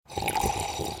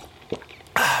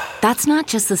That's not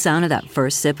just the sound of that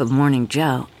first sip of Morning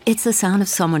Joe. It's the sound of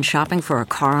someone shopping for a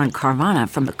car on Carvana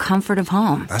from the comfort of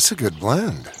home. That's a good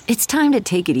blend. It's time to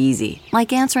take it easy,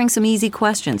 like answering some easy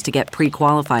questions to get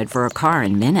pre-qualified for a car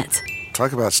in minutes.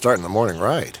 Talk about starting the morning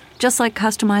right. Just like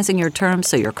customizing your terms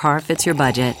so your car fits your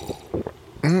budget.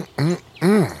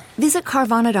 Visit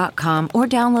Carvana.com or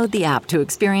download the app to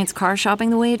experience car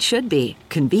shopping the way it should be.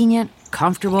 Convenient,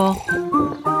 comfortable.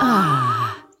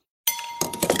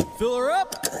 Fill her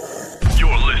up.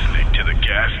 You're listening to the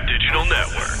Gas Digital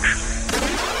Network.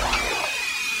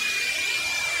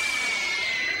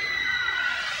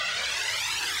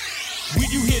 When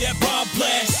you hear that bomb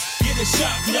blast, get a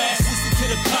shot glass. Listen to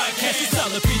the podcast, it's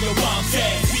all up in your mom's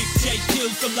ass. Big J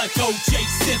kills them like O.J.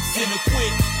 Simpson or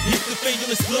quit. If the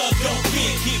fingerless glove don't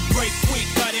fit, get break quick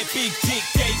by that big dick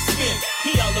Dave Smith.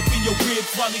 He all up in your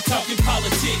ribs while he talking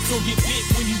politics. Or get bit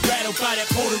when you rattled by that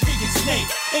Puerto Rican snake.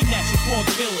 They natural born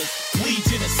killers,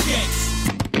 legion of skanks.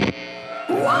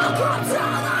 Welcome to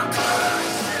the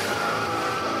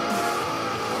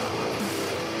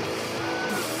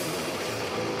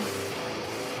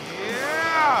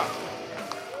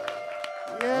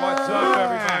What's up,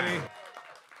 everybody?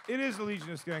 It is the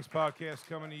Legion of Skanks podcast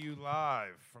coming to you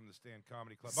live from the Stand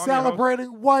Comedy Club. I'm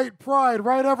Celebrating white pride,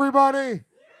 right, everybody?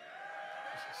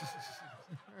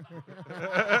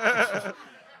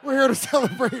 We're here to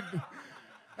celebrate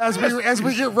as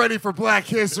we get ready for Black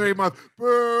History Month.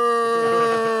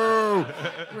 Boo!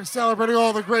 We're celebrating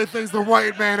all the great things the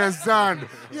white man has done.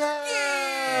 Yay!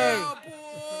 Yeah,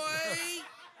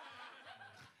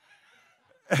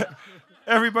 boy!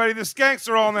 Everybody, the Skanks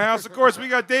are all in the house. Of course, we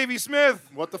got Davey Smith.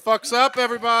 What the fuck's up,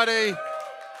 everybody?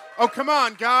 Oh, come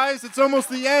on, guys. It's almost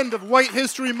the end of White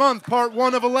History Month, part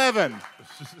 1 of 11.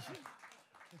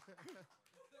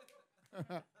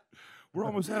 We're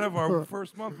almost out of our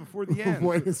first month before the end.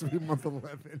 White History Month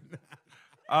 11.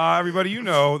 Everybody, you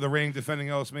know the reigning defending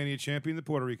Ellis Mania champion, the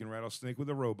Puerto Rican rattlesnake with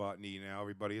a robot knee now.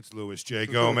 Everybody, it's Louis J.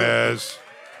 Gomez.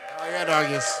 Oh, yeah,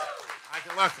 doggies.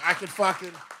 I can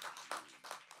fucking...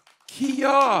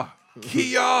 Kia!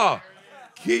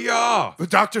 The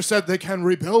doctor said they can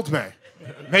rebuild me.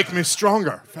 Make me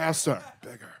stronger, faster.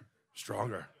 Bigger,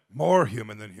 stronger, more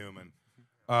human than human.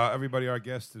 Everybody, our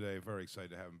guest today, very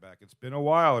excited to have him back. It's been a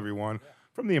while, everyone.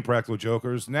 From the Impractical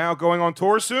Jokers, now going on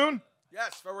tour soon?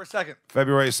 Yes, February 2nd.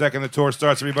 February 2nd, the tour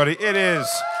starts, everybody. It is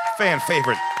fan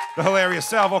favorite, the hilarious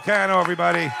Sal Vulcano,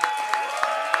 everybody.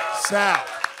 Sal.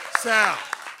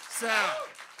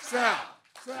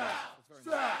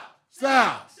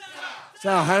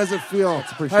 Sal, how does it feel?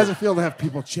 How does it feel to have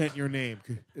people chant your name?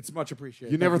 It's much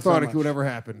appreciated. You never thought it would ever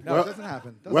happen. No, it doesn't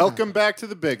happen. Welcome back to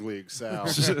the big league, Sal.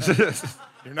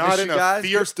 You're not in a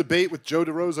fierce debate with Joe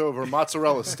DeRosa over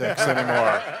mozzarella sticks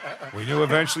anymore. We knew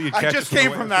eventually you'd catch I just us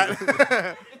came from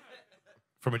that.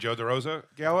 From a Joe DeRosa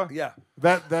gala? Yeah.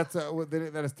 That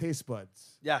is Taste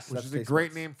Buds. Yes, which that's is a Taste great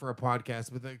Buds. name for a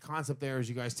podcast. But the concept there is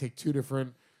you guys take two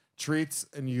different treats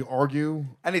and you argue.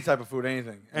 Any type of food,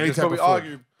 anything. Any Just type we of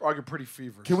food. argue pretty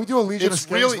feverish. Can we do a Legion of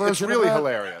Skanks version It's really of that?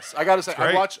 hilarious. I gotta say,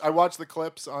 great. I watch the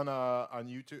clips on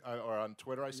YouTube or on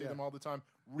Twitter. I see them all the time.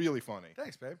 Really funny.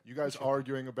 Thanks, babe. You guys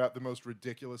arguing about the most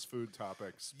ridiculous food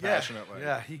topics Yeah. passionately.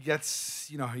 Yeah, he gets,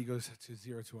 he goes to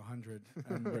 0 to 100,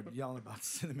 and we're yelling about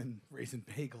cinnamon raisin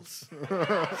bagels.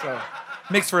 So,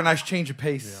 makes for a nice change of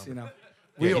pace,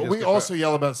 We also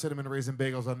yell about cinnamon raisin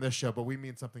bagels on this show, but we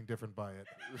mean something different by it.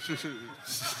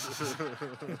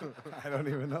 I don't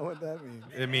even know what that means.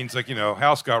 It means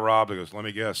house got robbed. He goes, let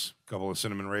me guess, a couple of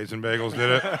cinnamon raisin bagels did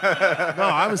it. No,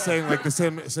 I was saying like the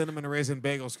cinnamon raisin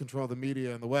bagels control the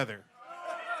media and the weather.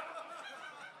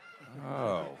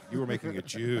 Oh, you were making a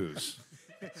Jews.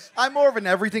 I'm more of an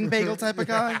everything bagel type of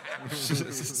guy.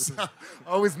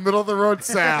 Always middle of the road,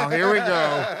 Sal. Here we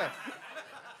go.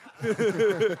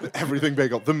 Everything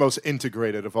bagel, the most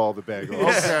integrated of all the bagels.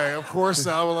 Okay, of course,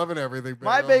 Sal will love an everything bagel.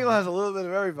 My bagel has a little bit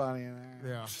of everybody in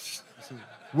there. Yeah.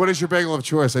 What is your bagel of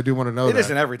choice? I do want to know It that.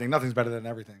 isn't everything. Nothing's better than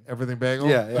everything. Everything bagel?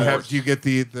 Yeah. Do you get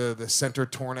the center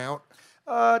torn out?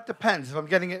 It depends. If I'm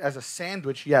getting it as a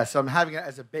sandwich, yes. I'm having it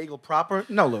as a bagel proper.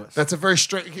 No, Louis. That's a very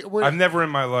straight. I've never in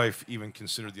my life even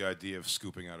considered the idea of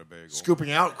scooping out a bagel. Scooping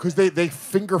out because they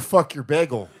finger fuck your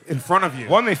bagel in front of you.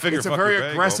 One, they finger It's fuck a very your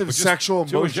bagel, aggressive but just sexual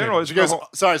two in emotion. general, You guys,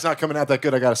 sorry, it's not coming out that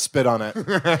good. I gotta spit on it.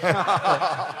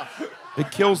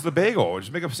 It kills the bagel.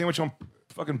 Just make a sandwich on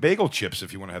fucking bagel chips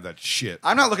if you want to have that shit.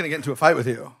 I'm not looking to get into a fight with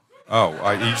you. Oh,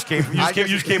 you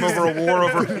just came over a war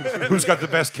over who's got the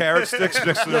best carrot sticks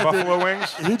next to the buffalo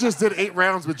wings. He just did 8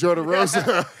 rounds with Joe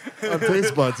DeRosa on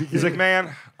Taste Buds. He's like,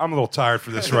 man, I'm a little tired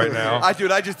for this right now.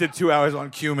 I just did 2 hours on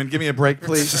cumin. Give me a break,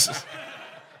 please.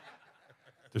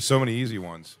 There's so many easy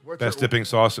ones. What's Best your- dipping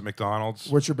sauce at McDonald's.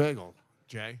 What's your bagel,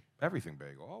 Jay? Everything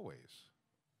bagel, always.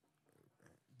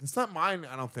 It's not mine,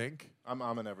 I don't think. I'm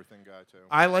an everything guy too.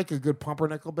 I like a good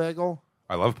pumpernickel bagel.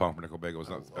 I love pumpernickel bagel. It's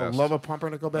not the I best. love a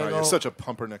pumpernickel Oh, bagel. you're such a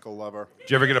pumpernickel lover.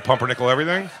 Did you ever get a pumpernickel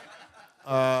everything?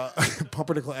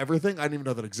 Pumpernickel everything? I didn't even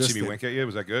know that existed. See me wink at you?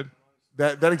 Was that good?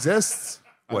 That exists?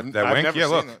 What, that I've wink? never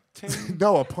Yeah, seen look. it.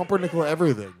 No, a pumpernickel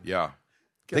everything. Yeah.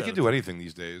 They out can of do anything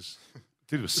these days.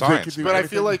 Dude, with science. do But I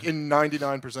anything. feel like in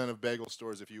 99% of bagel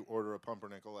stores, if you order a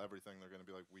pumpernickel everything, they're going to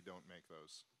be like, we don't make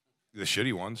those. The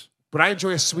shitty ones. But I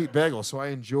enjoy a sweet bagel, so I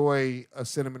enjoy a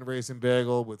cinnamon raisin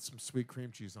bagel with some sweet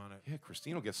cream cheese on it. Yeah,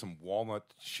 Christine will get some walnut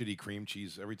shitty cream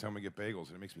cheese every time we get bagels,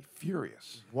 and it makes me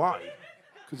furious. Why?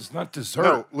 Because it's not dessert.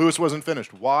 No, Lewis wasn't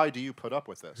finished. Why do you put up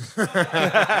with this?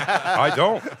 I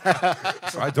don't.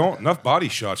 I don't. Enough body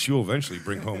shots, you will eventually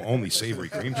bring home only savory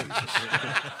cream cheeses.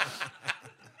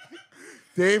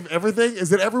 Dave, everything?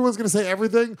 Is it everyone's going to say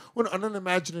everything? What an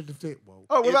unimaginative date. Whoa.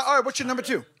 Oh, all right. What's your number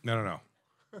 2? No.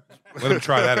 Let him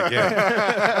try that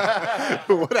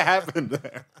again. What happened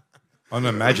there?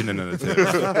 Unimaginative.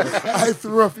 I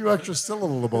threw a few extra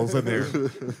syllables in there.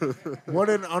 What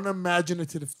an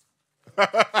unimaginative,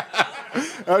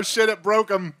 Oh, shit, it broke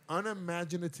him.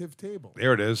 unimaginative table.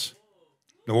 There it is.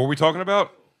 Now, what were we talking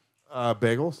about?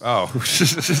 Bagels? Oh.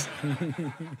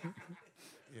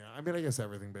 Yeah, I mean, I guess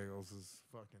everything bagels is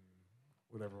fucking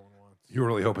what everyone wants. You were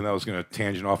really hoping that was going to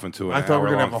tangent off into an I thought we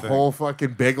were going to have hour-long a thing. whole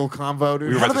fucking bagel convo, dude.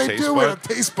 We were How about do to they taste do bud? it on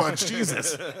Taste Buds?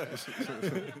 Jesus.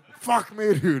 Fuck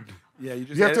me, dude. Yeah, you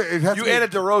just You have to- it has to be-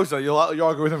 added DeRosa. You'll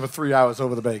argue with him for 3 hours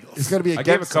over the bagels. It's going to be I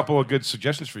gave a against couple of good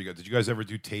suggestions for you guys. Did you guys ever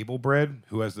do table bread?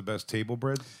 Who has the best table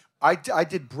bread? I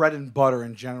did bread and butter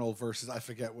in general versus I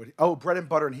forget what. Bread and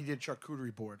butter, and he did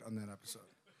charcuterie board on that episode.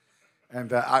 And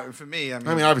for me, I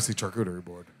mean, obviously charcuterie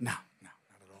board. no.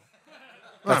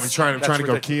 I'm trying to go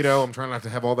ridiculous. keto. I'm trying not to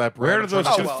have all that bread. Where do I'm trying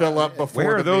those to two- fill up before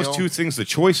Where are the those meal. two things the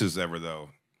choices ever, though?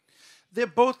 They're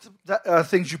both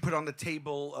things you put on the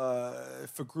table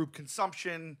for group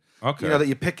consumption. Okay. You know, that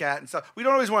you pick at and stuff. We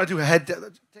don't always want to do a head.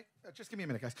 Just give me a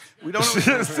minute, guys. We don't always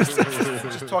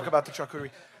just talk about the charcuterie.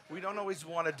 We don't always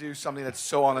want to do something that's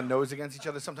so on the nose against each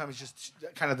other. Sometimes it's just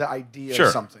kind of the idea Sure.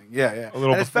 of something. Yeah. A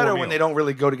little and it's before better meal. when they don't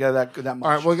really go together that much.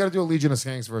 All right, well, we got to do a Legion of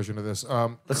Skanks version of this.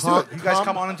 Let's do it. You guys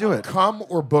come on and do it. Cum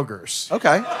or boogers?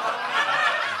 Okay.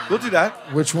 We'll do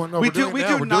that. Which one? No, we we're doing do it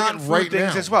now. We're doing it non-food right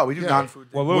things now. as well. We do Yeah. non-food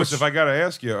things. Well, Lewis, if I got to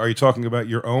ask you, are you talking about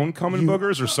your own cum and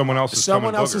boogers or someone else's cum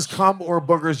Someone and else's boogers? cum or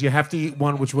boogers. You have to eat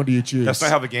one. Which one do you choose? That's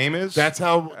not how the game is? That's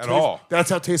how At all. That's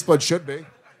how Taste Buds should be.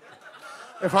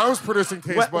 If I was producing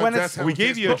Taste Buds, when that's it's- how We gave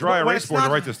Taste you a Buds- dry when erase it's board to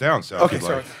not- write this down, Sal. Okay, if you'd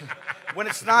sorry. like. When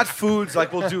it's not foods,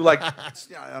 like we'll do like, I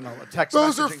don't know, a text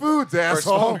Those are messaging foods, or a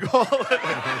asshole. phone call.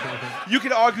 You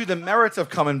could argue the merits of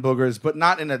cum and boogers, but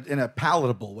not in a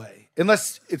palatable way.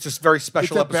 Unless it's a very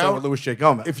special It's episode about- with Louis J.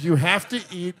 Gomez. If you have to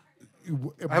eat,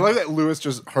 I like that Lewis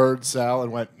just heard Sal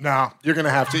and went, "No, you're gonna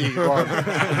have to eat one."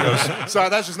 So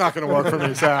that's just not gonna work for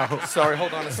me, Sal. Sorry,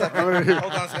 hold on a second. Hold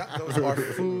on a second. Those are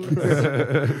foods.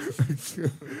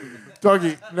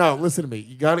 Dougie, no, listen to me.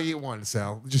 You got to eat one,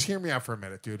 Sal. Just hear me out for a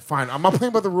minute, dude. Fine. I'm not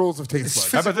playing by the rules of Taste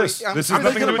Buds. How about this? I'm- This I'm has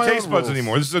nothing to thinking do of with my Taste own Buds rules.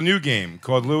 anymore. This is a new game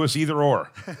called Lewis Either Or.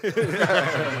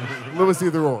 Lewis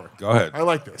either or. Go ahead. I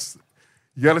like this.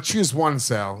 You got to choose one,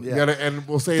 Sal. You Yeah. got to, and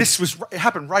we'll say It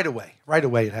happened right away. Right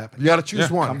away it happened. you got to choose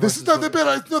Yeah. one. This is nothing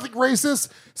bad. It's nothing racist.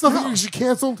 It's nothing you should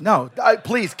cancel. No,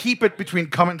 please keep it between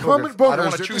cum and Cum boogers. and boogers. I don't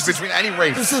want to choose This is- between any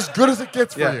race. This is as good as it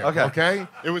gets for Yeah, you. okay. Okay.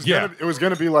 It was Yeah.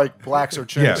 gonna be like blacks or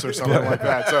chicks Yeah. or something like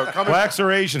that. So come Blacks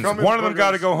or Asians, Cum and one of them boogers.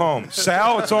 got to go home.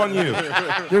 Sal, it's on you.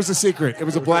 Here's the secret. It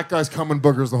was a black guy's cum and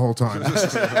boogers the whole time.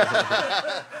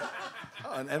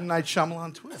 An M. Night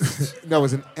Shyamalan twist. No, it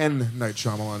was an N Night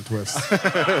Shyamalan twist.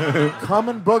 Cum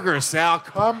and boogers, Sal.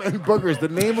 Cum and boogers. The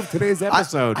name of today's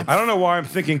episode. I don't know why I'm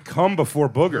thinking cum before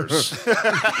boogers.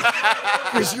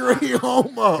 Because you're a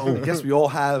homo. I guess we all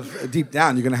have, deep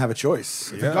down, you're going to have a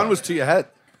choice. If the Yeah. gun was to your head.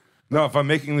 No, if I'm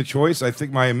making the choice, I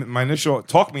think my initial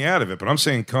talk me out of it, but I'm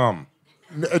saying cum.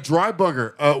 A dry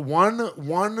booger.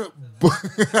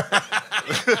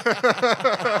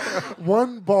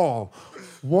 One ball.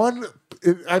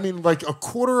 I mean, like a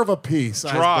quarter of a piece.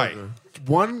 Dry.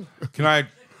 One. Can I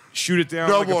shoot it down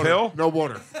No like water. a pill? No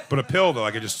water. But a pill though,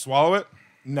 I could just swallow it.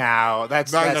 No,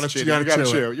 that's No, you that's gotta- cheating. you You gotta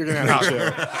gotta chew chew. it. You're gonna have to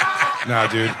chew. Nah,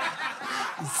 dude.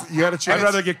 You got to choose. I'd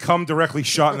rather get cum directly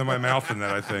shot into my mouth than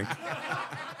that. I think.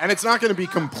 And it's not gonna be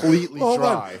completely Hold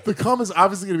dry. on. The cum is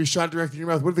obviously going to be shot directly in your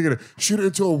mouth. What are they going to shoot it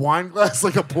into a wine glass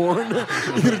like a porn?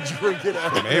 You're going to drink it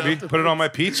out. Maybe put it on my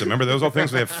pizza. Remember those old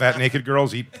things? They have fat naked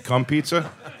girls eat cum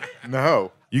pizza.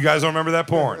 No. You guys don't remember that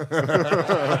porn?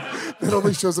 It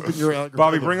only shows up in your algorithm.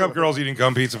 Bobby, bring up girls eating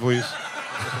cum pizza, please.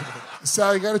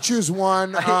 Sal, you got to choose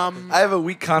one. I have a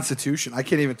weak constitution. I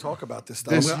can't even talk about this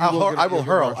stuff. This you will get- I will you'll get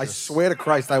hurl. I nauseous. swear to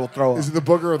Christ, I will throw Is up. it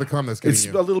the booger or the cum that's getting It's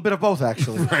you? a little bit of both,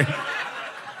 actually.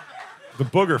 The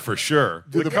booger for sure.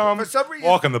 The the- cum, For some reason-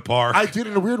 walk in the park. I did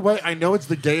in a weird way. I know it's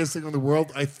the gayest thing in the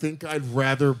world. I think I'd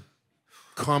rather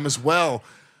cum as well.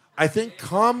 I think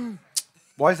cum.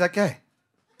 Why is that gay?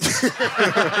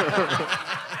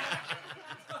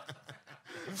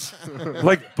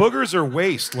 Like boogers are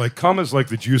waste. Like cum is like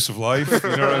the juice of life. You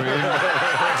know what I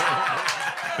mean?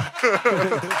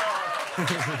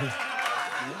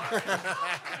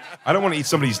 I don't want to eat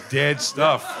somebody's dead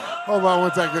stuff. Hold on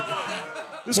one second.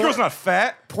 This girl's not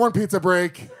fat. Porn pizza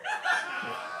break.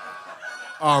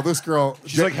 Oh, this girl.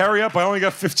 She's like, hurry up! I only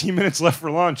got 15 minutes left for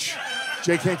lunch.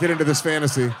 Jay can't get into this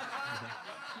fantasy.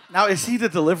 Now, is he the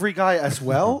delivery guy as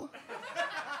well?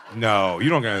 No, you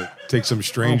don't gotta take some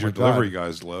stranger Oh my God. delivery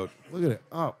guy's load. Look at it.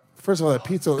 Oh, first of all, that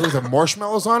pizza. There was a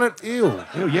marshmallows on it. Ew.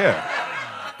 Oh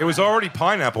yeah, it was already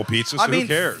pineapple pizza. So I mean, who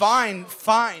cares?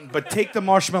 fine, but take the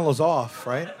marshmallows off,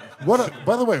 right?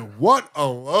 By the way, what a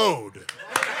load.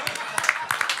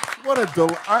 What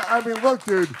a I mean, look,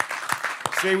 dude.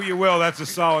 Say what you will, that's a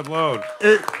solid load.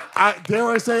 Dare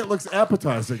I say it looks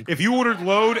appetizing. If you ordered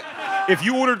load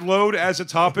as a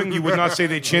topping, you would not say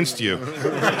they chinced you.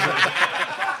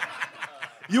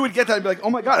 You would get that and be like, oh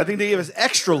my God, I think they gave us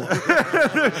extra load.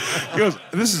 He goes,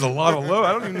 this is a lot of load.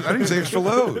 I didn't say extra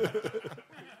load.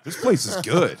 This place is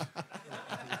good.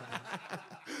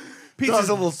 Pizza's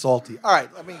a little salty. All right,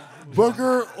 I mean,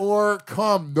 Booger or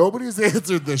cum? Nobody's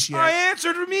answered this yet. I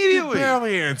answered immediately.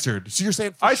 Barely answered. So you're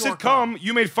saying for I sure said come,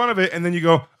 you made fun of it, and then you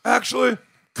go, actually,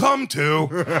 come to.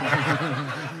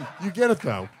 You get it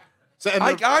though. So, and,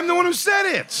 I'm the one who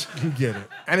said it. You get it.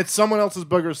 and it's someone else's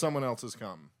booger, someone else's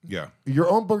cum. Yeah. Your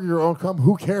own booger, your own cum.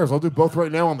 Who cares? I'll do both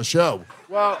right now on the show.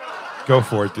 Well, Go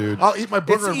for it, dude. I'll eat my it's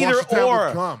booger and either wash it down with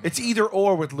or. cum. It's either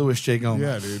or with Louis J. Gomez.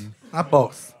 Yeah, dude. Not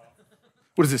both.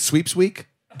 What is it, sweeps week?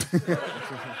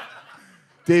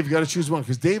 Dave, you got to choose one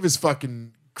because Dave is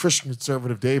fucking Christian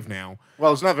conservative Dave now.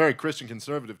 well, it's not very Christian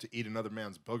conservative to eat another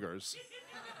man's boogers.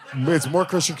 It's more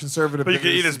Christian conservative. But you than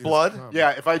can it eat is his blood? cum.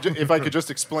 Yeah, if I could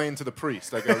just explain to the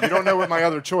priest, I go, you don't know what my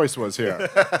other choice was here.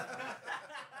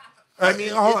 I mean,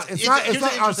 hold on. It's It's here's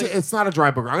not. the Honestly, interesting- it's not a dry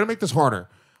booger. I'm gonna make this harder.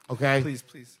 Okay. Please,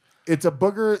 please. It's a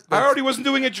booger. I that's- already wasn't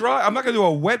doing it dry. I'm not going to do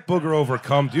a wet booger over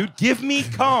cum, dude. Give me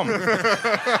cum.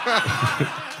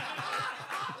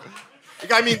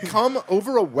 I mean, cum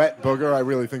over a wet booger, I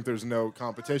really think there's no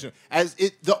competition. As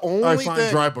it, the only All right, fine.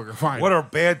 thing, Dry booger. Fine. What a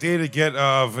bad day to get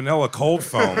vanilla cold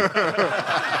foam.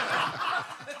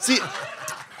 see,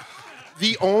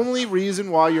 the only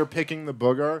reason why you're picking the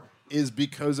booger is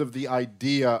because of the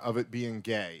idea of it being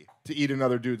gay to eat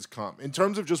another dude's cum. In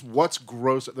terms of just what's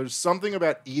gross, there's something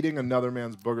about eating another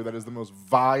man's booger that is the most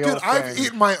vile Dude, thing. I've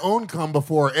eaten my own cum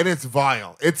before, and it's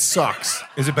vile. It sucks.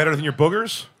 Is it better than your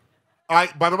boogers?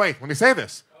 By the way, let me say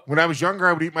this. When I was younger,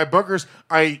 I would eat my boogers.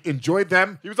 I enjoyed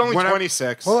them. He was only When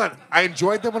 26. Hold on. I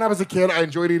enjoyed them when I was a kid. I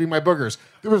enjoyed eating my boogers.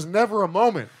 There was never a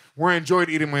moment where I enjoyed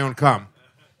eating my own cum.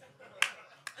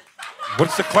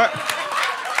 What's the clap?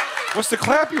 What's the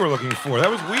clap you were looking for? That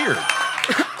was weird.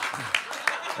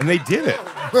 And they did it.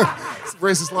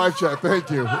 Racist live chat. Thank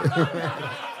you.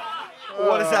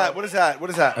 What is that? What is that? What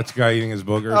is that? That's a guy eating his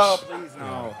boogers. Oh, please,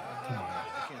 no.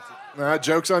 Nah,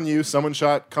 joke's on you. Someone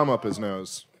shot cum up his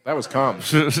nose. That was cum.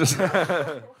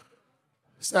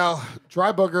 Sal,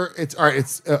 dry booger. It's all right.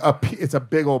 It's a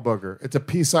big old booger. It's a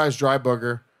pea-sized dry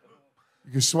booger.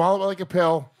 You can swallow it like a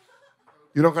pill.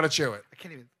 You don't gotta chew it. I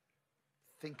can't even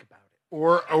think about it.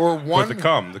 Or But one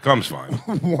the cum's fine.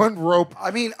 one rope.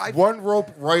 I mean, One rope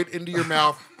right into your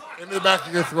mouth, into the back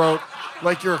of your throat,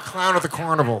 like you're a clown at the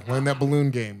carnival in that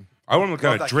balloon game. I want to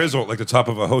kind of drizzle it like the top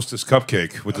of a Hostess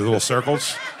cupcake with the little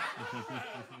circles.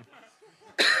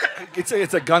 it's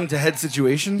a gun to head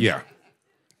situation. Yeah.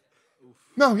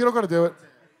 No, you don't gotta do it.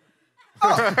 He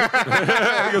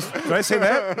goes, did I say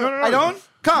that? No. I don't?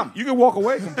 Come. You can walk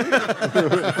away completely.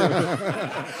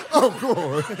 Oh,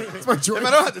 cool. It's my choice. I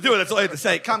don't have to do it. That's all I have to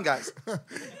say. Come, guys.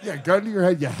 Yeah, gun to your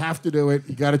head. You have to do it.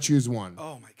 You got to choose one.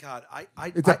 Oh my God.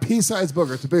 It's a pea-sized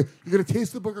booger. It's a big. You're gonna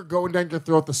taste the booger going down your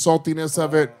throat. The saltiness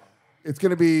of it. It's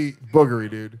gonna be boogery,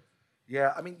 dude.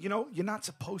 Yeah. I mean, you're not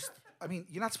supposed.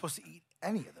 You're not supposed to eat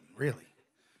any of them, really.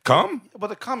 Cum? Well,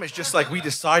 the cum is just like we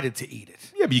decided to eat it.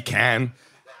 Yeah, but you can.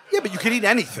 Yeah, but you can eat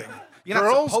anything. You're not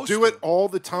Girls supposed do to. it all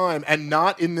the time, and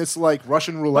not in this like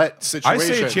Russian roulette I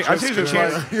situation. say I say there's a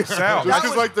chance. Sal, Just That because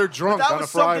was- like they're drunk That on a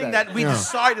was Friday. something that we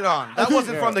decided on. That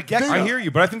wasn't from the get-go. I hear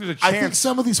you, but I think there's a I think chance.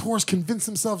 some of these whores convince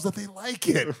themselves that they like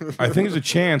it. I think there's a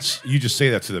chance you just say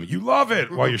that to them. You love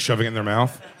it while you're shoving it in their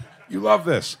mouth. You love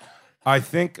this. I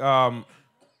think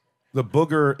the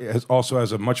booger also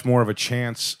has a much more of a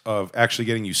chance of actually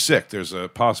getting you sick. There's a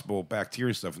possible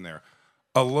bacteria stuff in there.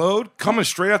 A load coming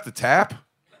straight out the tap,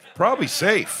 probably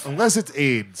safe. Unless it's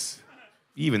AIDS.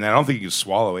 Even that, I don't think you can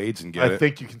swallow AIDS and get I it.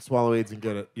 think you can swallow AIDS and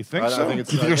get it. You think I so? think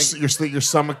it's- You think I your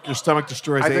stomach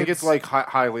destroys I AIDS? think it's like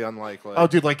highly unlikely. Oh,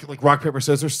 dude, like rock paper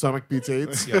scissors, stomach beats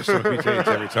AIDS. Yeah, so it beats AIDS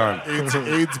every time.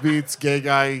 AIDS beats gay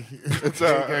guy. Gay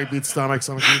guy beats stomach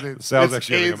beats AIDS. Sal's It's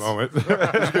actually AIDS. having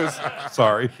a moment.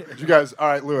 Sorry. You guys, all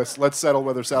right, Lewis, let's settle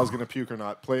whether Sal's going to puke or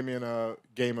not. Play me in a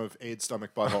game of AIDS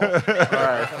stomach butthole.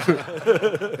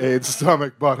 All right. AIDS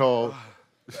stomach butthole.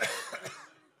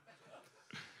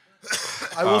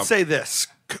 I will say this.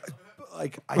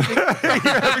 Like, I think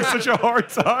You're having such a hard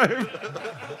time.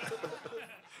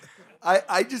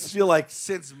 I just feel like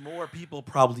since more people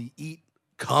probably eat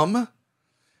cum,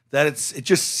 that it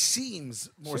just seems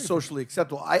more socially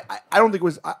acceptable. I don't think it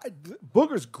was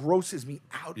boogers grosses me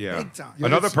out Yeah. big time.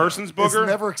 Another person's booger? It's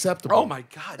never acceptable. Oh my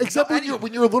God. Except No,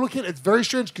 when you're a little kid, it's very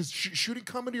strange because shooting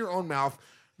cum into your own mouth,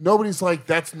 nobody's like,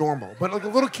 that's normal. But like a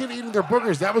little kid eating their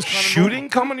boogers, that was kind of Shooting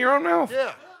cum in your own mouth?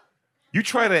 Yeah. You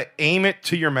try to aim it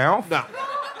to your mouth? No.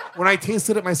 When I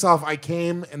tasted it myself, I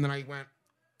came and then I went,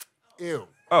 ew.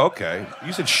 Oh, okay.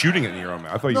 You said shooting it in your own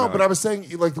mouth. I thought you No, meant but I was saying,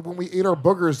 like, when we ate our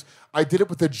boogers, I did it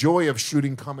with the joy of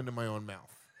shooting cum into my own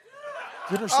mouth.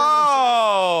 Do you understand?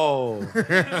 Oh.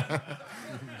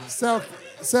 Sal,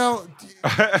 do you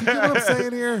get what I'm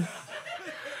saying here?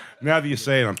 Now that you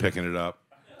say it, I'm picking it up.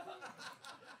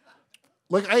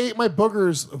 Like, I ate my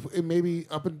boogers maybe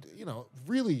up and,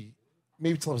 really,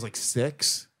 maybe till I was like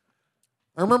 6.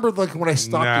 I remember, like, when I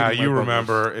stopped Nah, eating my you boogers.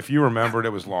 remember. If you remembered,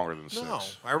 it was longer than 6. No,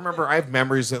 I remember. I have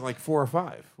memories at like 4 or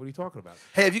 5. What are you talking about?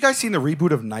 Hey, have you guys seen the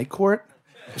reboot of Night Court?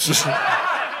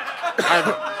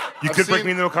 You could bring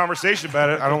me into a conversation about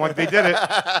it. I don't like they did it.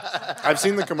 I've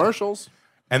seen the commercials.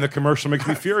 And the commercial makes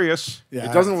me furious. Yeah.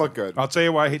 It doesn't look good. I'll tell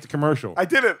you why I hate the commercial. I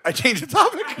did it. I changed the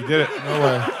topic. You did it. No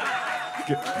way.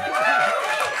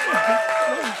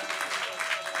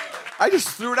 I just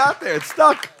threw it out there. It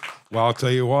stuck. Well, I'll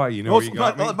tell you why. You know where you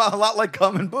got me? A lot like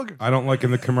cum and booger. I don't like in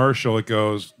the commercial. It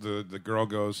goes, the girl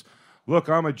goes, "Look,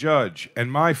 I'm a judge,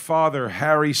 and my father,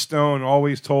 Harry Stone,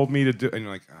 always told me to do." And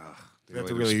you're like, "Ugh." They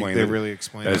really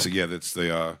explain That's, it. yeah, that's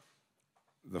the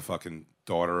fucking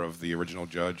daughter of the original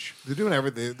judge. They're doing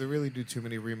everything. They really do too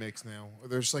many remakes now.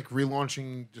 They're just like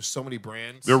relaunching just so many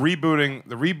brands. They're rebooting.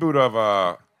 The reboot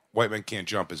of White Men Can't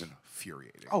Jump is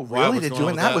infuriating. Oh, Why? really? What's They're going on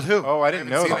doing with that that? with who? Oh, I didn't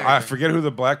know seen that. it. I forget who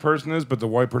the black person is, but the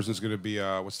white person's going to be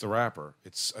what's the rapper?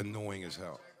 It's annoying as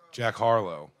hell. Jack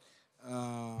Harlow.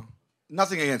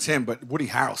 Nothing against him, but Woody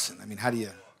Harrelson. I mean, how do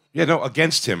you? Yeah, no,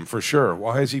 against him for sure.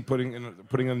 Why is he putting a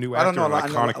new actor I don't know a in lot, an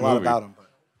I know iconic a lot movie? about him. But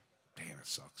Damn, it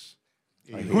sucks.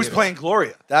 who's playing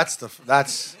Gloria?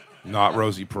 That's Not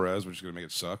Rosie Perez, which is going to make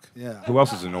it suck. Yeah. Who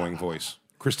else has an annoying voice?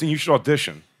 Christine, you should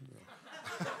audition.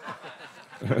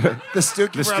 the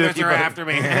Stookie brothers Stookie are brothers. after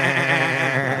me.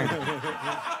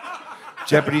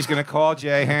 Jeopardy's going to call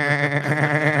Jay.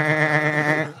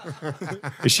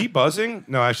 Is she buzzing?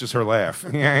 No, that's just her laugh.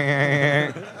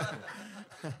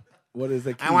 what is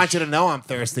it? I want you to know I'm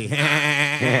thirsty.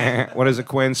 What is it,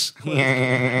 Quince?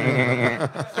 Yeah,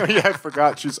 I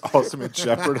forgot she's awesome at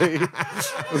Jeopardy.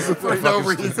 For no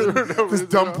reason. This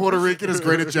dumb Puerto Rican is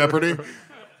great at Jeopardy.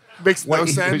 Makes no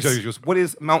sense. She goes, what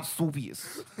is Mount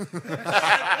Vesuvius?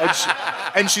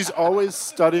 And she's always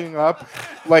studying up,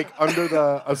 like under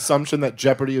the assumption that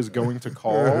Jeopardy is going to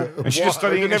call. And she's just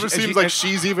studying. It never and seems she- like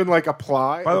she's even like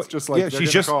apply. By the It's way, just like yeah, they're she's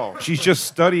gonna just call. she's just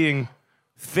studying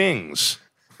things.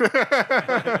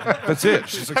 That's it.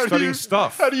 She's like studying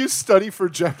stuff. How do you study for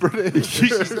Jeopardy? She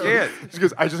can't. She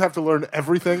goes, I just have to learn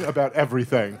everything about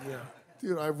everything.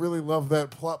 Dude, I really love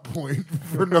that plot point.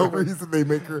 For no reason, they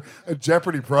make her a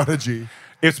Jeopardy prodigy.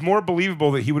 It's more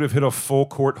believable that he would have hit a full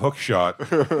court hook shot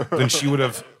than she would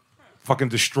have fucking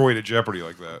destroyed a Jeopardy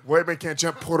like that. White men can't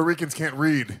jump. Puerto Ricans can't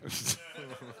read.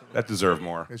 That deserved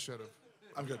more. They should have.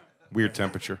 I'm good. Weird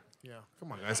temperature. Yeah,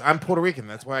 come on, guys. I'm Puerto Rican.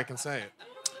 That's why I can say it.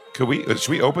 Should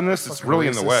we open this? It's really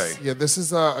in the way. Yeah, this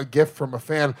is a gift from a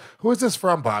fan. Who is this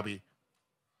from, Bobby?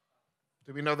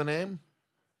 Do we know the name?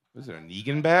 Is it a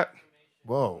Negan bat?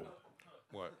 Whoa.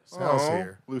 What? Sal's Oh,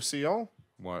 here. Lucille?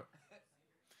 What?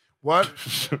 What?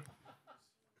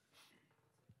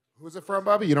 Who is it from,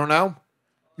 Bobby? You don't know?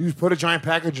 You just put a giant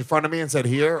package in front of me and said,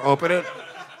 here, open it?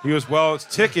 He goes, well, it's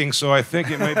ticking, so I think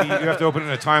it may be, you have to open it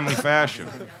in a timely fashion.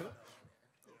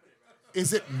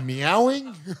 Is it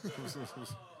meowing?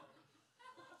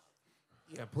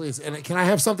 Yeah, please. And can I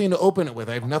have something to open it with?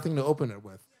 I have nothing to open it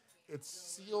with. It's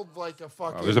sealed like a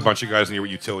fucking... Oh, there's a bunch of guys in here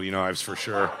with utility knives for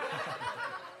sure.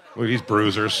 Look at these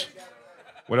bruisers.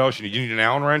 What else you need? You need an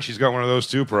Allen wrench? He's got one of those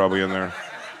too probably in there.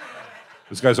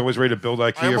 This guy's always ready to build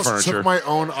IKEA I almost furniture. took my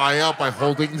own eye out by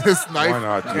holding this knife Why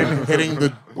not, dude? and hitting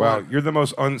the... Wow, you're the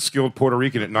most unskilled Puerto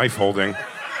Rican at knife holding.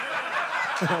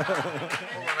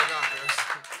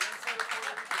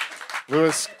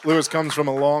 Lewis comes from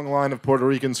a long line of Puerto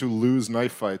Ricans who lose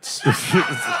knife fights.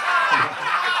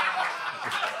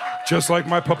 Just like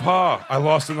my papa, I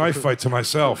lost a knife fight to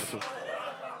myself.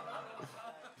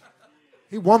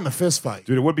 He won the fist fight.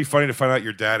 Dude, it would be funny to find out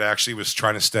your dad actually was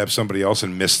trying to stab somebody else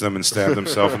and missed them and stabbed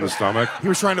himself in the stomach. He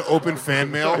was trying to open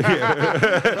fan mail.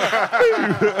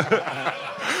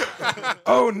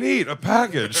 Oh, neat, a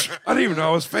package. I didn't even know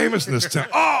I was famous in this town.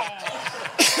 Oh!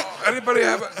 Anybody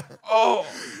have a... Oh!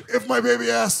 If my baby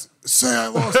asks, say I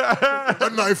lost a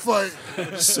knife fight.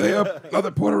 Say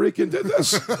another Puerto Rican did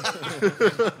this.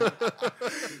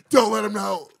 Don't let him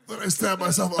know that I stabbed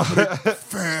myself opening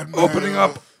fan mail. Opening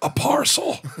up a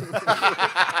parcel.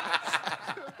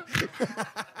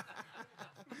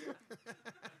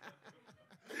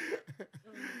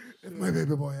 If my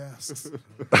baby boy asks.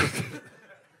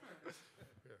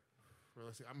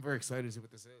 I'm very excited to see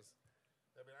what this is.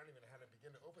 I mean, I don't even know how to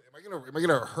begin to open it. Am I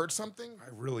gonna hurt something? I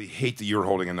really hate that you're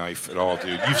holding a knife at all,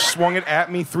 dude. You've swung it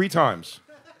at me 3 times.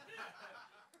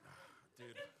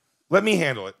 Dude. Let me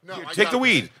handle it. No, Here, I take got the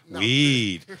weed. this. No.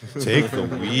 Weed. Take the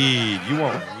weed. You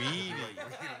want weed?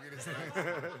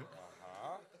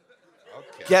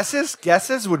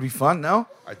 Guesses would be fun. No,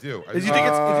 I do. do you think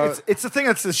it's the thing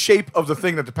that's the shape of the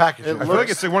thing that the package is? I feel like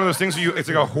it's like one of those things where it's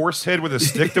like a horse head with a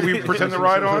stick that we pretend to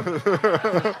ride on.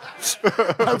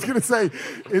 I was gonna say,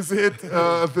 is it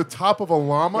the top of a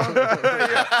llama?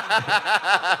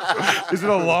 Is it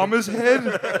a llama's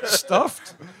head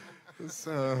stuffed? It's,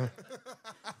 the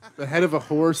head of a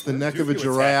horse, the neck of a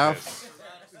giraffe.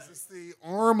 Is this the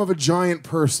arm of a giant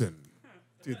person?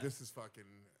 Dude, this is fucking...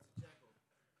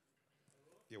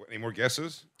 Yeah, any more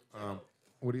guesses?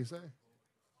 What do you say?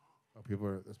 Oh,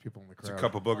 there's people in the It's crowd. a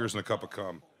cup of boogers and a cup of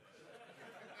cum.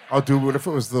 Oh, dude, what if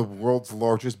it was the world's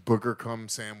largest booger cum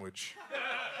sandwich?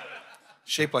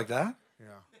 Shaped like that? Yeah.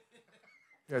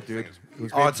 Yeah, dude. It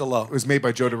was Odds are low. It was made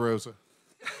by Joe DeRosa.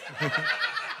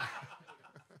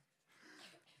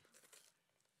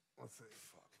 Let's see.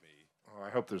 Oh, I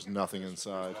hope there's nothing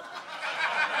inside.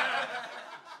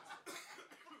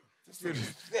 Dude,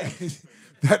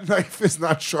 that knife is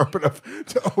not sharp enough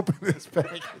to open this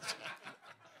package.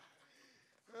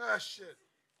 Ah, shit.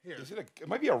 Here. Is it it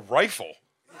might be a rifle.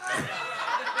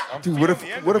 Dude, what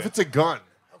if it's a gun?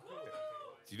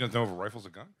 Do you not know if a rifle's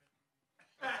a gun?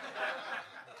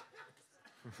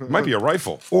 It might be a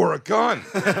rifle or a gun.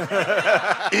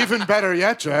 Even better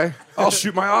yet, Jay. I'll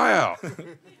shoot my eye out. Oh,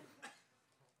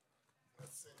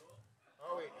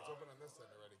 wait, it's open on this end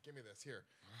already. Give me this. Here.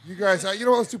 You guys, you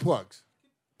know what? Let's do plugs.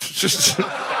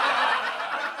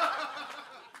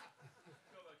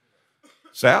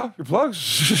 Sal, your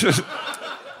plugs?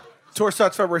 Tour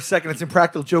starts February 2nd. It's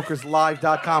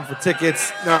ImpracticalJokersLive.com for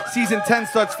tickets. No. Season 10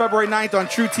 starts February 9th on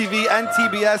True TV and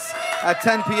TBS at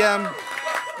 10 p.m.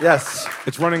 Yes,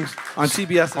 It's running on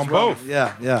TBS as on well. both.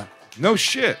 Yeah. No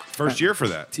shit. First year for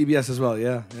that. TBS as well,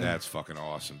 yeah. That's fucking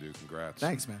awesome, dude. Congrats.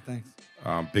 Thanks, man, thanks.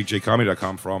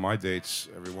 BigJComedy.com for all my dates,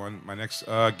 everyone. My next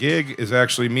gig is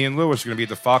actually me and Lewis. We're going to be at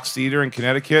the Fox Theater in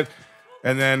Connecticut.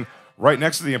 And then right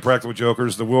next to the Impractical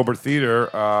Jokers, the Wilbur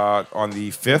Theater on the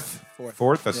 5th.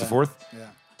 4th? That's the 4th? Yeah.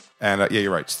 And yeah,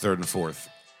 you're right. It's 3rd and 4th.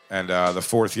 And the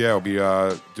 4th, yeah, we'll be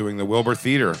doing the Wilbur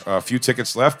Theater. A few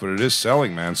tickets left, but it is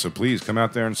selling, man. So please come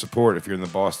out there and support if you're in the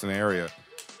Boston area.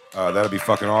 That'll be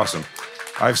fucking awesome.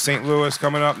 I have St. Louis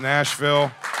coming up,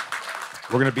 Nashville.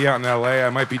 We're going to be out in L.A. I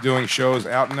might be doing shows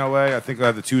out in L.A. I think I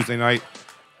have the Tuesday night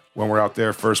when we're out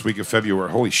there, first week of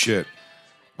February. Holy shit.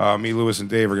 Me, Lewis, and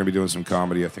Dave are going to be doing some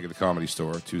comedy, I think, at the Comedy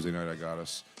Store. Tuesday night I got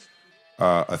us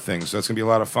a thing. So that's going to be a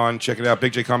lot of fun. Check it out,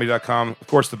 bigjcomedy.com. Of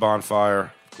course, The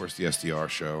Bonfire. Of course, the SDR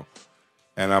show.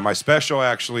 And my special,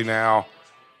 actually, now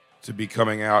to be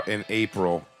coming out in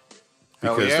April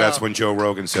because that's when Joe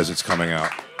Rogan says it's coming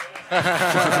out.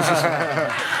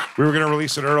 We were going to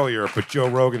release it earlier, but Joe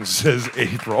Rogan says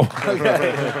April.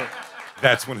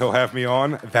 That's when he'll have me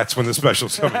on. That's when the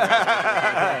special's coming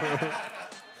out.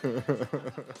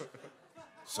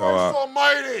 So,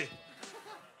 Almighty!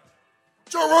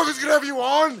 Joe Rogan's gonna have you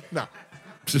on? No.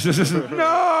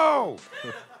 no!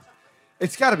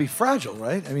 It's got to be fragile,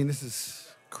 right? I mean, this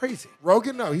is crazy.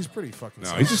 Rogan? No, he's pretty fucking. No,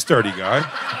 sick. he's a sturdy guy.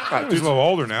 He's a little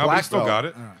older now, but Black he still belt. got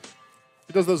it.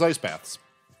 He does those ice baths.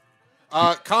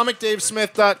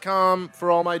 ComicDaveSmith.com for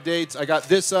all my dates. I got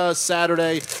this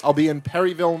Saturday. I'll be in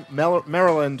Perryville,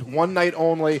 Maryland, one night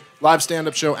only. Live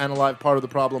stand-up show and a live Part of the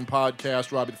Problem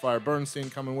podcast. Robbie the Fire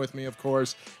Bernstein coming with me, of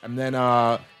course. And then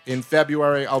in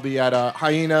February, I'll be at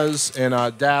Hyenas in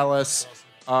Dallas.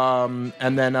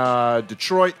 And then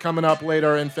Detroit coming up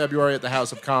later in February at the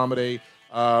House of Comedy.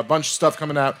 A bunch of stuff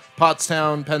coming out.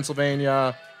 Pottstown,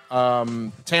 Pennsylvania.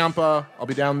 Tampa. I'll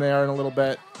be down there in a little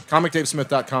bit.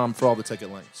 ComicDaveSmith.com for all the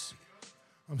ticket links.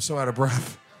 I'm so out of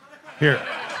breath. Here,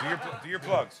 do your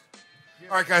plugs.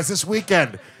 All right, guys, this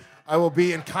weekend I will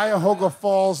be in Cuyahoga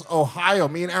Falls, Ohio.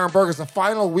 Me and Aaron Burgers, the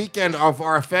final weekend of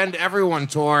our Offend Everyone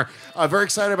tour. Very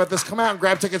excited about this. Come out and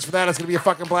grab tickets for that. It's going to be a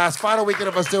fucking blast. Final weekend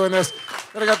of us doing this.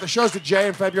 Then I got the shows to Jay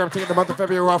in February. I'm taking the month of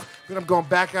February off. Then I'm going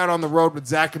back out on the road with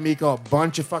Zach Amico. A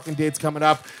bunch of fucking dates coming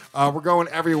up. We're going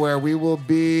everywhere. We will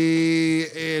be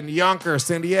in Yonkers,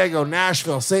 San Diego,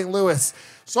 Nashville, St. Louis,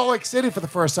 Salt Lake City for the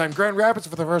first time, Grand Rapids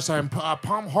for the first time,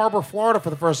 Palm Harbor, Florida for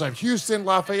the first time, Houston,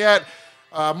 Lafayette,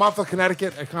 Montville,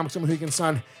 Connecticut at Comics in Mohegan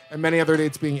Sun, and many other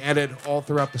dates being added all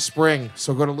throughout the spring.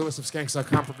 So go to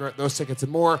lewisofskanks.com for those tickets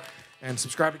and more, and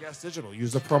subscribe to Gas Digital.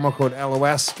 Use the promo code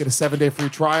LOS. Get a 7-day free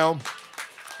trial.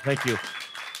 Thank you.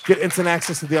 Get instant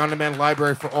access to the on-demand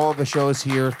library for all of the shows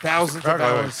here. Thousands of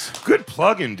hours. Good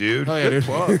plugging, dude. Oh, yeah, Good dude.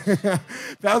 plug.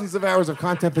 Thousands of hours of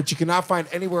content that you cannot find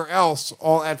anywhere else,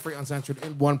 all ad-free, uncensored,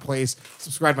 in one place.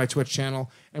 Subscribe to my Twitch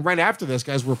channel. And right after this,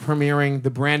 guys, we're premiering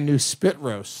the brand new Spit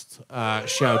Roast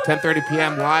show, 10:30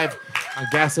 p.m. live on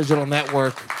Gas Digital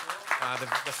Network.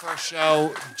 The first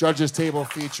show, Judges Table,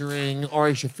 featuring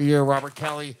Ari Shafir, Robert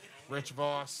Kelly, Rich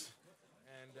Voss,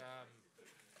 and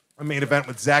a main event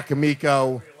with Zach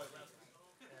Amico. And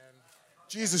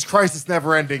Jesus Christ, it's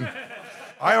never ending.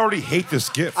 I already hate this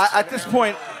gift. At this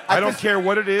point, I don't care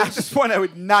what it is. At this point, I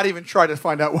would not even try to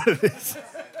find out what it is.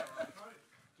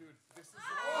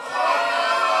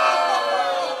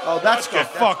 Oh, that's good.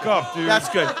 Fuck up, dude. That's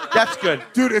good. That's good.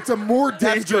 Dude, it's a more That's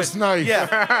dangerous good. knife.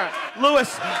 Yeah.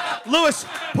 Lewis,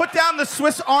 put down the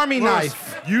Swiss Army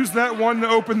knife. Use that one to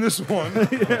open this one.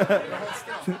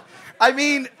 I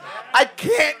mean, I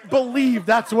can't believe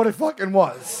that's what it fucking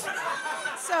was.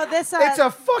 So this It's a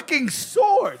fucking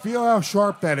sword. Feel how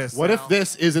sharp that is. What if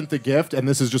this isn't the gift and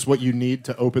this is just what you need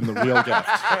to open the real gift?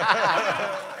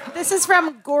 This is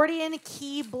from Gordian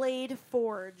Keyblade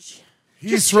Forge.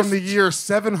 He's from the year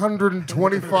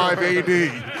 725 AD.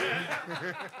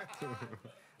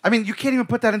 I mean, you can't even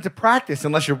put that into practice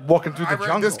unless you're walking through the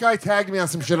jungle. This guy tagged me on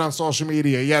some shit on social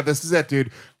media. Yeah, this is it,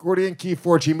 dude. Gordian Key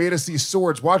Forge. He made us these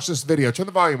swords. Watch this video. Turn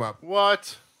the volume up.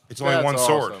 What? It's only That's one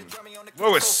sword. awesome.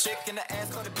 Lewis.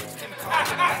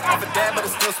 But it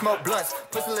still smoke blunts.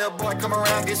 Pussy little boy, come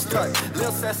around, get struck.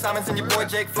 Lil Seth Simons and your boy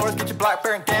Jake Flores, get your block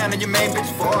burnt down and your main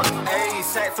bitch for. Ayy,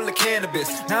 sack full of cannabis.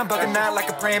 Now I'm bugging out like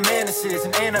a praying mantis,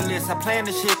 an analyst. I plan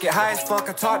this shit, get high as fuck.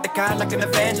 I talk to God like an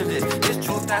evangelist. This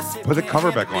truth I sit. Put the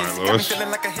cover back on it, Lewis.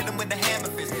 Feeling like I hit him with the hammer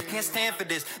fist. Can't stand for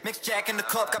this. Mix Jack in the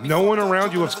cup. Got me No one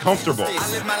around you looks comfortable.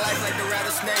 I live my life like the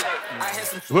rattlesnake. I had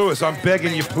some Lewis, I'm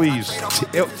begging you, please.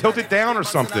 Tilt it down or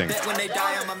something. when they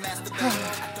die, I'm a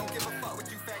masturbate. Don't give a fuck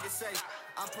what you faggots say.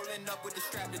 I'm pulling up with the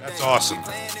strap today. That's awesome.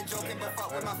 Playing and joking, but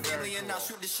fuck with my family and I'll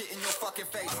shoot the shit in your fucking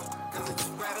face. Cause it's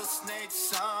rattlesnake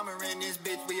summer in this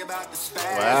bitch, we about to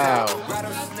spaz. Wow.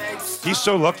 Rattlesnakes. He's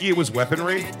so lucky it was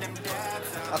weaponry.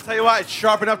 I'll tell you what, it's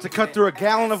sharp enough to cut through a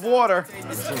gallon of water.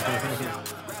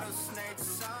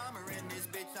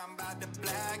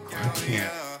 I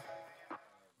can't.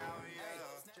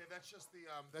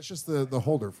 That's just the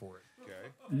holder for it.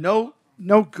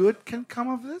 No good can come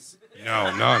of this?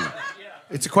 No, none.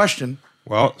 It's a question.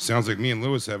 Well, sounds like me and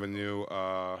Lewis have a new.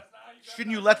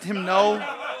 Shouldn't you let him know?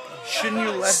 Shouldn't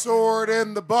you let Sword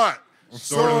in the butt.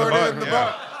 Sword in the butt,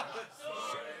 yeah.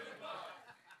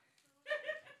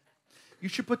 You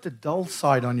should put the dull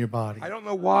side on your body. I don't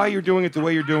know why you're doing it the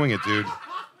way you're doing it, dude.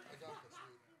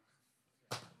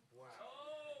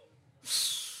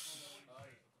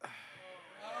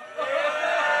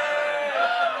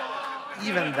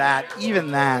 Even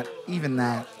that.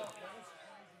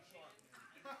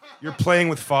 You're playing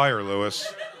with fire,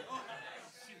 Lewis.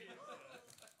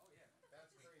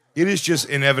 It is just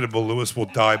inevitable Lewis will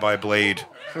die by blade.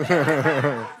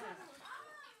 So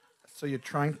you're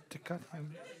trying to cut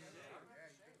him?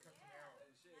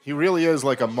 He really is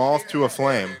like a moth to a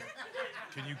flame.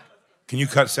 Can you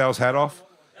cut Sal's hat off?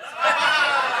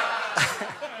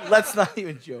 Let's not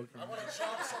even joke. Let me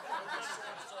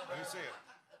see it.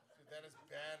 That is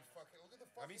bad fucking. Look at the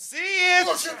Let me see it.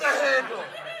 Look at the handle.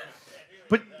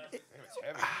 But It's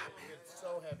heavy.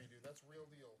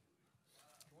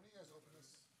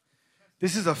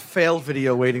 This is a failed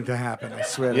video waiting to happen, I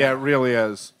swear. Yeah, it really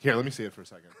is. Here, let me see it for a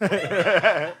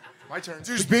second. My turn. Dude,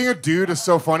 just being a dude is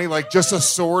so funny. Like, just a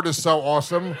sword is so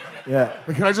awesome. Yeah.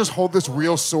 Like, can I just hold this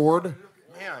real sword?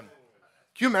 Man, can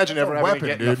you imagine ever having weapon, to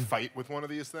get in a dude. fight with one of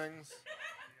these things?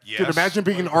 Yes. Dude, imagine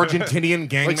being an Argentinian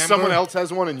gang Like member. someone else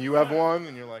has one and you have one,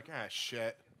 and you're like, ah,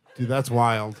 shit. Dude, that's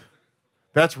wild.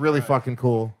 That's really fucking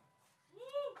cool.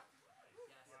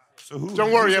 So who,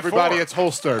 Don't worry, who's it everybody, for? it's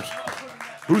holstered.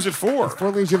 Who's it for? For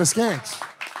Legion of Skanks.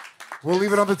 We'll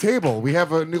leave it on the table. We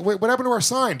have a new. Wait, what happened to our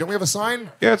sign? Don't we have a sign?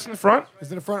 Yeah, it's in the front.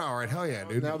 Is it in front? All right, hell yeah,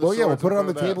 dude. Now the Well, yeah, we'll sword's put in it on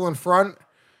the front of that. table in front.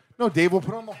 No, Dave, we'll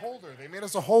put it on the holder. They made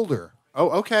us a holder. Oh,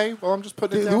 okay. Well, I'm just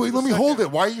putting it Dude, down. Let me hold it.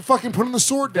 Why are you fucking putting the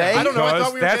sword down? I don't know. I Because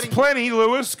thought we were that's getting... plenty,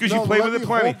 Lewis, because No, you play let with me it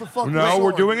plenty. hold the fucking No, we're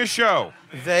sword. doing a show.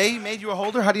 They made you a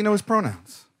holder? How do you know his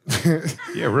pronouns?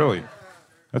 Yeah, really.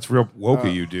 That's real woke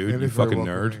of you, dude. It You is very fucking woke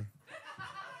of nerd. me.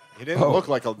 He didn't look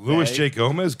like a Louis gay. J.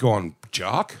 Gomez going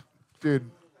jock?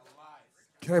 Dude,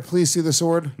 can I please see the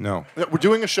sword? No. We're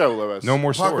doing a show, Louis. No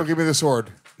more Paco, sword. give me the sword.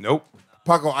 Nope.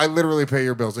 Paco, I literally pay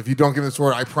your bills. If you don't give me the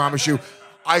sword, I promise you.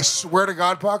 I swear to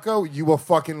God, Paco, you will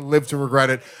fucking live to regret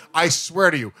it. I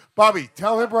swear to you. Bobby,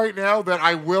 tell him right now that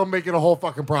I will make it a whole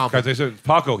fucking problem. Guys, I said,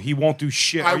 Paco, he won't do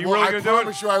shit. I Are you will, really I going to do it?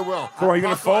 promise you I will. Cool, are you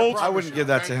gonna Paco, fold? promise I wouldn't you. give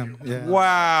that to Thank him. you. Yeah.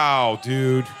 Wow,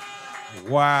 dude.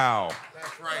 Wow.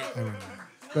 That's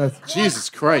right. Jesus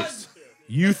Christ.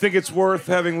 You think it's worth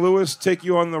having Lewis take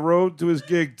you on the road to his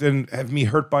gig than have me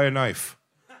hurt by a knife?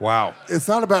 Wow. It's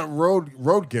not about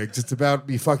road gigs. It's about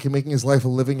me fucking making his life a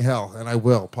living hell, and I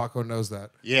will. Paco knows that.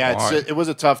 Yeah, Why? it was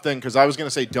a tough thing because I was going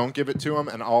to say don't give it to him,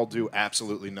 and I'll do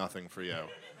absolutely nothing for you.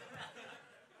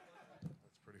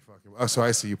 Pretty fucking. Oh, so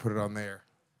I see you put it on there.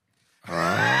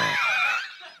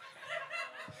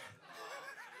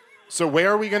 So where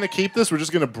are we going to keep this? We're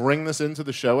just going to bring this into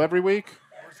the show every week?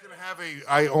 We're just gonna have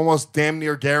I almost damn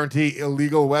near guarantee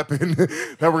illegal weapon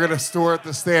that we're gonna store at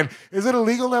the stand. Is it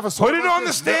illegal to have a sword? Put it like on the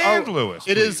this? stand, Oh, Lewis.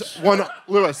 It is one,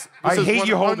 Lewis. I this is hate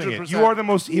you holding it. 100%. You are the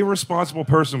most irresponsible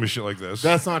person with shit like this.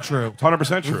 That's not true.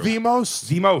 100% true. The most.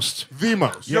 The most. The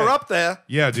most. You're up there.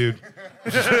 Yeah, dude.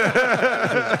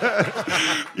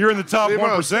 You're in the top The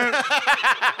most.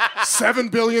 1%. 7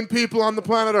 billion people on the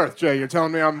planet Earth, Jay. You're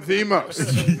telling me I'm the most.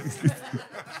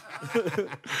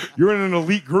 You're in an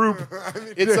elite group.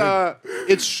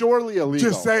 It's surely illegal.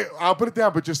 Just say, I'll put it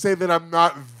down, but just say that I'm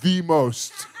not the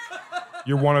most.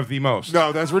 You're one of the most.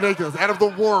 No, that's ridiculous. Out of the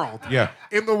world. Yeah.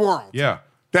 In the world. Yeah.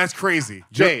 That's crazy.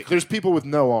 Jay, there's people with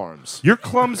no arms. You're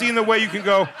clumsy in the way you can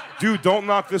go, dude, don't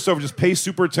knock this over. Just pay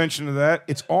super attention to that.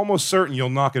 It's almost certain you'll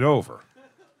knock it over.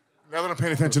 Now that I'm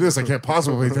paying attention to this, I can't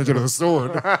possibly pay attention to the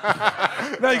sword.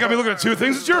 Now you got me looking at two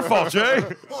things. It's your fault, Jay.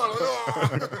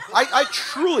 I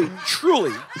truly,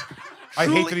 I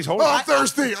hate that he's holding Oh, it. I'm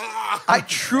thirsty. Ah. I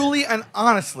truly and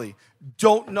honestly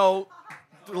don't know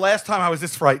the last time I was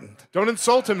this frightened. Don't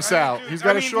insult him, Sal. He's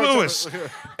got I a mean, short Lewis,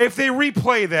 if they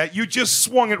replay that, you just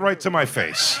swung it right to my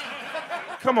face.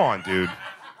 Come on, dude.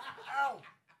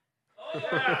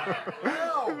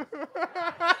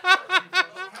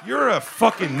 You're a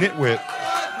fucking nitwit.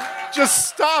 Just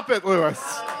stop it, Lewis.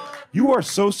 You are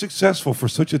so successful for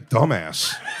such a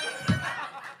dumbass. I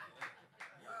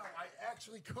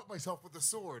actually cut myself with the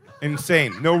sword.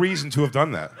 Insane. No reason to have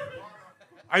done that.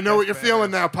 I know what you're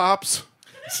feeling now, Pops.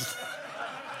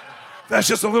 That's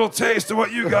just a little taste of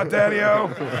what you got, Daddy-O.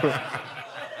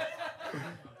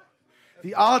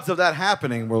 The odds of that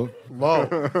happening were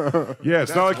low. Yeah,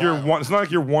 it's not like you're one. It's not like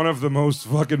you're one of the most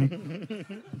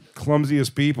fucking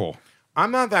clumsiest people. I'm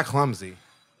not that clumsy.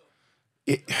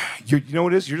 You know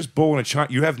what it is? You're just bull in a china.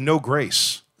 You have no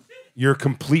grace. You're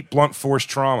complete blunt force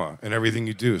trauma in everything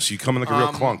you do. So you come in like a real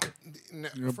clunk.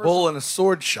 You're a bull in a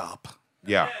sword shop.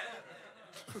 Yeah.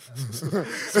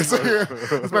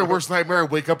 That's my worst nightmare. I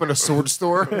wake up in a sword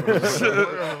store.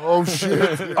 Oh,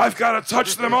 shit. I've got to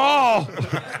touch them all.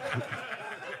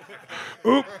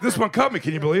 Oop, this one cut me.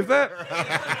 Can you believe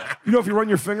that? You know, if you run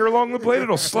your finger along the blade,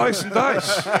 it'll slice and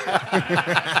dice.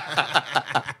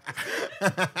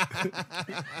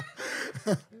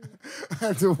 I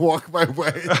have to walk my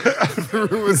way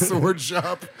through a sword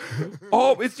shop.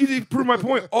 You proved my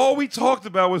point. All we talked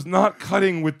about was not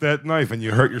cutting with that knife, and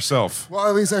you hurt yourself. Well,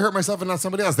 at least I hurt myself and not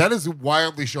somebody else. That is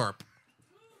wildly sharp.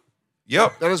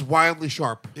 Yep. That is wildly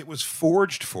sharp. It was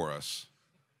forged for us.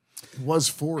 It was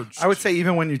forged. I would say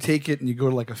even when you take it and you go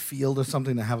to like a field or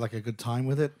something to have like a good time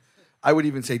with it, I would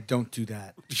even say don't do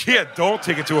that. Yeah, don't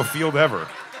take it to a field ever.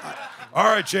 All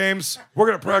right, James, we're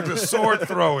going to practice sword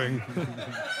throwing.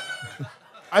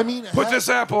 I mean, Put this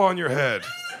apple on your head.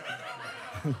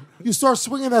 you start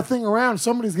swinging that thing around,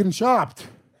 somebody's getting chopped.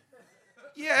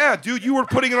 Yeah, dude, you were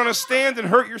putting it on a stand and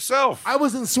hurt yourself. I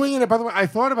wasn't swinging it. By the way, I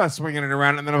thought about swinging it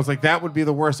around, and then I was like, that would be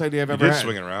the worst idea I've You ever did had.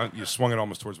 swing it around. You swung it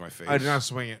almost towards my face. I did not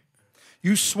swing it.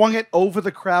 You swung it over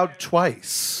the crowd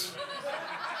twice.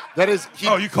 That is.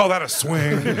 Oh, you call that a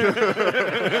swing?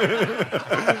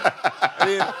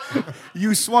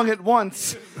 You swung it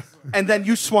once, and then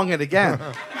you swung it again.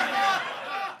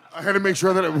 I had to make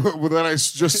sure that that I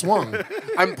just swung.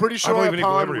 I'm pretty sure believe in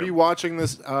upon equilibrium. rewatching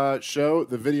this show,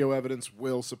 the video evidence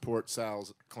will support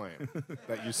Sal's claim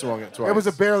that you swung it twice. It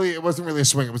wasn't really a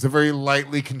swing. It was a very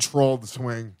lightly controlled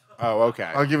swing. Oh, okay.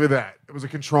 I'll give you that. It was a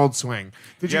controlled swing.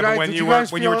 Did Yeah, you guys, but when did you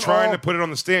guys were feel it trying all- to put it on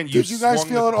the stand, you Did you guys swung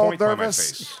feel the it all point by my nervous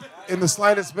face. in the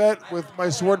slightest bit with my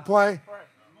sword play?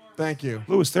 Thank you.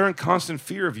 Lewis, they're in constant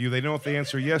fear of you. They know if they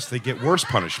answer yes, they get worse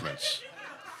punishments.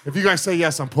 If you guys say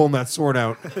yes, I'm pulling that sword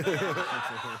out.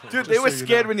 Dude, they were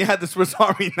scared when you had the Swiss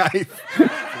Army knife.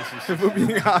 If we're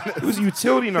being honest. It was a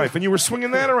utility knife, and you were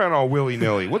swinging that around all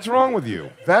willy-nilly. What's wrong with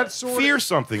you? That sword. Fear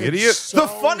something, it's idiot. so- The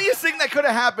funniest thing that could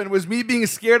have happened was me being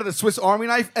scared of the Swiss Army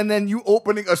knife and then you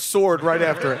opening a sword right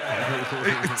after it.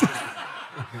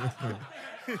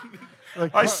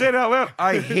 I said out loud,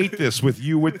 I hate this with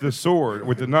you with the sword,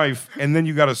 with the knife, and then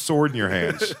you got a sword in your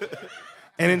hands.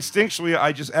 And instinctually,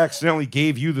 I just accidentally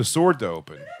gave you the sword to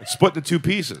open. It split into two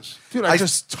pieces. Dude, I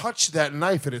just touched that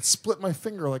knife and it split my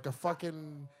finger like a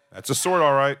fucking. That's a sword,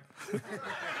 all right.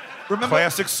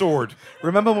 Classic sword.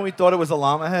 Remember when we thought it was a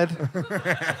llama head?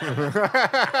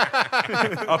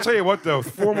 I'll tell you what, though.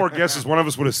 4 more guesses, one of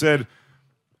us would have said,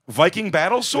 Viking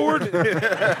battle sword?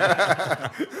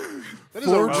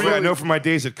 I know from my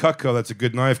days at Cutco, that's a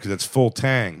good knife because it's full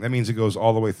tang. That means it goes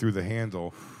all the way through the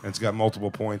handle, and it's got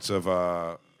multiple points of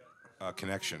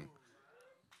connection.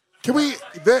 Can we? I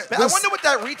wonder what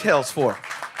that retails for.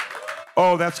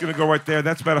 Oh, that's going to go right there.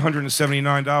 That's about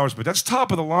 $179, but that's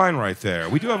top of the line right there.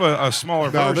 We do have a smaller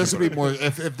version. No, this would be but- more.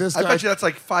 If this guy, I bet you that's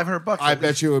like $500. I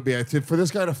bet you it would be. For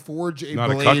this guy to forge a Not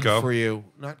a blade Cutco. for you,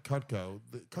 not Cutco.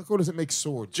 Cutco doesn't make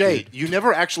swords. Jay, dude. you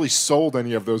never actually sold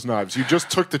any of those knives. You just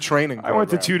took the training. I went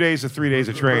to program. 2 days to 3 days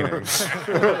of training.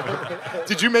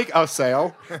 Did you make a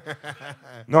sale?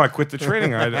 No, I quit the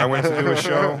training. I went to do a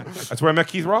show. That's where I met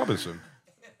Keith Robinson.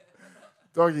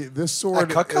 Doggy, this sword.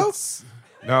 At Cutco? it's-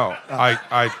 No,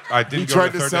 I didn't You go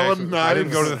tried to the to third sell day. him I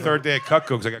didn't go to knives? the third day at Cutco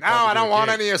because I got No, called to I do a don't want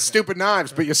gig. any of your stupid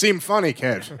knives, but you seem funny,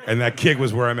 kid. And that gig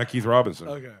was where I met Keith Robinson.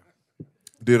 Okay.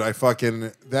 Dude, I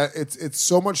fucking that it's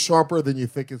so much sharper than you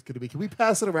think it's gonna be. Can we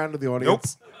pass it around to the Nope.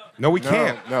 audience? No, we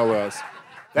can't. No, Wes.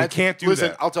 can't do listen,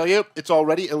 that. I'll tell you, it's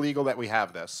already illegal that we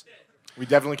have this. We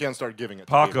definitely can't start giving it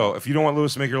to Paco, people. if you don't want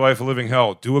Lewis to make your life a living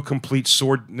hell, do a complete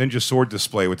ninja sword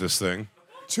display with this thing.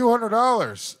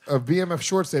 $200 of BMF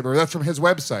short saber. That's from his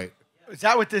website. Is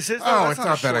that what this is? Oh, That's it's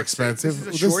not a that short expensive. saber.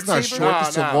 This This is a short is not saber? short. No, This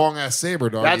is a no. long ass saber,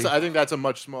 doggy. I think that's a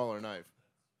much smaller knife.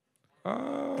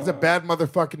 It's a bad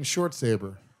motherfucking short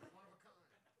saber.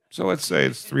 So let's say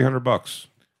it's $300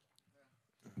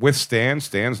 with stands.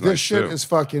 Stands This nice shit too. is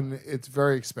fucking. It's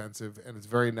very expensive and it's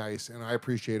very nice, and I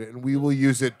appreciate it. And we will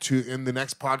use it to in the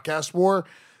next podcast war.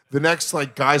 The next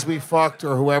like guys we fucked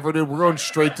or whoever did. We're going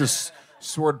straight to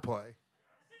sword play.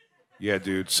 Yeah,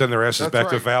 dude. Send their asses That's back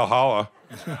to right. Valhalla.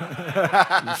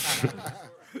 I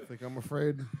think I'm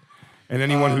afraid. And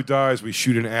anyone who dies, we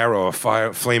shoot an arrow,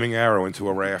 a flaming arrow into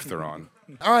a raft they're on.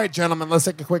 All right, gentlemen, let's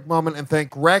take a quick moment and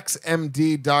thank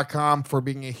RexMD.com for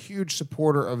being a huge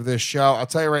supporter of this show. I'll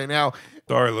tell you right now,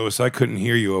 Sorry, Lewis, I couldn't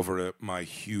hear you over my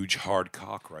huge hard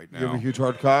cock right you have now. a huge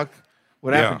hard cock.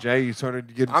 What Yeah. happened, Jay? You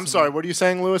started getting. I'm sorry, what are you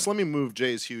saying, Lewis? Let me move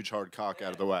Jay's huge hard cock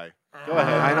out of the way. Go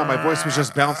ahead. I know my voice was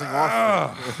just bouncing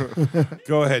off.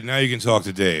 Go ahead, now you can talk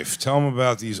to Dave. Tell him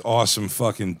about these awesome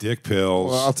fucking dick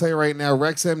pills. Well, I'll tell you right now,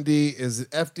 RexMD is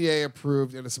FDA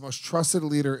approved and it's the most trusted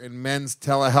leader in men's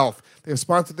telehealth. They have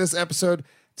sponsored this episode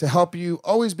to help you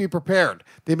always be prepared.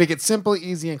 They make it simple,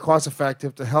 easy, and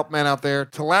cost-effective to help men out there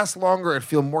to last longer and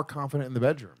feel more confident in the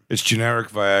bedroom. It's generic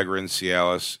Viagra and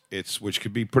Cialis, which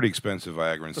could be pretty expensive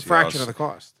Viagra and It's a Cialis. fraction of the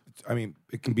cost. I mean,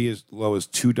 it can be as low as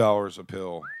 $2 a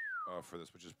pill for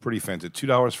this, which is pretty fantastic.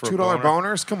 $2 for $2 a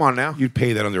boner? boners? Come on now. You'd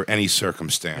pay that under any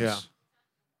circumstance.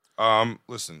 Yeah.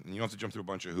 Listen, you don't have to jump through a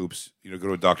bunch of hoops. Go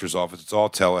to a doctor's office. It's all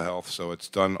telehealth, so it's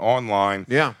done online.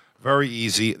 Yeah. Very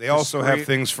easy. They also have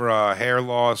things for hair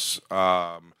loss,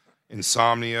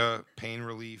 insomnia, pain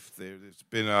relief. There's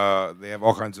been they have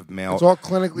all kinds of It's all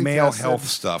clinically male tested. health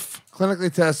stuff.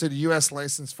 Clinically tested, U.S.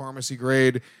 licensed pharmacy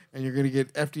grade, and you're going to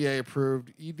get FDA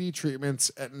approved ED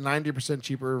treatments at 90%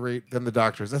 cheaper rate than the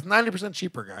doctors. That's 90%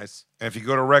 cheaper, guys. And if you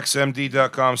go to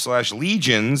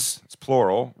rexmd.com/legions, it's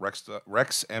plural,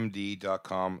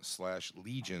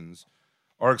 rexmd.com/legions,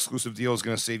 our exclusive deal is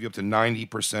going to save you up to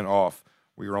 90% off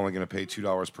where you're only going to pay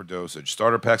 $2 per dosage.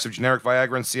 Starter packs of generic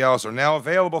Viagra and Cialis are now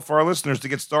available for our listeners to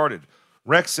get started.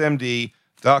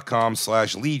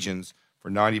 RexMD.com/legions for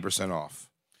 90% off.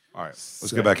 All right,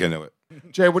 let's get back into it.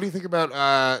 Jay, what do you think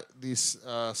about these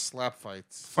slap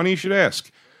fights? Funny you should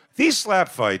ask. These slap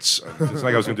fights, it's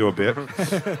like I was going to do a bit.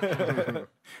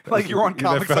 Like you're on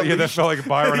Comics that felt like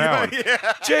Byron Allen.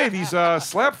 Jay, these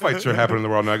slap fights are happening in the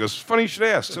world. And I goes, funny you should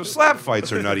ask. So slap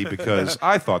fights are nutty because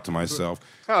I thought to myself,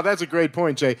 Oh, that's a great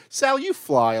point, Jay. Sal, you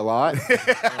fly a lot. Just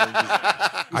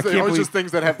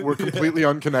things that were completely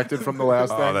unconnected from the last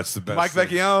thing. Oh, that's the best. Mike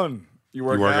Vecchione. You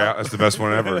work out. That's the best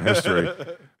one ever in history.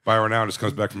 Byron Allen just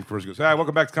comes back from commercial and goes, "Hi,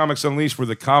 welcome back to Comics Unleashed, where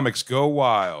the comics go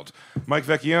wild." Mike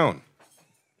Vecchione.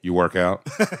 You work out.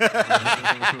 It's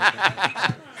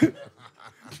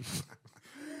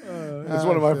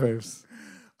one of my faves.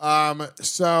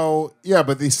 So yeah,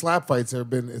 but these slap fights have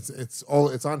been it's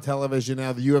on television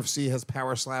now. The UFC has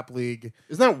Power Slap League.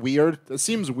 Isn't that weird? It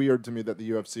seems weird to me that the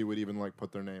UFC would even like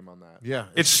put their name on that. Yeah,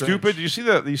 it's stupid. Did you see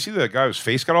the guy whose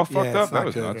face got all fucked up? That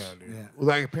was nuts. Yeah. Well,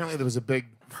 like, apparently there was a big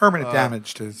permanent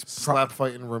damage to his slap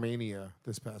fight in Romania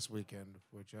this past weekend.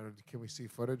 Which can we see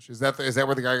footage? Is that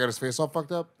where the guy got his face all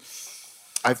fucked up?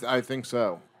 I think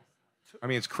so. I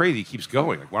mean, it's crazy. He keeps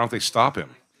going. Like, why don't they stop him?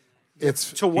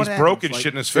 It's to what he's broken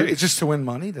shit in his face. It's just to win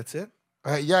money. That's it.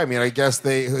 Yeah, I mean, I guess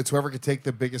it's whoever could take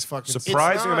the biggest fucking.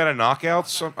 Surprising amount of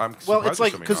knockouts. Well, it's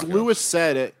like because Lewis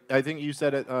said it. I think you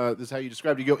said it. This is how you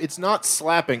described it. You go, it's not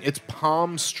slapping. It's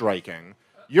palm striking.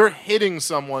 You're hitting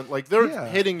someone like they're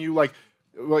hitting you like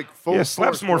full. Yeah,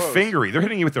 slaps more fingery. They're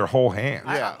hitting you with their whole hand.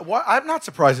 Yeah, I'm not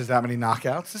surprised there's that many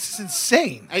knockouts. This is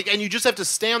insane. And you just have to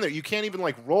stand there. You can't even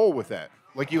like roll with it.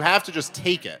 Like you have to just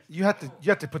take it. You have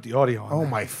to put the audio on. Oh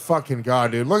my fucking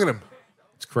god, dude! Look at him.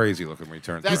 It's crazy looking when he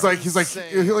turns. He's like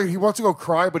he wants to go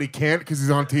cry, but he can't because he's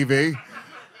on TV.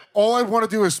 All I want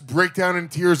to do is break down in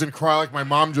tears and cry like my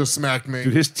mom just smacked me.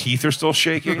 Dude, his teeth are still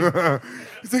shaking.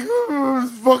 He's like, oh,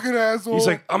 this fucking asshole. He's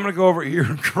like, I'm gonna go over here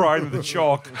and cry to the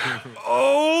chalk.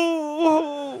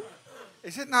 Oh,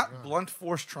 is it not blunt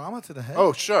force trauma to the head?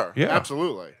 Oh, sure, yeah,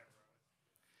 absolutely.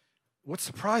 What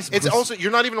surprised me? It's also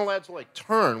you're not even allowed to like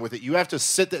turn with it. You have to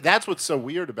sit there. That's what's so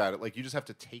weird about it. Like you just have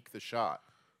to take the shot.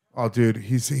 Oh, dude,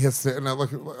 he has to. And I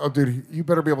look. Oh, dude, you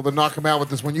better be able to knock him out with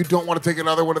this one. You don't want to take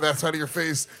another one to that side of your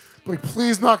face. Like,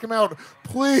 please knock him out.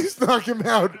 Please knock him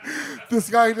out.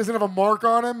 This guy doesn't have a mark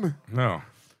on him. No.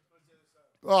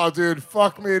 Oh, dude,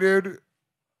 fuck me, dude.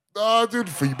 Oh, dude,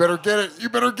 you better get it. You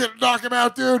better knock him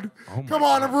out, dude. Come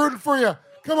on, I'm rooting for you.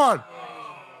 Come on.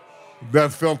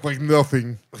 That felt like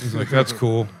nothing. He's like, that's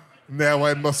cool. Now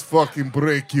I must fucking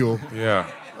break you. Yeah.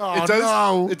 Oh, it does.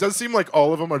 no. It does seem like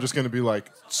all of them are just going to be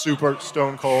like super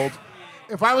stone cold.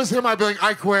 If I was him, I'd be like,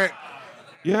 I quit.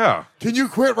 Yeah. Can you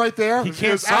quit right there? He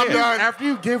can't say I'm it. done. After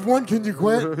you give one, can you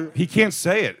quit? He can't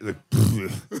say it. Like,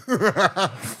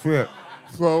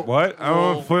 So, what? I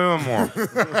don't play anymore.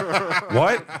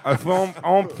 What? I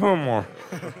don't play anymore.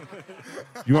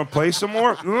 You want to play some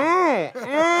more? No.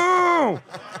 No.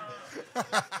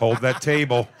 Hold that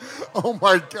table. Oh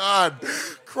my God.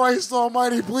 Christ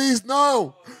almighty, please,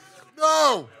 no.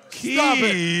 No. Stop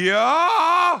it.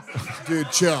 Kia.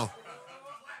 Dude, chill.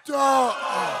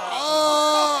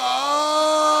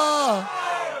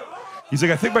 He's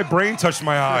like, I think my brain touched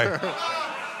my eye.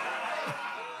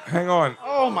 Hang on.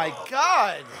 Oh my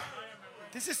God.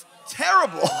 This is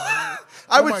terrible.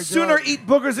 I would sooner eat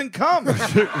boogers and cum. A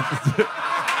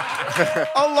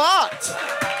lot.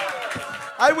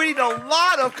 I would eat a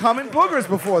lot of cum and boogers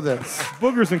before this.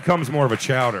 Boogers and cum's more of a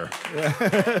chowder.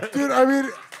 Dude, I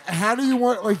mean, how do you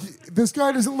want, like, this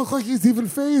guy doesn't look like he's even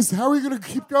phased. How are you going to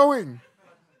keep going?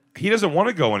 He doesn't want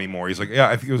to go anymore. He's like, yeah,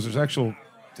 I think there's actual,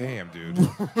 damn, dude.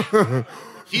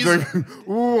 He's like,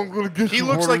 ooh, I'm going to get he you,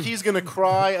 looks Horton. like he's going to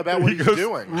cry about what he's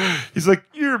doing. He's like,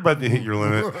 you're about to hit your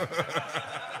limit.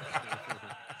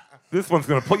 This one's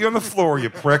going to put you on the floor,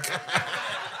 you prick.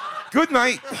 Good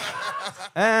night.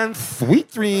 And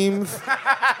sweet dreams.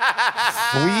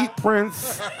 Sweet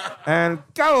prince. And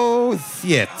go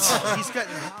sit. He's got.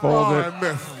 Hold it. I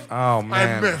missed. Oh,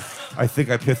 man. missed. I think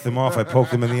I pissed him off. I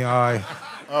poked him in the eye.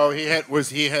 Oh, was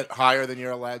he hit higher than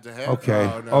you're allowed to hit? Okay.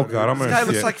 Oh, no, God, I'm This going guy to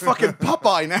looks sit. like fucking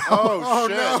Popeye now. Oh,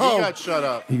 shit. no. He got shut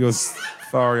up. He goes,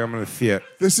 sorry, I'm going to sit.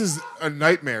 This is a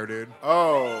nightmare, dude.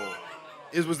 Oh.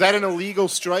 Was that an illegal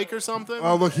strike or something?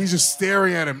 Oh, look, he's just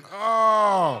staring at him.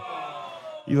 Oh.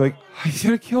 You're like, I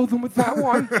should have killed him with that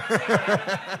one.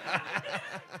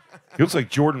 He looks like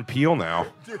Jordan Peele now.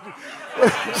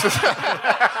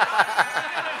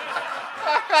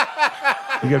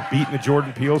 He got beaten to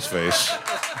Jordan Peele's face.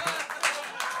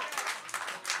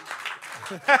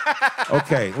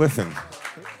 Okay, listen.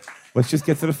 Let's just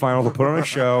get to the final. We'll put on a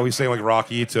show. He's saying like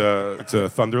Rocky to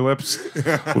Thunder Lips.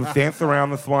 We'll dance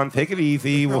around this one. Take it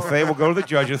easy. We'll go to the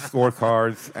judges'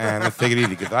 scorecards and let's take it easy.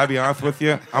 Because I'll be honest with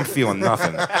you, I'm feeling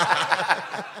nothing.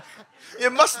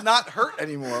 It must not hurt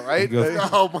anymore, right?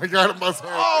 Oh my God, it must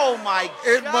hurt. Oh my God.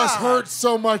 It must hurt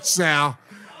so much, Sal.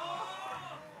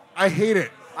 I hate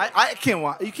it. I can't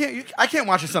watch. I can't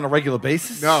watch this on a regular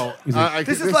basis. No,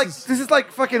 This is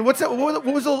like fucking. What's that? What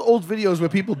was those old videos where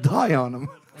people die on them?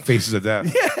 Faces of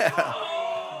death. Yeah.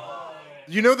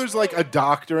 You know, there's like a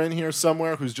doctor in here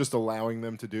somewhere who's just allowing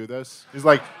them to do this. He's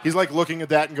like looking at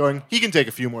that and going, he can take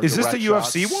a few more. Is this the direct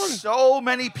UFC shots. one? So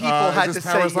many people had to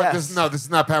say yes. This is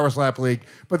not Power Slap League,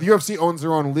 but the UFC owns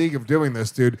their own league of doing this,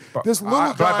 dude. This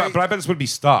little guy. But I bet this would be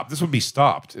stopped. This would be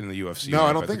stopped in the UFC. No,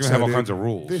 I don't think They're so. gonna have all dude. kinds of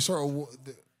rules. They sort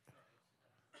of.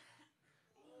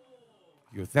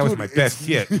 That was Dude, my best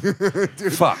hit.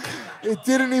 Fuck. It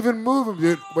didn't even move him,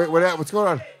 dude. Wait, what's going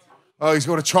on? Oh, he's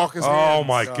going to chalk his hands. Oh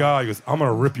my God. He goes, I'm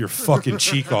gonna rip your fucking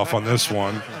cheek off on this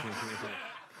one.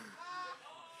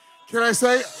 Can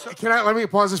I let me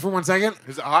pause this for 1 second?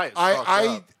 His eyes.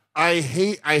 I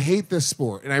hate this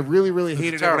sport, and I really, really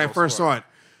hated it when I first saw it.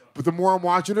 But the more I'm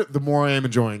watching it, the more I am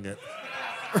enjoying it.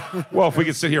 Well, if we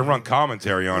could sit here and run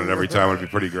commentary on it every time, it'd be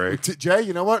pretty great. Jay,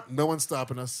 you know what? No one's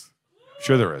stopping us.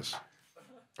 Sure there is.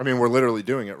 I mean, we're literally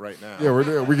doing it right now. Yeah,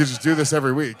 we could just do this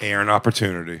every week. Air an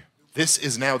opportunity. This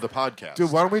is now the podcast.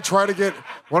 Dude, why don't we try to get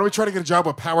a job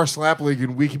with Power Slap League,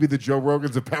 and we can be the Joe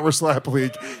Rogans of Power Slap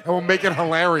League, and we'll make it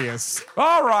hilarious.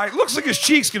 All right. Looks like his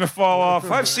cheek's gonna fall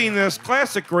off. I've seen this.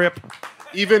 Classic grip.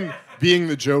 Even being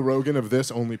the Joe Rogan of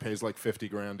this only pays like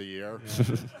 $50,000 a year.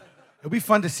 It'd be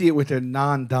fun to see it with their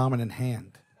non-dominant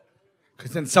hand,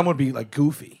 because then someone would be like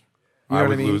goofy. You know I what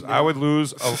would I mean? lose. I would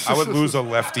lose. I would lose a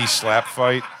lefty slap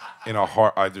fight in a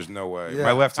hard. There's no way. Yeah.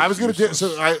 My lefty. I was going to do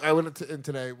so. I went in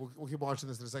today. We'll keep watching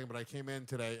this in a second. But I came in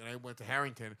today and I went to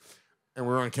Harrington, and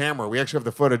we're on camera. We actually have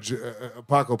the footage.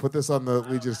 Paco, put this on the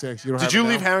Legion of Six. Did you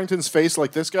leave Harrington's face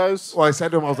like this guy's? Well, I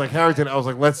said to him, I was like, Harrington,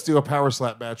 let's do a power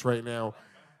slap match right now.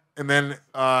 And then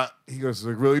he goes,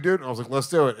 like, really, dude? And I was like, let's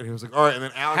do it. And he was like, all right. And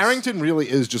then Alex. Harrington really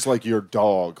is just like your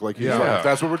dog. Like, Yeah. like,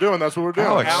 that's what we're doing. That's what we're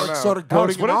doing. Alex started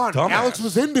goading him on. dumbass. Alex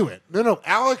was into it. No.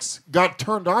 Alex got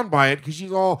turned on by it because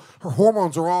her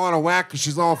hormones are all out of whack because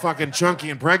she's all fucking chunky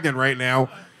and pregnant right now.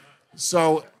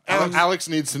 So Alex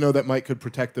needs to know that Mike could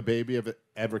protect the baby if it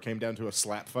ever came down to a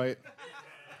slap fight.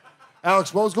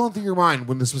 Alex, what was going through your mind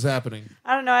when this was happening?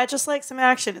 I don't know. I just like some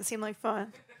action. It seemed like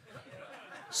fun.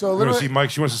 So You want to literally, see Mike?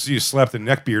 She wants to see you slap the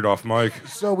neck beard off Mike.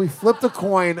 so we flipped a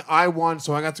coin. I won,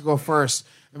 so I got to go first.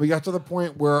 And we got to the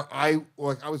point where I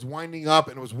was winding up,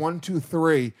 and it was 1, 2,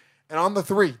 3. And on the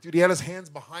 3, dude, he had his hands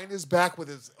behind his back with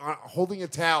his holding a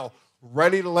towel,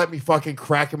 ready to let me fucking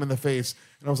crack him in the face.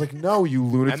 And I was like, "No, you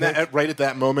lunatic!" And right at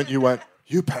that moment, you went,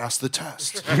 "You passed the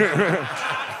test.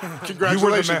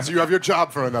 Congratulations, you have your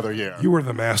job for another year." You were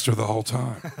the master the whole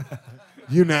time.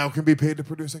 You now can be paid to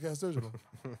produce a Gas Digital.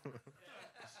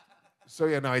 So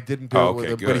yeah, no, I didn't do it with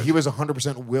him, but good. he was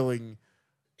 100% willing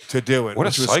to do it. What a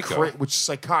which was psycho. which is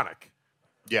psychotic.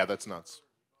 Yeah, that's nuts.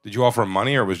 Did you offer him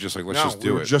money or was it just like let's No, just we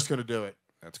do were it? just gonna do it.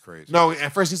 That's crazy. No,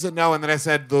 at first he said no, and then I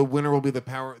said the winner will be the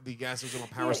Gas Digital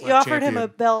Power Slap You offered champion. him a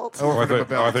belt. I offered him a I thought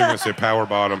belt. you were going to say power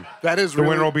bottom. That is The really,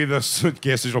 winner will be the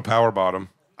Gas Digital Power Bottom.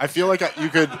 I feel like you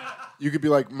could be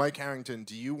like, Mike Harrington,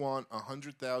 do you want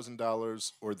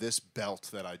 $100,000 or this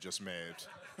belt that I just made?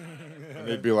 And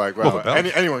they'd be like, well, the belt.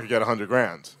 anyone could get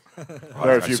 $100,000.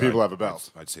 Very few people have a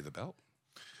belt. I'd say the belt.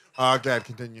 Dad,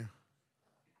 continue.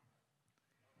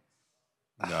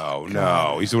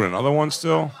 No. He's doing another one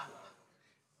still?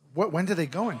 When did they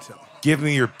go until? Give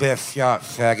me your best shot,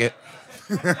 faggot.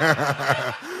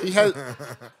 He has.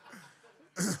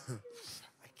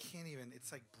 I can't even.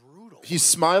 It's like brutal. He's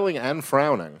smiling and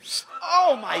frowning.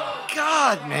 Oh my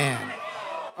God, man!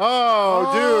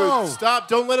 Oh, dude, stop!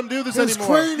 Don't let him do this His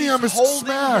anymore. cranium is Holding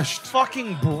smashed. his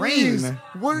fucking brain. Please.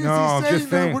 What is No, I'm he saying? just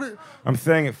saying. What I'm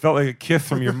saying it felt like a kiss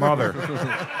from your mother.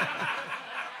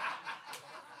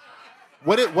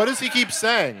 What does he keep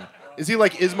saying? Is he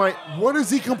like, what is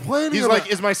he complaining He's about?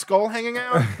 like, is my skull hanging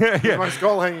out? Is my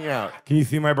skull hanging out? Can you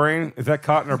see my brain? Is that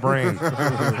cotton or brain? Come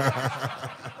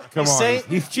on. saying-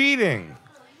 He's cheating.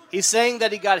 He's saying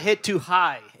that he got hit too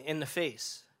high in the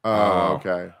face. Oh,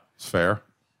 okay. It's fair.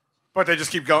 But they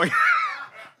just keep going.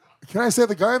 Can I say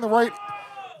the guy on the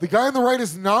right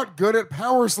is not good at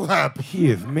power slap.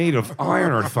 He is made of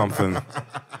iron or something.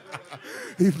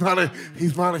 He's not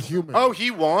a human. Oh,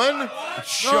 he won?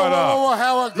 Shut up. Whoa,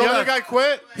 Howard, go The other back. guy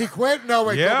quit? He quit? No,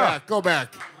 wait, Yeah. go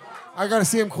back. I gotta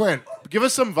see him quit. Give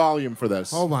us some volume for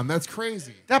this. Hold on, that's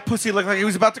crazy. That pussy looked like he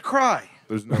was about to cry.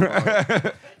 There's no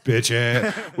volume. bitch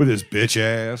ass with his bitch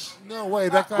ass. No way,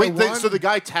 that guy Wait, won? so the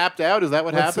guy tapped out? Is that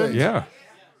what Let's happened? see. Yeah.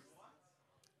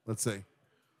 Let's see.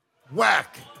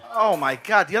 Whack. Oh my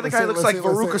God! The other Let's guy see, looks let's like see,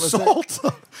 let's Veruca see, let's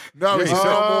Salt. No, he's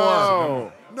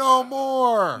Oh. no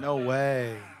more. No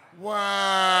way.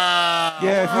 Wow.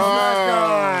 Yeah, that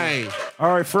guy.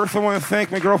 All right, first I want to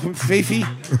thank my girlfriend, Fifi.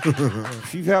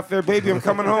 She's out there, baby. I'm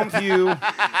coming home to you.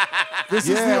 This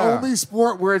is the only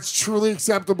sport where it's truly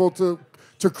acceptable to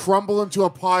crumble into a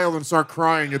pile and start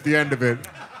crying at the end of it.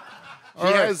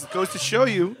 Goes to show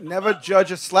you, never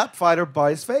judge a slap fighter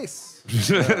by his face.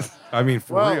 I mean,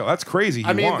 for Well, real, that's crazy. He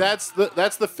I mean, won. that's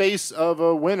the face of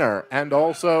a winner and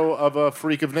also of a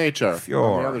freak of nature on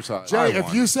Sure. the other side. Jay,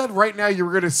 if you said right now you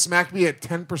were going to smack me at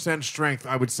 10% strength,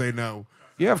 I would say no.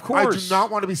 Yeah, of I course. do not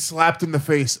want to be slapped in the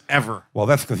face ever. Well,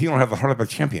 that's because you don't have the heart of a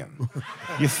champion.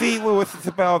 You see, Lewis, it's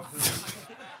about.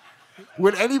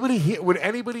 Would anybody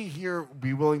here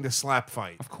be willing to slap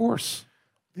fight? Of course.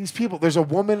 These people, there's a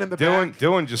woman in the back.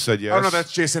 Dylan just said yes. Oh, no,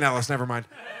 that's Jason Ellis. Never mind.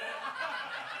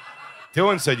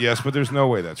 Dylan said yes, but there's no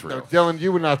way that's real. No, Dylan,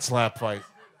 you would not slap fight.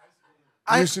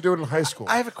 I used to do it in high school.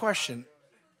 I have a question.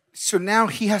 So now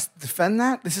he has to defend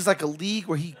that? This is like a league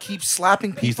where he keeps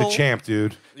slapping people? He's the champ,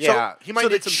 dude. Yeah, he might so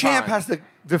need the some champ time. has to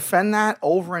defend that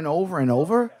over and over and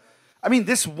over? I mean,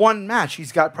 this one match,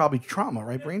 he's got probably trauma,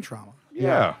 right? Brain trauma.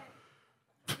 Yeah.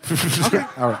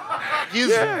 All right. He's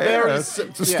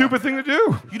It's a stupid thing to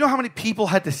do. You know how many people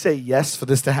had to say yes for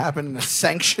this to happen in a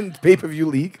sanctioned pay-per-view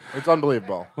league? It's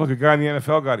unbelievable. Look, a guy in the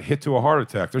NFL got hit to a heart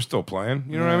attack. They're still playing.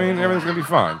 You know what I mean? Everything's going to be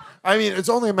fine. I mean, it's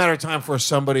only a matter of time for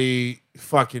somebody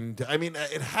fucking. I mean,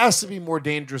 it has to be more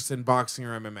dangerous than boxing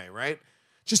or MMA, right?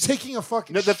 Just taking a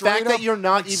fucking. No, the fact that you're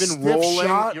not even stiff rolling,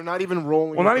 shot. you're not even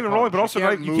rolling. Well, not with even the rolling, but punch.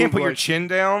 also you can't put your like- chin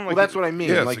down. Well, Like, that's what I mean.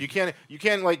 Yeah, Like it's you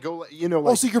can't like go. You know, like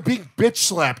Also, you're being bitch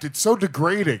slapped. It's so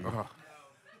degrading.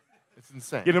 it's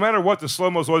insane. yeah, no matter what, the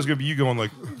slow mo's always going to be you going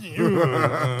like,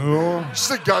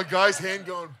 Just a guy's hand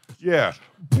going. yeah.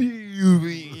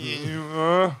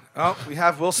 Oh, we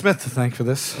have Will Smith to thank for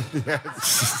this.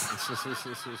 It's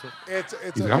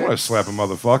He's like, I'm going to slap a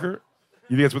motherfucker.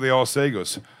 You think that's what they all say? He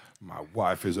goes, my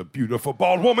wife is a beautiful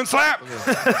bald woman. Slap!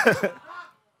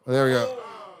 There we go.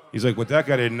 He's like, what that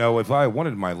guy didn't know, if I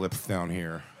wanted my lips down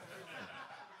here,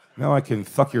 now I can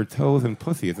suck your toes and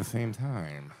pussy at the same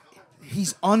time.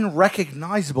 He's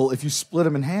unrecognizable if you split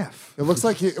him in half. It looks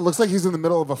like he's in the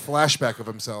middle of a flashback of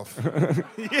himself.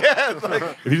 Yeah, like,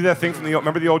 If you did that thing from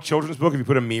remember the old children's book? If you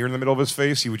put a mirror in the middle of his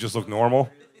face, he would just look normal.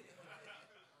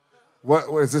 What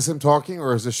is this him talking,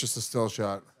 or is this just a still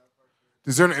shot?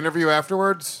 Is there an interview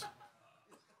afterwards?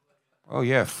 Oh,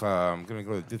 yes, I'm going to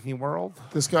go to Disney World.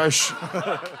 This guy.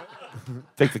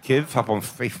 Take the kids up on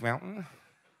Space Mountain.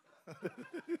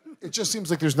 It just seems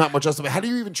like there's not much else. How do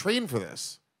you even train for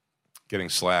this? Getting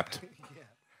slapped.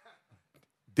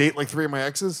 Date like 3 of my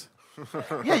exes?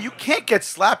 yeah, you can't get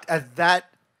slapped at that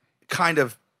kind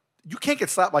of. You can't get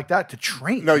slapped like that to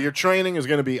train. No, your training is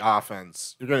going to be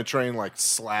offense. You're going to train like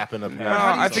slapping a.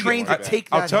 How do you train to take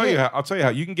that I'll tell hit? you. I'll tell you how.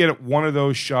 You can get one of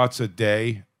those shots a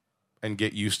day, and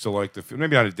get used to like the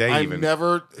maybe not a day I'm even.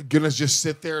 never gonna just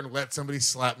sit there and let somebody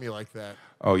slap me like that.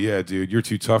 Oh yeah, dude, you're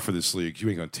too tough for this league. You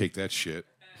ain't gonna take that shit.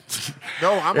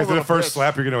 No, I'm a After the little first bitch.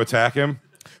 slap, you're gonna attack him.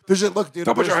 There's a look, dude.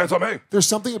 Don't put your there's- hands on me. There's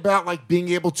something about like being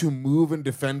able to move and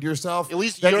defend yourself. At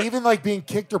least that you're- even like being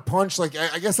kicked or punched, like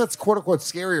I guess that's quote unquote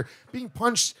scarier. Being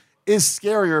punched is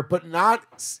scarier, but not.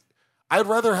 I'd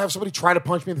rather have somebody try to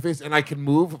punch me in the face and I can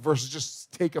move versus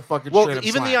just take a fucking Well, straight up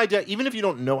even the slap. idea, even if you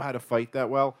don't know how to fight that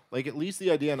well, like at least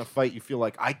the idea in a fight, you feel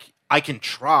like I can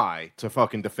try to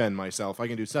fucking defend myself. I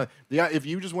can do something. If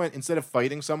you just went instead of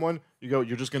fighting someone, you're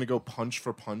just gonna go punch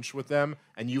for punch with them,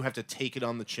 and you have to take it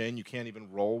on the chin. You can't even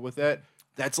roll with it.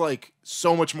 That's like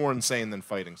so much more insane than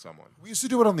fighting someone. We used to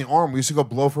do it on the arm. We used to go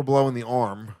blow for blow in the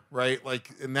arm, right? Like,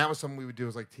 and that was something we would do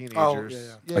as like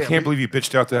teenagers. I can't believe you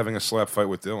bitched out to having a slap fight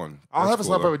with Dylan. I'll have a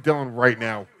slap fight with Dylan right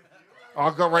now.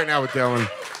 I'll go right now with Dylan.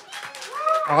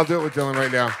 I'll do it with Dylan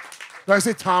right now. No, I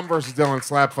say Tom versus Dylan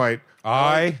slap fight.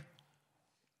 I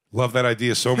love that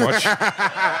idea so much.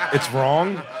 It's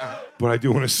wrong, but I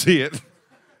do want to see it.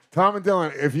 Tom and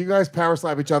Dylan, if you guys power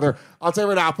slap each other, I'll tell you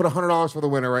right now, I'll put $100 for the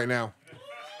winner right now.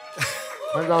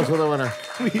 $100 for the winner.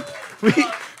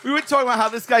 We were talking about how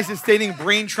this guy's sustaining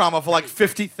brain trauma for like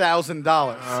 $50,000.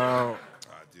 Oh.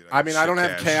 I mean, I don't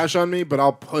have cash on me, but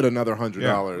I'll put another $100.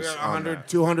 Yeah, on 100, that.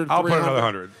 200, I'll put 300, another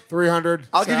 100. 300.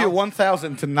 I'll give you Sal?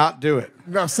 1,000 to not do it.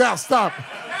 No, Sal, stop.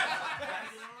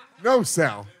 No,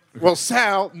 Sal. Well,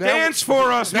 Sal, now Dance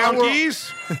for us, now we're-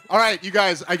 monkeys. All right, you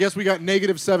guys. I guess we got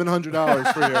negative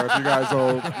 $700 for you if you guys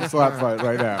will slap fight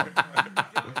right now.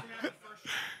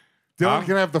 Dylan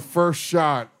can have the first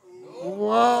shot.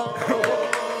 Whoa.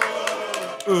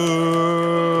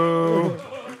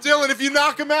 Dylan, if you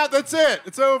knock him out, that's it.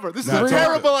 It's over. This is a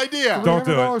terrible idea. Don't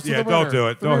do it. Yeah, don't do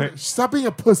it. Don't. Stop being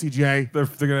a pussy, Jay. They're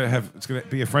gonna have. It's gonna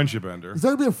be a friendship ender. It's not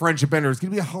gonna be a friendship ender. It's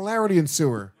gonna be a hilarity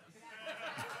ensuer.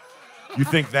 You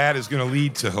think that is going to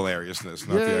lead to hilariousness,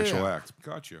 not the actual act.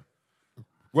 Gotcha.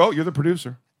 Well, you're the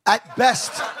producer. At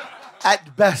best,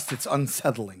 it's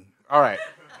unsettling. All right.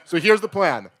 So here's the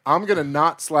plan. I'm going to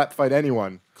not slap fight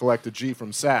anyone, collect a G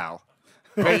from Sal.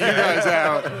 Pay you guys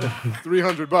out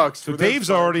 $300. So Dave's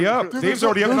already up. Dave's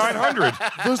already up 900.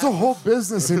 There's a whole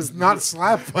business. It's not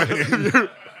slap fighting.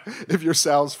 If you're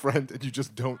Sal's friend and you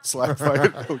just don't slap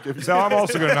fight, he'll give you. So I'm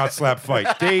also going to not slap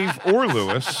fight Dave or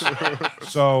Lewis.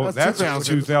 So that's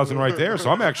 2,000 right there.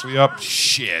 So I'm actually up,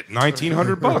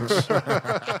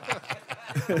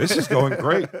 $1,900. This is going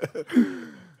great.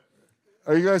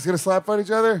 Are you guys gonna slap fight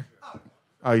each other?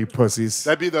 Oh, you pussies!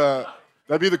 That'd be the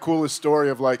coolest story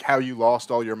of like how you lost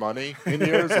all your money in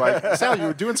years. Like Sal, you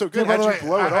were doing so good. How'd you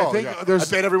blow it all? I think I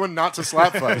paid everyone not to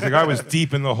slap fight. The guy was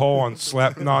deep in the hole on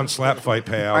non-slap fight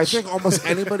payouts. I think almost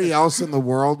anybody else in the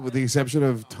world, with the exception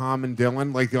of Tom and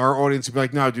Dylan, like our audience would be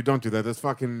like, "No, dude, don't do that. That's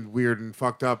fucking weird and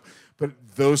fucked up." But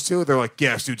those two, they're like,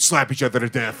 "Yes, dude, slap each other to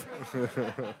death."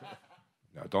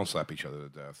 No, don't slap each other to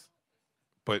death.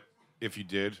 But if you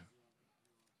did,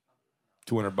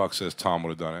 $200 says Tom would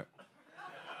have done it.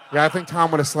 Yeah, I think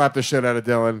Tom would have slapped the shit out of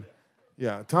Dylan.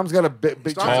 Yeah, Tom's got a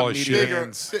big tall as shit.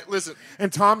 hands. Listen,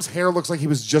 and Tom's hair looks like he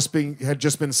was had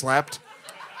just been slapped.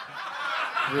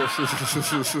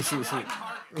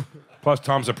 Plus,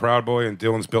 Tom's a Proud Boy, and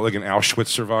Dylan's built like an Auschwitz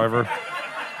survivor.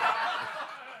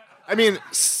 I mean,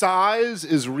 size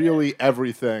is really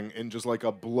everything in just like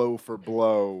a blow for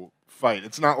blow fight.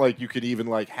 It's not like you could even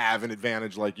like have an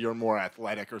advantage, like you're more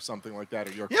athletic or something like that,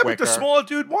 or you're quicker. But the smaller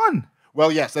dude won. Well,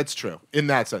 yes, that's true. In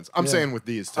that sense. I'm saying with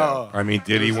these two. I mean,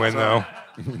 did he win, though?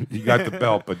 He got the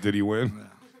belt, but did he win?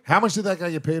 How much did that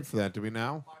guy get paid for that? Do we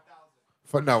know?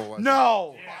 No, it wasn't.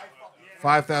 No.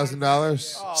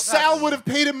 $5,000? Sal would have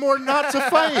paid him more not to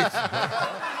fight.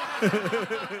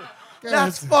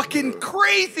 That's fucking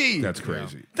crazy. That's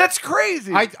crazy. That's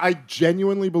crazy. I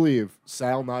genuinely believe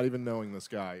Sal, not even knowing this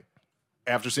guy,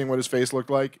 after seeing what his face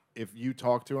looked like, if you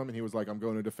talked to him and he was like, "I'm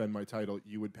going to defend my title,"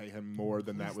 you would pay him more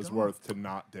than that was worth to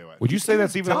not do it. Would you say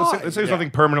that's even? Let's say there's nothing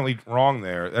permanently wrong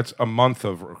there. That's a month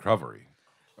of recovery.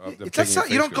 You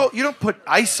don't put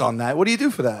ice on that. What do you do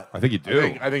for that? I think you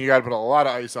do. I think you got to put a lot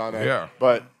of ice on it. Yeah.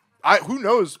 But who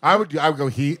knows? I would go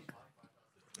heat.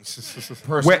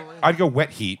 Personally. I'd go wet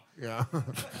heat. Yeah.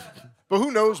 But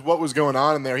who knows what was going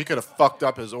on in there? He could have fucked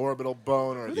up his orbital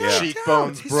bone or his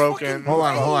cheekbone's broken. Hold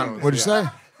on. What'd you say?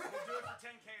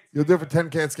 You'll do it for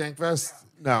 10K at Skankfest?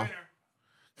 No.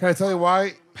 Can I tell you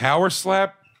why? Power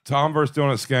slap Tom versus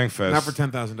Dylan at Skankfest. Not for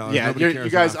 $10,000. Yeah, you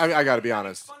guys. I got to be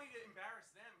honest.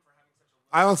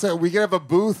 I will say we could have a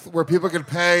booth where people could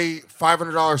pay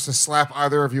 $500 to slap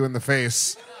either of you in the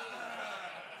face.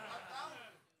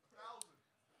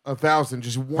 1,000,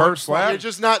 just one per slap. You're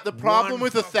just not. The problem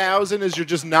with 1,000 is you're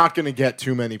just not going to get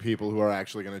too many people who are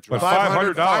actually going to try.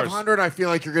 But $500. $500, I feel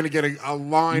like you're going to get a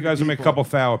line. You guys will make a couple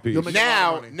thou apiece.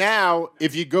 Now,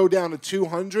 if you go down to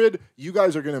 200, you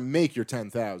guys are going to make your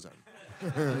 10,000.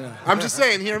 I'm just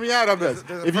saying. Hear me out on this.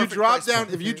 If you drop down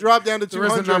to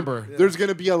 200, there's going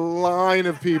to be a line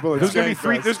of people. There's going to be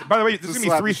by the way, there's going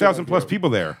to be 3,000 plus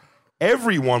people there.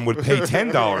 Everyone would pay $10 to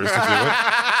do it.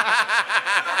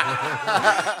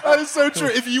 That is so true.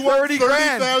 If you want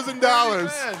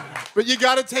 $30,000, but you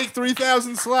got to take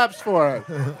 3,000 slaps for it.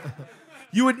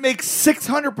 You would make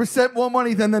 600% more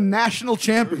money than the national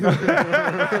champion. The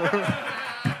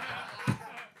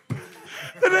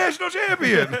national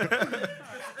champion.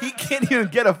 He can't even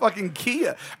get a fucking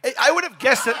Kia. I would have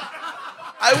guessed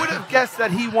that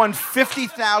he won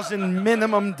 $50,000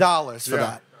 minimum dollars for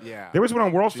that. Yeah. There was one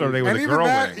on World Star today with a girl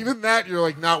winning. Even that, you're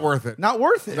like, not worth it. Not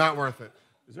worth it. Not worth it.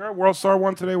 Is there a World Star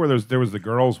one today where there was the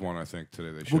girls one? I think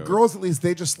today they showed. Well, girls at least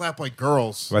they just slap like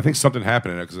girls. But I think something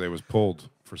happened in it because they was pulled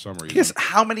for some reason. Guess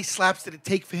how many slaps did it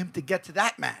take for him to get to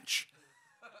that match?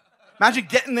 Imagine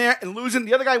getting there and losing.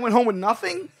 The other guy went home with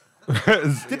nothing. Did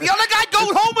the other guy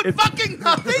go home with fucking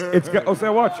nothing?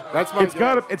 Watch.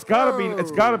 It's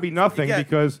gotta be nothing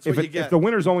because if the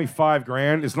winner's only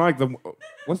 $5,000, it's not like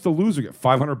what's the loser get?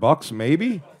 $500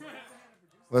 maybe.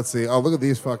 Let's see. Oh, look at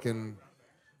these fucking.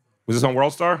 Was this on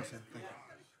World Star?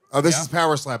 Oh, this is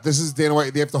Power Slap. This is Dana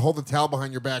White. They have to hold the towel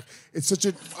behind your back. It's such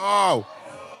a she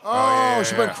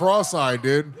went cross-eyed,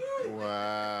 dude.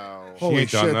 Wow. Holy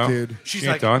ain't done, shit, though. dude. She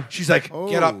ain't done. She's like,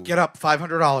 get up, $500.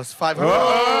 $500. Oh.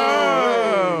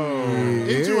 $500. Oh.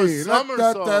 Into a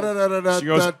somersault. She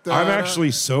goes, I'm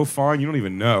actually so fine, you don't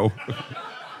even know.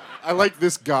 I like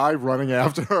this guy running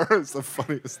after her. It's the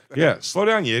funniest thing. Yeah, slow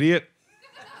down, you idiot.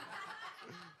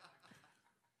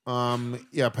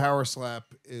 Yeah, power slap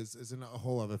is a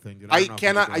whole other thing. Dude. I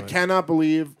cannot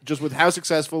believe, just with how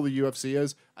successful the UFC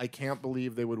is, I can't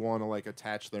believe they would want to like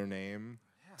attach their name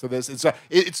to this.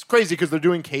 It's crazy because they're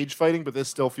doing cage fighting, but this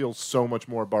still feels so much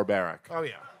more barbaric. Oh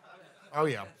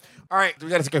yeah. All right, we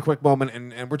got to take a quick moment,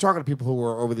 and we're talking to people who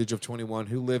are over the age of 21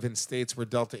 who live in states where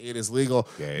Delta 8 is legal.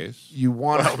 Yes. You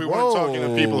want? Well, we weren't talking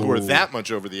to people who are that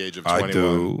much over the age of 21. I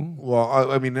do.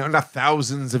 Well, I mean, they're not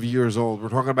thousands of years old. We're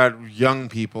talking about young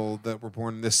people that were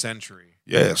born this century.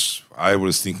 Yes, I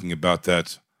was thinking about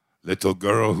that little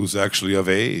girl who's actually of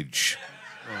age.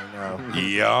 Oh no.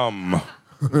 Yum.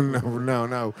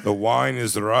 No. The wine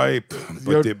is ripe,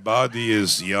 but the body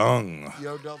is young.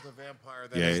 Yo, Delta Vampire,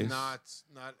 that Yes. is not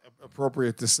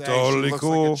appropriate to say. Totally she looks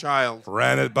cool. like a child.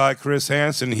 Ran it by Chris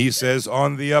Hansen. He says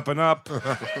on the up and up.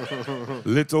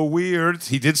 Little weird.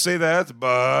 He did say that,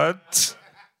 but...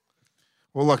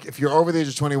 Well, look, if you're over the age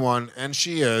of 21, and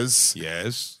she is,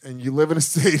 yes, and you live in a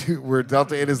state where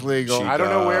Delta 8 is legal, I don't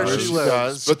know where she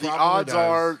lives, but the odds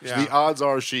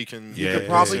are she can. You could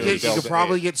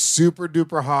probably get super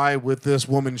duper high with this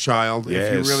woman child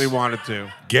if you really wanted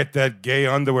to. Get that gay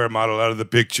underwear model out of the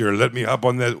picture. Let me hop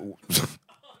on that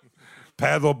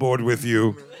paddleboard with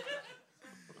you.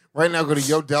 Right now, go to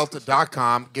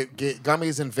yodelta.com, get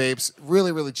gummies and vapes,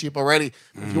 really, really cheap already.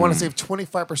 If you want to save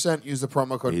 25%, use the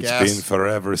promo code GAS. It's been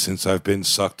forever since I've been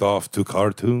sucked off to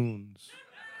cartoons.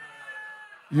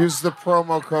 Use the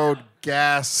promo code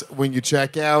GAS when you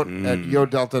check out at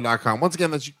yodelta.com. Once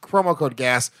again, that's promo code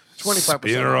GAS, 25%.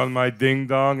 Spinner on my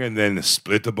ding-dong and then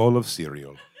split a bowl of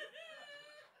cereal.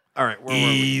 All right.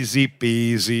 Easy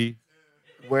peasy.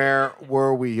 Where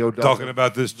were we, Yo Delta? Talking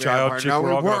about this child chick No,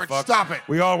 we're all we gonna weren't. fuck. Stop it.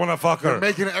 We all want to fuck her. You're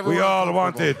making everyone we all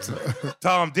want it. uncomfortable.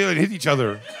 Tom, Dylan, hit each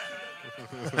other.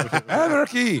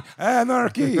 Anarchy,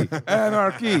 anarchy,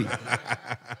 anarchy.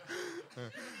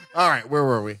 All right, where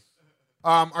were we?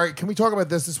 All right, can we talk about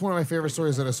this? This is one of my favorite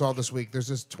stories that I saw this week. There's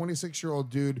this 26-year-old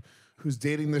dude who's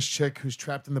dating this chick who's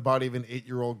trapped in the body of an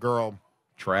 8-year-old girl.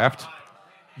 Trapped?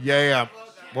 Yeah.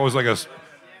 What was like a...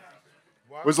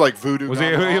 Was like voodoo. Was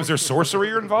there sorcery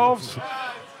involved?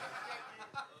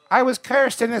 I was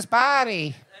cursed in this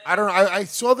body. I don't know. I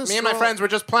saw this. Me and my friends were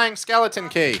just playing skeleton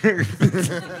key.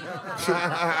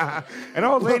 An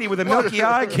old lady with a milky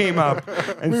eye came up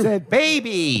and said,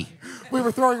 "Baby." We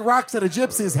were throwing rocks at a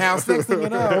gypsy's house. Next thing you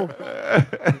know,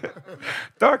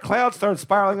 dark clouds started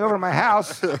spiraling over my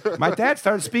house. My dad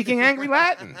started speaking angry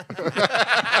Latin.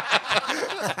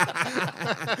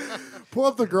 pull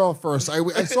up the girl first.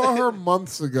 I saw her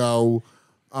months ago.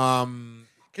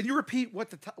 Can you repeat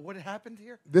what happened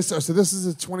here? This is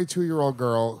a 22-year-old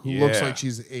girl who looks like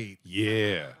she's 8.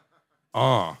 Yeah.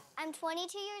 I'm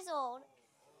 22 years old,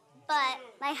 but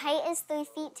my height is 3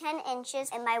 feet 10 inches,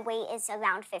 and my weight is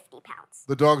around 50 pounds.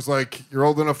 The dog's like, "You're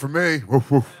old enough for me." Woof,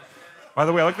 woof. By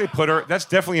the way, I like they put her. That's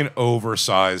definitely an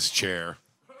oversized chair.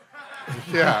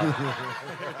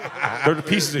 Yeah. They're the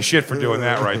pieces of shit for doing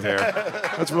that right there.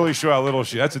 Let's really show how little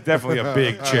she. That's definitely a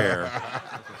big chair.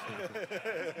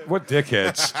 What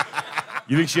dickheads?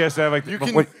 You think she has to have like?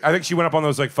 I think she went up on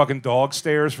those like fucking dog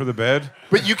stairs for the bed.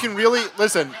 But you can really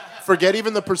listen. Forget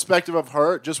even the perspective of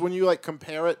her. Just when you like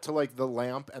compare it to like the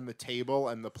lamp and the table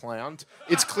and the plant,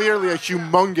 it's clearly a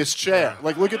humongous chair.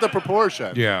 Like look at the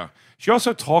proportion. Yeah. She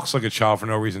also talks like a child for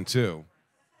no reason too.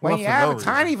 When you have a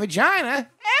tiny vagina,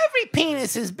 every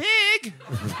penis is big.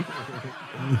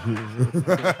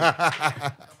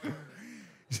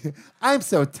 I'm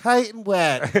so tight and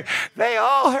wet. They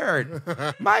all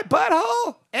hurt. My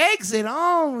butthole, exit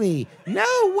only.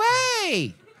 No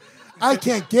way. I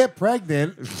can't get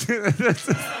pregnant. There's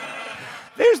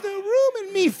no room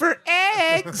in me for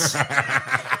eggs.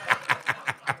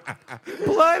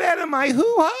 Blood out of my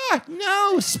hoo-ha?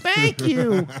 No, spank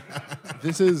you.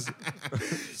 This is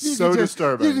so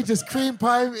disturbing. You could just cream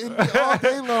pie all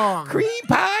day long. Cream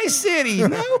pie city,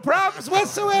 no problems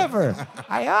whatsoever.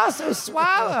 I also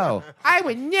swallow. I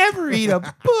would never eat a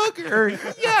booger.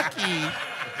 Yucky.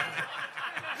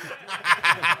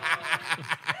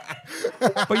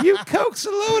 But you coax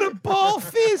a load of ball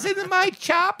fizz into my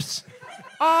chops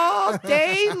all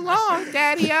day long,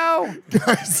 Daddy-O.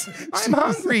 Guys, I'm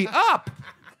hungry. Up.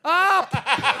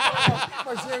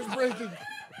 My chair's breaking.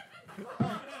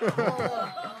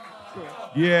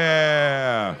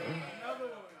 Yeah.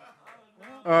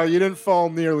 You didn't fall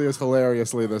nearly as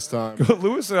hilariously this time.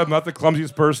 Lewis said, "I'm not the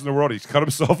clumsiest person in the world." He's cut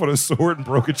himself on a sword and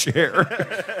broke a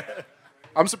chair.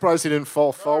 I'm surprised he didn't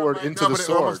fall forward into the but it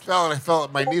sword. almost fell, and I fell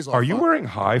at my knees. Are you wearing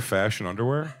high fashion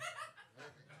underwear?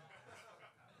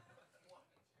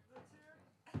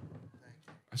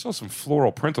 I saw some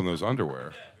floral print on those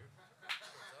underwear.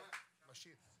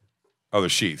 Oh, the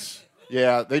sheaths.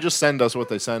 Yeah, they just send us what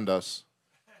they send us.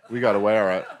 We got to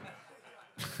wear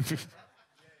it.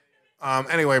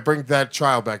 Anyway, bring that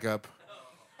child back up.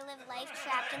 I live life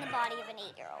trapped in the body of an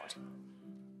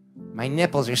 8-year-old. My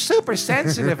nipples are super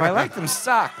sensitive. I like them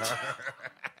sucked.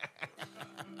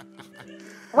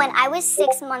 When I was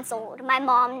 6 months old, my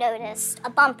mom noticed a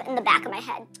bump in the back of my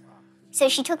head. So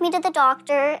she took me to the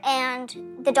doctor,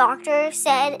 and the doctor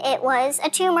said it was a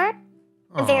tumor,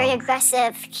 a very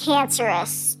aggressive,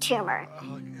 cancerous tumor.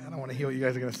 I don't want to hear what you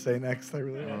guys are going to say next. I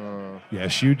really don't.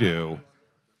 Yes, you do.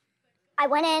 I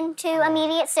went into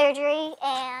immediate surgery,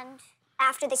 and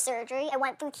after the surgery, I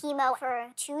went through chemo for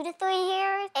 2 to 3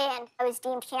 years, and I was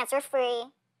deemed cancer-free.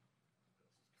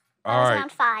 I All was right.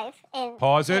 around 5. And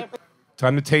Pause it.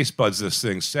 Time to taste buds this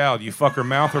thing. Sal, you fuck her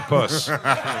mouth or puss?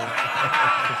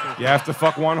 You have to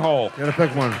fuck one hole. You gotta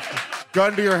pick one.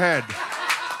 Gun to your head.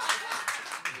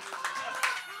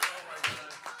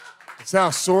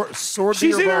 Sal, sword to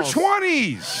She's your in her balls.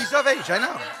 20s. She's of age, I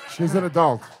know. She's an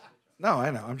adult. No,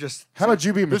 I know. I'm just. How about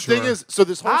you be The mature? thing is, so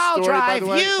this whole I'll story, by drive the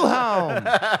way, you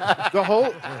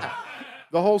home.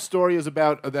 the whole story is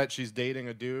about that she's dating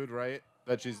a dude, right?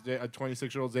 That she's a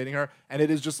 26-year-old dating her, and it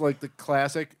is just like the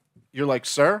classic. You're like,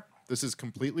 sir, this is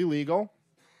completely legal,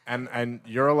 and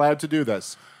you're allowed to do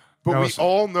this. But No, we listen.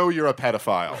 all know you're a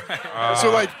pedophile. So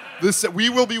like this, we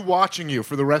will be watching you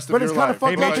for the rest of But your it's kind life. of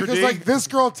fucked Hey, up Maitre because D. like this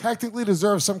girl technically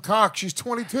deserves some cock. She's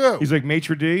 22. He's like,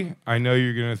 Maitre D, I know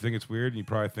you're going to think it's weird, and you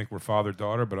probably think we're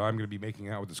father-daughter, but I'm going to be making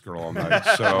out with this girl all night.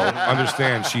 So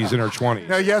understand, she's in her 20s.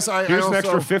 Now, yes, I Here's an also,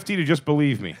 extra 50 to just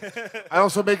believe me. I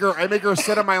also make her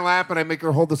sit on my lap, and I make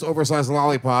her hold this oversized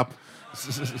lollipop.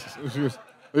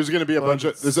 There's going to be a bunch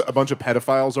of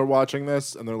pedophiles are watching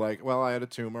this, and they're like, "Well, I had a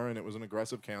tumor, and it was an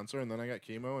aggressive cancer, and then I got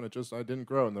chemo, and I didn't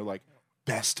grow." And they're like,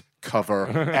 "Best cover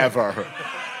ever."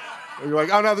 You're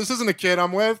like, "Oh no, this isn't a kid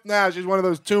I'm with. Nah, she's one of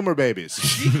those tumor babies."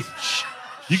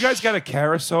 You guys got a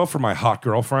carousel for my hot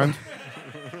girlfriend?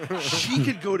 She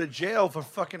could go to jail for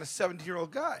fucking a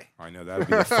 17-year-old guy. I know, that would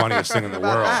be the funniest thing in the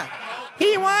world.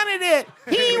 He wanted it.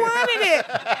 He wanted it.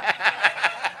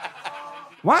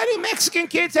 Why do Mexican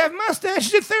kids have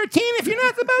mustaches at 13 if you're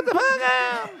not about to fuck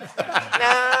them?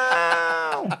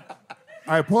 No.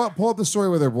 All right, pull up the story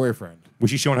with her boyfriend. Was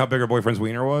she showing how big her boyfriend's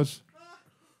wiener was?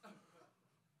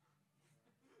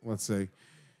 Let's see.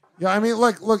 Yeah, I mean,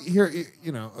 look here.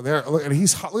 You know, there. Look, and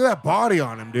he's hot. Look at that body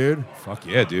on him, dude. Fuck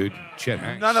yeah, dude. Chet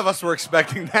Hanks. None of us were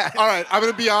expecting that. All right, I'm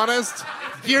gonna be honest.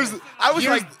 I was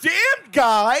like, damn,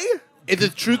 guy. And the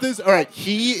truth is, all right,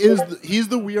 he's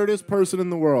the weirdest person in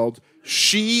the world.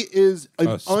 She is an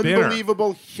A spinner.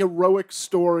 unbelievable heroic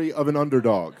story of an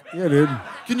underdog. Yeah, dude.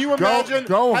 Can you imagine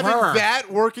go having her.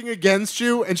 that working against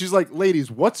you? And she's like, "Ladies,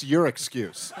 what's your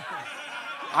excuse?"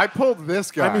 I pulled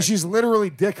this guy. I mean, she's literally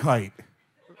dick height.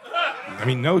 I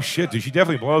mean, no shit, dude. She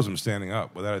definitely blows him standing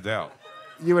up, without a doubt.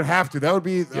 You would have to. That would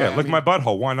be. Yeah, I look mean, at my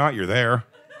butthole. Why not? You're there.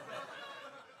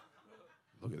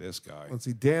 Look at this guy. Let's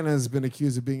see. Dan has been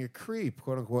accused of being a creep,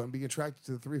 quote unquote, and being attracted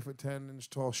to the 3'10"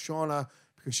 tall Shauna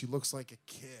because she looks like a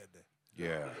kid.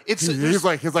 Yeah. He's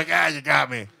like, ah, you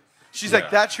got me. She's like,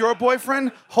 that's your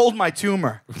boyfriend? Hold my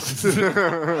tumor.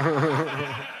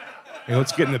 Hey,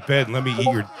 let's get in the bed and let me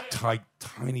eat your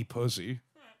tiny pussy.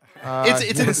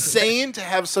 It's insane to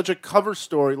have such a cover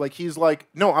story. Like, he's like,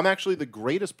 "No, I'm actually the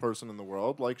greatest person in the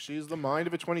world. Like, she's the mind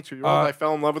of a 22-year-old. I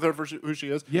fell in love with her for who she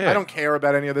is. Yeah. I don't care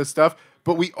about any of this stuff."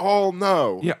 But we all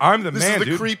know. Yeah, I'm the this man, is the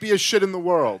dude. creepiest shit in the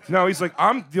world. No, he's like,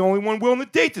 I'm the only one willing to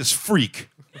date this freak.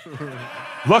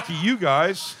 Lucky you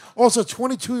guys. Also,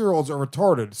 22-year-olds are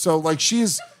retarded. So, like,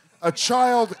 she's a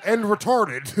child and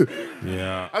retarded.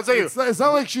 Yeah. I'll tell you, It's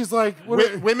not like she's like...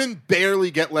 women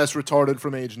barely get less retarded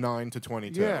from age 9 to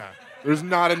 22. Yeah. There's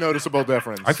not a noticeable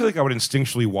difference. I feel like I would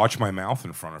instinctually watch my mouth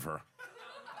in front of her.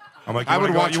 I'm like, I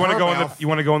would watch you want to her go mouth. you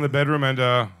want to go in the bedroom and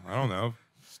I don't know,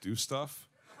 do stuff.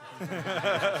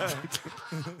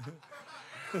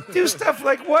 Do stuff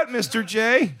like what, Mr.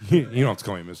 J? You don't have to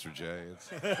call me Mr. J.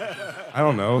 I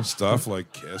don't know, stuff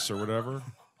like kiss or whatever.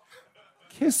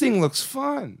 Kissing looks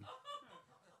fun.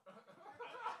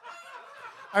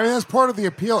 I mean, that's part of the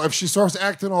appeal. If she starts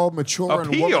acting all mature and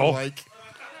Appeal? woman-like.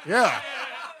 Yeah.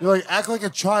 You're like, act like a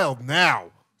child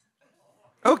now.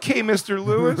 Okay, Mr.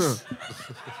 Lewis.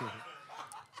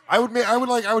 I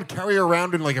would carry her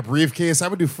around in like a briefcase. I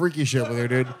would do freaky shit with her,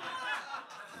 dude.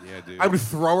 Yeah, dude. I would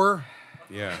throw her.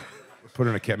 Yeah. Put her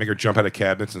in a make her jump out of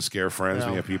cabinets and scare friends when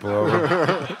you have people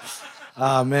over.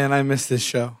 Oh, man, I missed this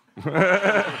show.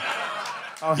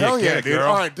 Oh, hell get yeah, it, dude. girl.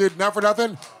 All right, dude, not for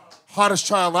nothing. Hottest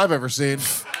child I've ever seen.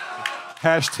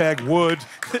 Hashtag wood.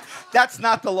 That's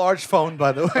not the large phone,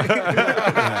 by the way.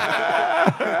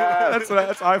 That's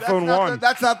iPhone 1.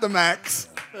 That's not the Max.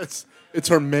 It's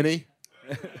her mini.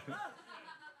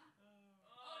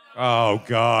 Oh,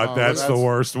 God, that's the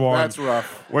worst one. That's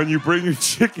rough. When you bring your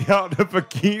chick out in a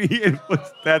bikini,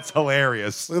 that's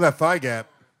hilarious. Look at that thigh gap.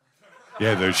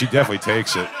 Yeah, dude, she definitely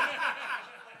takes it.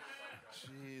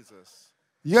 Jesus.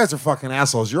 You guys are fucking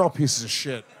assholes. You're all pieces of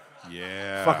shit.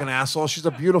 Yeah. Fucking asshole. She's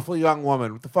a beautiful young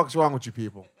woman. What the fuck's wrong with you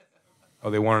people? Oh,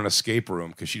 they want an escape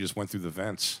room because she just went through the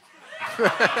vents.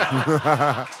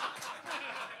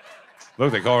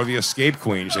 Look, they call her the escape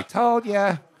queen. She's like, told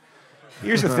ya.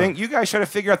 Here's the thing. You guys try to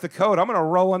figure out the code. I'm going to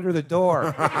roll under the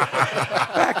door.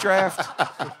 Backdraft.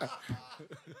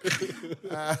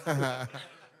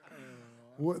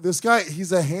 This guy,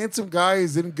 he's a handsome guy.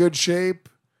 He's in good shape.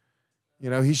 You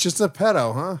know, he's just a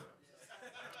pedo, huh?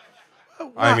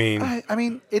 I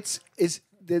mean, it's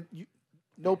that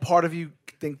no part of you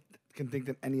can think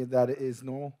that any of that is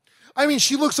normal. I mean,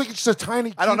 she looks like just a tiny,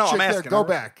 cute I don't know, chick I'm there. asking Go her.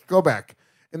 back. Go back.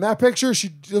 In that picture, she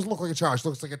doesn't look like a child. She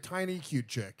looks like a tiny, cute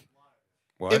chick.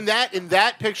 What? In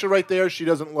that picture right there, she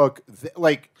doesn't look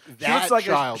like that She looks like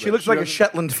childish. she looks like a doesn't-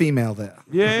 Shetland female there.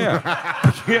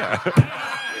 Yeah. Yeah.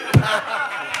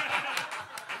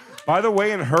 By the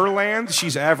way, in her land,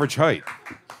 she's average height.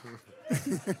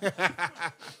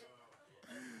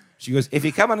 She goes, if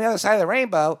you come on the other side of the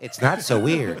rainbow, it's not so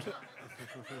weird.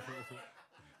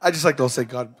 I just like to say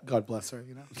God bless her.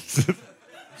 You know,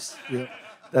 yeah.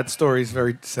 That story is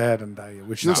very sad, and I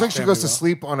wish She looks her like she family goes to well.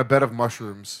 sleep on a bed of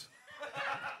mushrooms.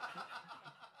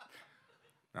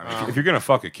 I mean, if you're going to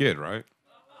fuck a kid, right?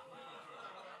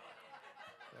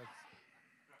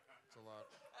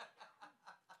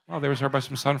 Oh, there was her by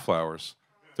some sunflowers.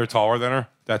 They're taller than her?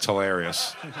 That's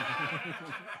hilarious.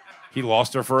 He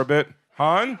lost her for a bit.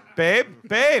 Hon? Babe?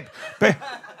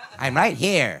 I'm right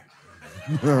here.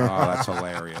 Oh, that's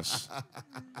hilarious.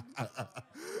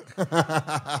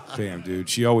 Damn, dude.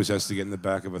 She always has to get in the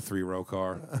back of a 3-row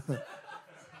car.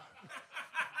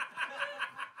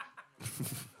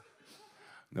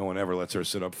 No one ever lets her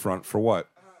sit up front. For what?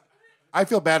 I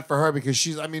feel bad for her because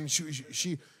she's not gonna.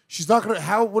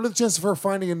 What are the chances of her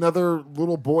finding another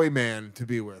little boy man to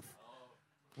be with?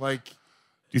 Like, Do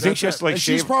you think she has to, like,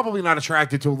 she's shave? probably not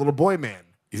attracted to a little boy man.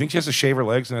 You think she has to shave her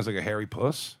legs and has like a hairy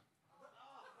puss?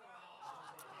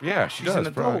 Yeah, she She's an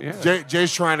does. Probably, adult. yeah.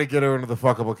 Jay's trying to get her into the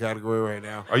fuckable category right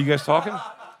now. Are you guys talking?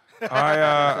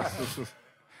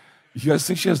 You guys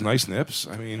think she has nice nips?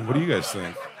 I mean, what do you guys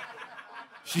think?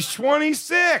 She's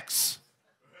 26.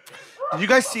 Did you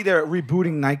guys see they're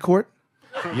rebooting Night Court?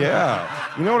 Yeah.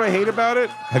 You know what I hate about it?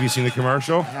 Have you seen the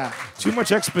commercial? Yeah. Too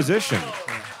much exposition.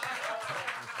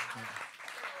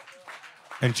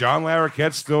 And John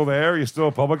Larroquette's still there. He's still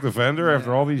a public defender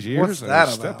after all these years. What's I mean, that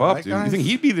Step about, up, right, dude. guys? You think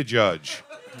he'd be the judge?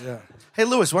 Yeah. Hey,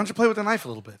 Lewis, why don't you play with the knife a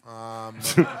little bit?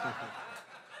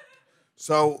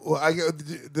 So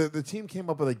the team came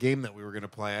up with a game that we were going to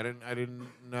play. I didn't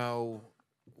know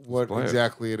what play it.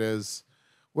 exactly it is.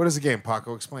 What is the game,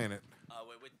 Paco? Explain it.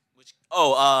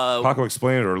 Paco,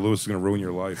 explain it, or Lewis is going to ruin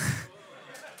your life.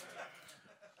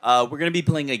 We're going to be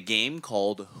playing a game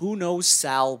called Who Knows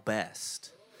Sal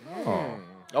Best.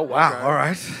 Oh, wow. All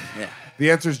right. Yeah.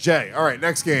 The answer is Jay. All right,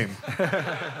 next game.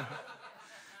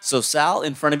 So, Sal,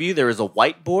 in front of you, there is a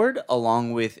whiteboard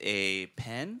along with a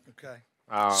pen. Okay.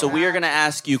 So we are going to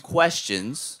ask you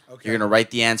questions. Okay. You're going to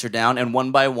write the answer down, and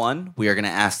one by one, we are going to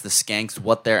ask the skanks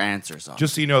what their answers are.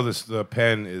 Just so you know, the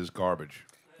pen is garbage.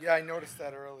 Yeah, I noticed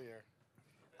that earlier.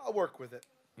 I'll work with it.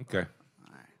 Okay.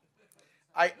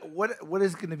 What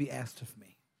is going to be asked of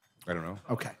me? I don't know.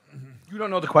 Okay. You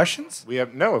don't know the questions? We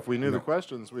have no. If we knew the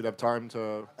questions, we'd have time to.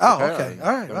 Oh, prepare, okay. and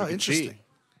All right. then Well, we could interesting. cheat.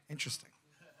 Interesting.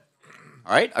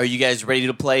 All right, are you guys ready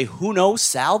to play Who Knows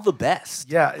Sal the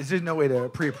Best? Yeah. Is there no way to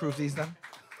pre-approve these then?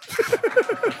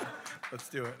 Let's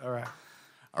do it. All right.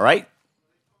 All right.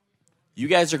 You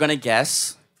guys are going to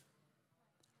guess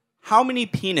how many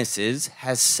penises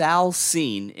has Sal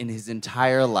seen in his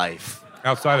entire life?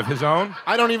 Outside of his own?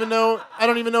 I don't even know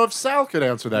if Sal could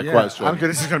answer that Yeah, question. I'm good.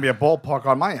 This is going to be a ballpark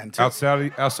on my end, too.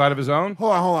 Outside of his own?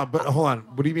 Hold on.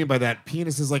 What do you mean by that?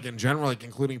 Penises, like in general, like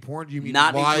including porn? Do you mean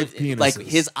Not live include- penises? like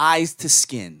his eyes to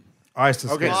skin. Eyes to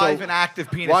Okay, skin. so Live and active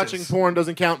penises. watching porn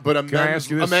doesn't count, but Can I ask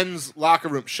you a this? men's locker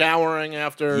room showering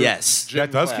after Yes. gym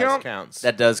That does class count? counts.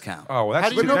 That does count. Oh, well, How that's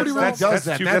do you too, know Nobody really that's, does that's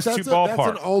that. Too, That's too that's ballpark.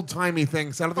 an old timey thing.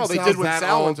 I don't think Oh, they Sal's did with that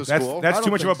Sal old. went to school. That's I too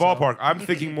don't much of a think so. ballpark. I'm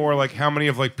thinking more like how many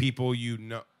of like people you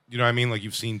know You know what I mean? Like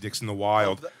you've seen dicks in the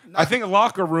wild. I think a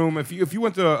locker room. If you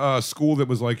went to a school that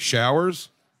was like showers,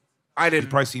 I didn't. You've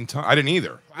probably seen. I didn't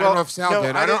either. I don't know if Sal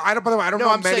did. I don't. By the way, I don't know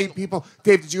I'm many saying- people.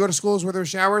 Dave, did you go to schools where there were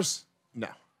showers? No.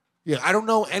 Yeah, I don't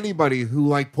know anybody who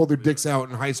like pulled their dicks out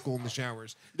in high school in the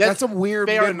showers. That's some weird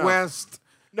fair enough. Midwest.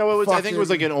 No, it was. I think it was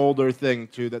like fucking- an older thing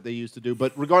too that they used to do.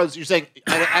 But regardless, you're saying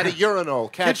at a urinal,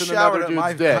 catching showered another at my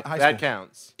dude's dick, high that school.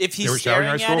 counts. If They were he's showering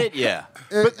in staring high at school?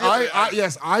 it, yeah.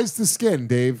 Yes, eyes to skin,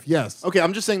 Dave. Yes. Okay,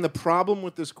 I'm just saying the problem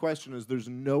with this question is there's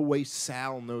no way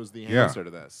Sal knows the Yeah. answer to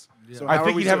this. So I how are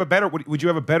think we you'd have so- a better. Would you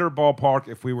have a better ballpark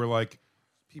if we were like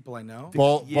People I know.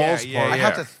 Balls yeah, Park. I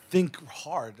have to think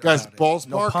hard. Guys, about it. Balls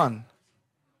no Park? pun.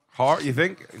 hard? You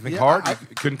think? You think Yeah, hard? I-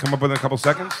 You couldn't come up with in a couple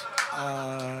seconds.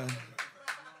 I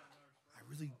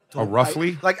really Oh, don't.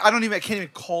 roughly? I can't even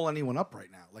call anyone up right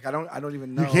now. Like I don't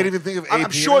even know. You can't even think of I'm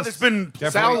a sure penis? there's been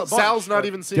Definitely- Sal's not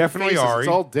even seeing Definitely faces. Ari.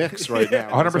 It's all dicks right now.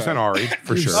 100% Ari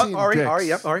for You've sure. seen Ari, dicks.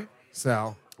 yep, Ari.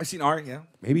 Sal. I've seen Ari, yeah.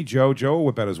 Maybe Joe. Joe will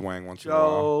whip out his wang once in a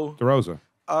while. Joe. DeRosa.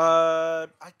 I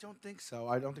don't think so.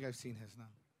 I don't think I've seen his now.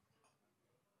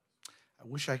 I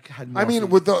wish I had more. I mean,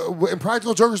 with the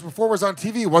Impractical Jokers before it was on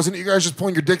TV, wasn't it you guys just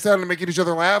pulling your dicks out and making each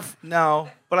other laugh? No,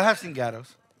 but I have seen Gattos.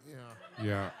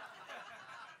 Yeah.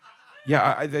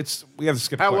 Yeah, it's we have to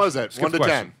skip. How question. was it? Skip 1 to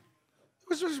question. 10.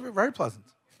 It was very pleasant.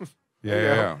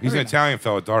 Yeah. He's an Italian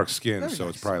fellow, dark skin, Very so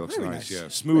nice. it probably looks Very nice. nice. Yeah,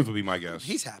 smooth would be my guess.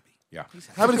 He's happy. Yeah.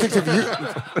 How many dicks have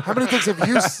you? How many dicks have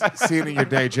you seen in your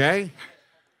day, Jay?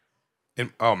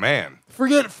 Oh man.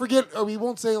 Forget. Oh, we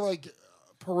won't say like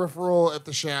peripheral at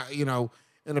the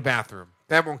in a bathroom.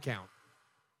 That won't count.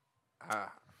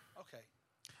 Okay.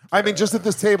 I mean, just at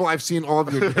this table, I've seen all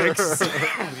of your dicks.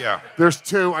 Yeah. There's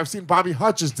 2. I've seen Bobby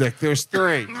Hutch's dick. There's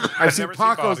 3. I've seen never seen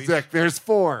Paco's Bobby's. dick. There's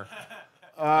 4.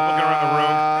 looking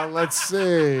around the room. Let's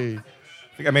see.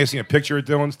 I think I may have seen a picture of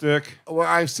Dylan's dick. Well,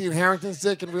 I've seen Harrington's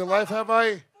dick in real life. Have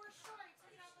I?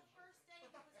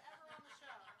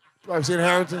 I've seen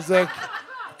Harrington's dick.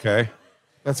 Okay.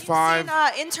 That's 5.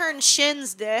 Intern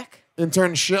Shin's dick.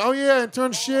 Intern Shin. Oh yeah,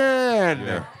 Intern Shin.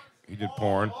 Yeah. He did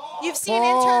porn. You've seen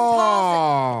Intern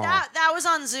Paul's. That was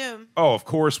on Zoom. Oh, of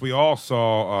course, we all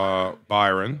saw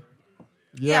Byron.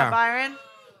 Yeah, Byron.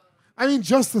 I mean,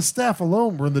 just the staff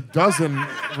alone were in the dozen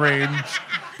range.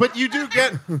 But you do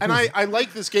get, and I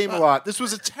like this game a lot. This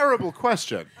was a terrible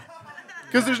question.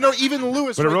 Because there's no, even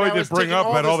Lewis But it right really now did is bring taking up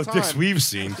about all the this dicks time. we've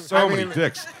seen. So many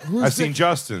dicks. I've seen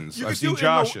Justin's. You I've could seen do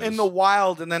Josh's. in the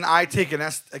wild, and then I take a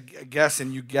guess,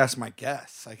 and you guess my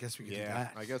guess. I guess we could do Yeah,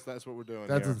 that. I guess that's what we're doing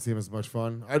That here. doesn't seem as much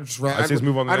fun. I'd just I'd say let's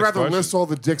move on to the I'd next rather question. list all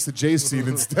the dicks that Jay's seen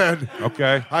instead.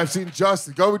 Okay. I've seen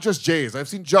Justin. Go with just Jay's. I've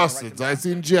seen Justin's. I've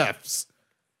seen Jeff's.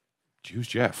 Who's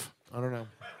Jeff? I don't know.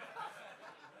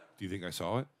 Do you think I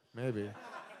saw it? Maybe.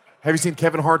 Have you seen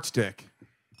Kevin Hart's dick?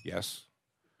 Yes.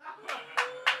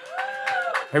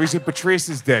 Have you seen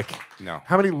Patrice's dick? No.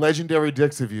 How many legendary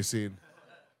dicks have you seen?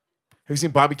 Have you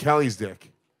seen Bobby Kelly's dick?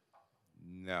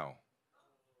 No.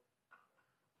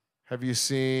 Have you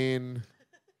seen?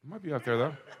 It might be out there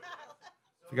though.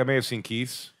 I think I may have seen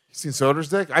Keith's. You seen Soder's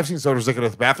dick? I've seen Soder's dick in a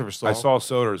bathroom stall. I saw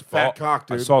Soder's Fat ball. cock,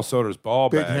 dude. I saw Soder's ball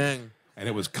Big bag, hang. and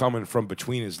it was coming from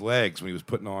between his legs when he was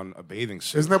putting on a bathing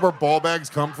suit. Isn't that where ball bags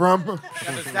come from?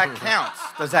 Does that count?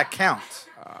 Does that count?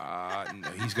 No,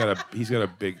 he's got a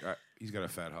big. He's got a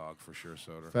fat hog for sure,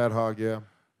 Soder. Fat hog, yeah.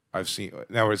 I've seen.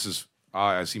 Now this is.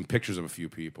 I've seen pictures of a few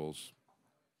people's.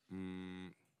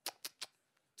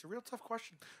 It's a real tough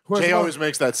question. Jay always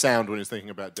makes that sound when he's thinking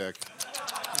about dick.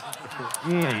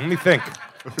 Let me think.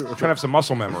 I'm trying to have some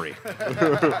muscle memory.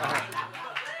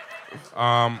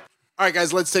 All right,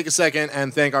 guys, let's take a second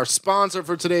and thank our sponsor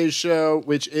for today's show,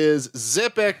 which is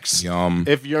Zippix. Yum.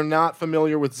 If you're not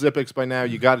familiar with Zippix by now,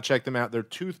 you got to check them out. They're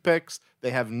toothpicks. They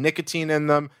have nicotine in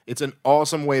them. It's an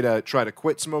awesome way to try to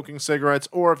quit smoking cigarettes,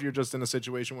 or if you're just in a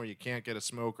situation where you can't get a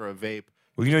smoke or a vape.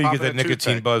 Well, you know you pop get in that a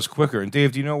nicotine toothpick. buzz quicker. And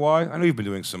Dave, do you know why? I know you've been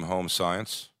doing some home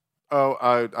science. Oh,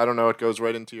 I don't know. It goes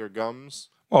right into your gums.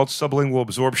 Well, it's sublingual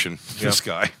absorption. This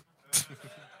guy.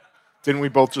 Didn't we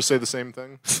both just say the same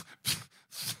thing?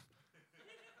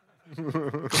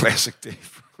 Classic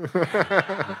Dave.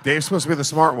 Dave's supposed to be the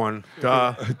smart one.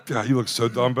 Duh. God, you look so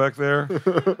dumb back there.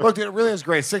 Look, dude, it really is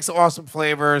great. 6 awesome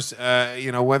flavors.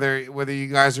 Whether you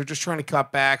guys are just trying to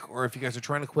cut back, or if you guys are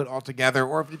trying to quit altogether,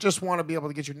 or if you just want to be able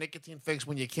to get your nicotine fix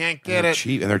when you can't get they're it.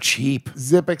 cheap, and they're cheap.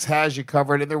 Zippix has you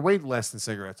covered, and they're way less than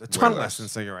cigarettes. A ton less than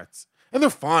cigarettes, and they're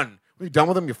fun. When you're done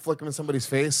with them, you flick them in somebody's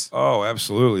face. Oh,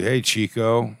 absolutely. Hey,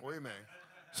 Chico. Oy, man.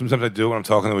 Sometimes I do when I'm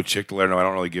talking to a chick to let her know I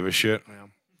don't really give a shit.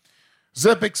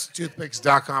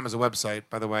 ZipPixToothpicks.com is a website,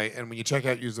 by the way, and when you check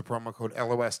out, use the promo code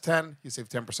LOS10. You save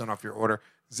 10% off your order.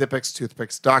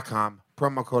 ZipPixToothpicks.com,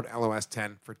 promo code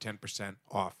LOS10 for 10%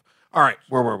 off. All right,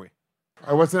 where were we?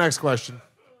 All right, what's the next question?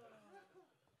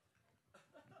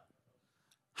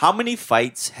 How many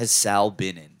fights has Sal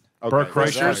been in? Bert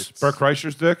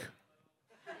Kreischer's dick?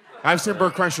 I've seen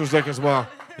Bert Kreischer's dick as well.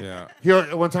 Yeah.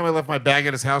 One time I left my bag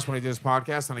at his house when he did his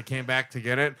podcast, and I came back to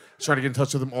get it. Tried to get in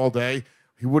touch with him all day.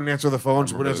 He wouldn't answer the phone.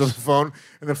 Just wouldn't answer the phone.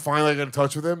 And then finally I got in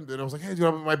touch with him. And I was like, hey, dude,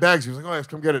 I'm in my bags. He was like, oh, yes,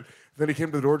 come get it. Then he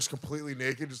came to the door just completely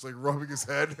naked, just like rubbing his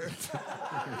head.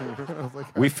 I was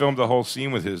like, We filmed a whole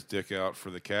scene with his dick out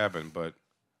for the cabin, but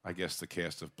I guess the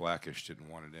cast of Blackish didn't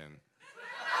want it in.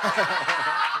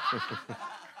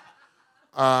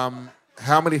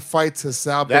 How many fights has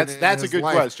Sal been in? That's a his good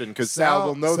life? question because Sal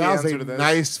will know the Sal's answer a to this.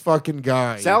 nice fucking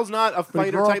guy. Sal's not a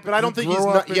fighter type, but I don't think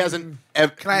he hasn't.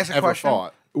 Can I ask a question?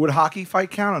 Fought. Would a hockey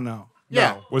fight count or no?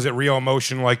 Yeah. Was it real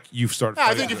emotion like you've started Yeah, I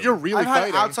fighting? think if you're really I've had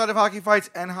fighting, outside of hockey fights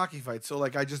and hockey fights, so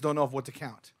like I just don't know what to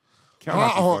count.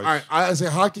 All right, I say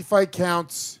hockey fight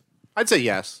counts. I'd say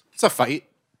yes. It's a fight.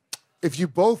 If you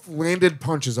both landed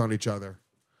punches on each other.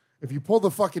 If you pulled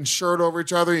the fucking shirt over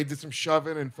each other and you did some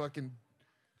shoving and fucking...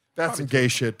 That's some gay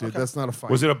shit, dude. That's not a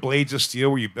fight. Was it a Blades of Steel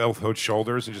where you both hold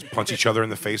shoulders and just punch each other in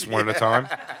the face one at a time?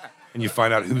 And you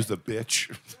find out who's the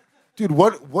bitch? Dude,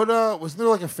 wasn't there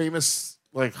like a famous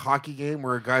like hockey game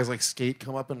where guys like skate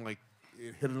come up and like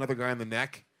hit another guy in the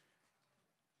neck?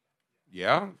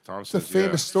 Yeah? Tom It's a says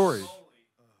famous story.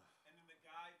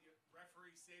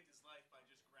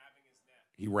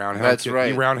 He roundhouse That's kicked,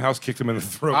 right. He roundhouse kicked him in the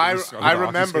throat. I on the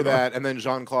remember hockey that, and then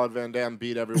Jean-Claude Van Damme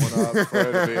beat everyone up for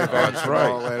it to be avenged that's right.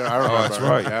 all later. I remember. that's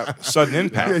right. Yep. Sudden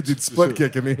impact. Yeah, dude, split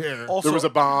kick in the air. Also, There was a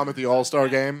bomb at the All-Star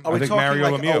game. Are we think talking Mario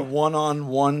like Lemieux. a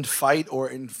one-on-one fight or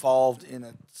involved in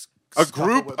a A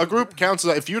group counts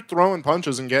as if you're throwing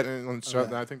punches and getting.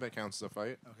 I think that counts as a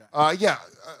fight. Yeah.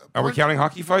 Are we counting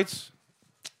hockey fights?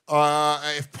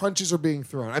 If punches are being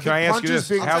thrown. I Can think I ask you punches this?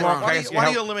 being How thrown. long- Why, I do ask you, you why how-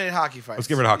 do you eliminate hockey fights? Let's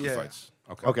get rid of hockey Yeah. fights.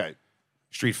 Okay.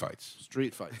 Street fights.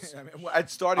 Street fights. I mean, it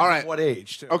started All from right. what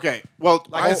age? Too? Okay. Well,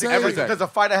 Like, I say- everything. does a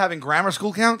fight I have in grammar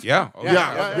school count? Yeah. Oh,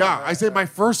 Yeah. I say my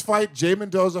first fight, Jay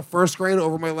Mendoza, first grade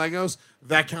over my Legos.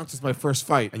 That counts as my first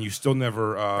fight. And you still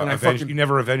never And I avenged. fucking- You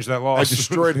never avenged that I loss.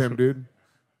 destroyed him, dude.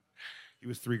 He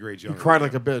was 3 grades He younger. cried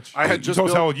like a bitch. I had You just told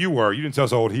us how built, old you were. You didn't tell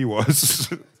us how old he was.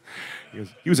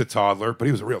 he was a toddler, but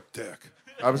he was a real dick.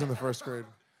 I was in the first grade.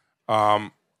 all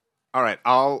right.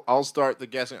 I'll start the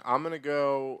guessing. I'm gonna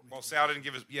go. Well, Sal didn't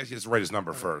give us. Yes, he has to write his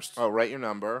number first. Oh, write your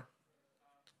number.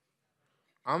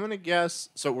 I'm gonna guess.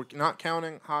 So we're not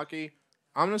counting hockey.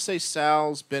 I'm gonna say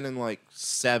Sal's been in like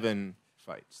 7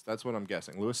 fights. That's what I'm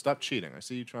guessing. Lewis, stop cheating. I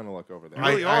see you trying to look over there. You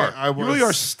really are. I You really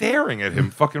are staring at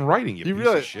him, fucking writing. You You piece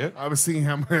really- of shit. I was seeing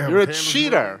how many. You're a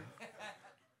cheater.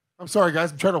 I'm sorry,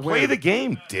 guys. I'm trying to win. Play the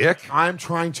game, dick. I'm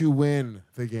trying to win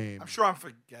the game. I'm sure I'm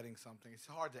forgetting something. It's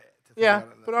hard to think Yeah, about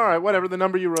it. but all right, whatever. The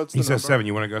number you wrote's the He number. says 7.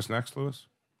 You want to guess next, Lewis?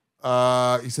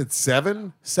 You said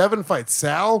 7? 7 fights.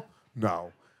 Sal?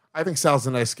 No. I think Sal's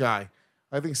a nice guy.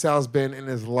 I think Sal's been in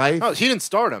his life. Oh, he didn't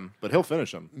start him, but he'll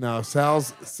finish him. No,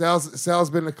 Sal's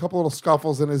been in a couple little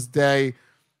scuffles in his day.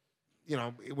 You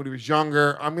know, when he was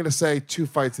younger. I'm gonna say 2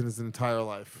 fights in his entire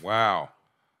life. Wow.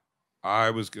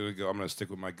 I was gonna go. I'm gonna stick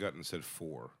with my gut and said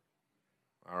 4.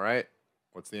 All right.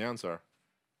 What's the answer?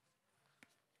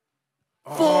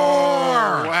 4!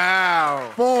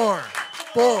 Wow. 4.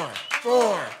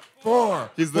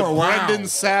 He's the Wow. Brendan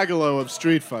Sagalow of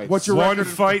street fights. What's your One record?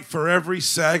 fight for every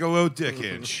Sagalow dick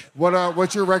inch.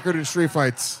 What's your record in street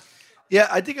fights? Yeah,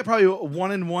 I think I probably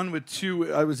 1-1 with 2.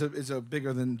 Is a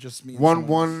bigger than just me. and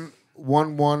 1-1,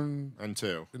 someone. 1-1, And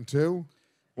 2. and 2.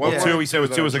 Well, Yeah. 2. He said it was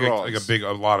 2 was like Draws.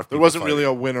 a lot of. There people wasn't fighting. really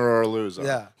a winner or a loser.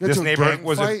 Yeah. This Get to a neighborhood gang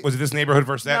was fight? it this neighborhood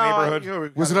versus that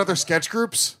neighborhood? Was it other sketch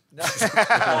groups? No,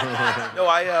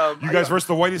 I. You guys versus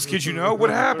the whitest kids you know? What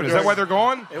happened? Is that why they're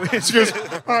gone? Excuse me.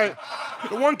 All right.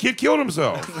 The one kid killed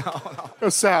himself. Oh,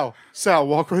 Sal,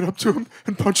 walk right up to him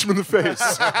and punch him in the face.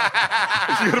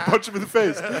 You gotta punch him in the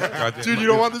face. Dude, you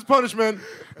don't want this punishment.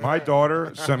 My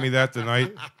daughter sent me that the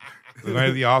night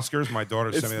of the Oscars. My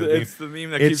daughter sent me that. It's the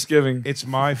meme that keeps giving. It's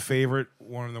my favorite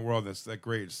one in the world. That's that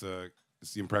great. It's the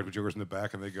Impractical Jokers in the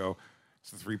back, and they go. It's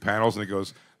the 3 panels, and it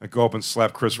goes. I go up and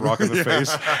slap Chris Rock in the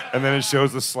face, and then it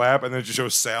shows the slap, and then it just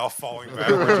shows Sal falling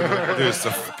backwards. Dude, it's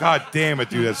God damn it,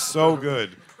 dude, that's so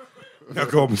good. Now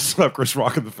go up and slap Chris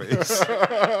Rock in the face.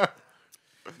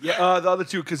 Yeah, the other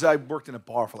 2 because I worked in a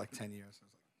bar for like 10 years.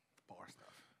 Bar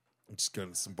stuff. I'm just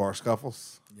getting some bar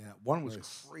scuffles. Yeah, one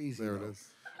was crazy. There it though. is.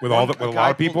 With a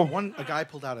lot of people. A guy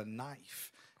pulled out a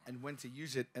knife and went to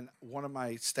use it, and one of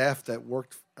my staff that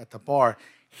worked at the bar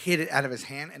hit it out of his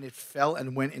hand, and it fell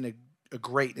and went in a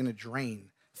grate in a drain.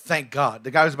 Thank God.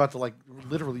 The guy was about to like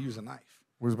literally use a knife.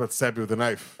 Was about to stab you with a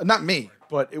knife. Not me,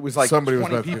 but it was like Somebody was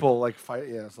 20 about to- people like fight.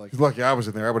 Yeah, it's like He's lucky I was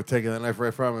in there. I would have taken that knife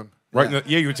right from him. Right in the,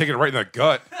 you were taking it right in the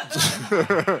gut.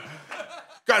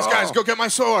 Guys, go get my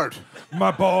sword.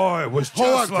 My boy was Hold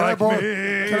on, just can I like borrow?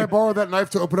 me. Can I borrow that knife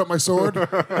to open up my sword?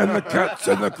 And the cat's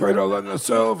in the cradle and the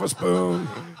silver spoon.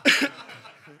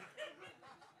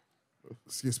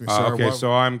 Excuse me, sir. Okay, What-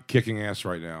 so I'm kicking ass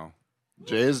right now.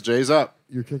 Jay's up.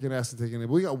 You're kicking ass and taking it.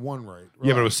 We got one right.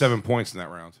 Yeah, but it was 7 points in that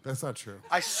round. That's not true.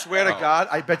 I swear to God,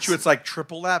 I bet you it's like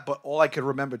triple that, but all I could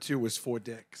remember too was 4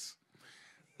 dicks.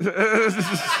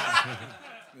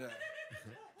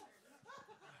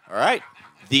 All right.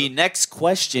 The next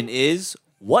question is,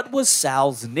 what was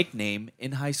Sal's nickname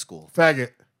in high school?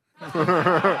 Faggot.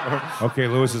 Okay,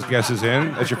 Lewis's guess is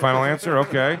in. That's your final answer?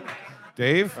 Okay.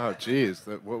 Dave? Oh, geez.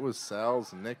 What was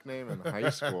Sal's nickname in high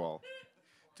school?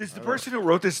 Does the person who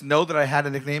wrote this know that I had a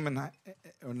nickname in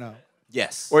or no?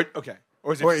 Yes. Or okay.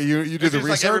 Or is it, Wait, you did it's the just research?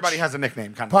 Like everybody has a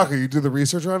nickname, kind of. Paco, you do the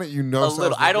research on it? You know A little.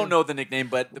 Sal's I don't nickname? know the nickname,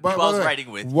 but the By people I was the way,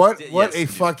 writing with. What yes, a you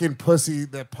do. fucking pussy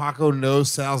that Paco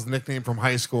knows Sal's nickname from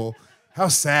high school. How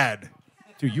sad.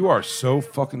 Dude, you are so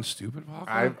fucking stupid,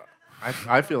 Paco.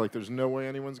 I feel like there's no way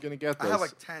anyone's gonna get this. I have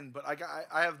like 10, but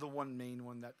I have the one main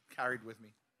one that carried with me.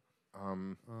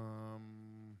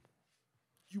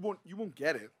 You won't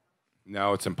get it.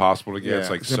 No, it's impossible to get. Yeah. It's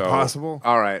like It's so impossible.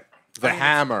 All right. The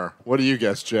Hammer. What do you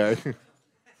guess, Jay?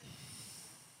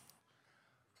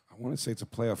 I want to say it's a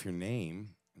play off your name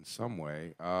in some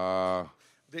way.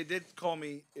 They did call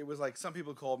me. It was like some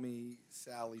people called me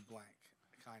Sally Blank,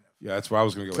 kind of. Yeah, that's where I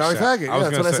was going to go. Sally with Faggot. Yeah, that's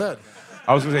gonna what I say- said.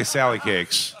 I was going to say Sally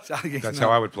Cakes. Sally Cakes, That's no.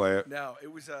 how I would play it. No,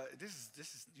 it was this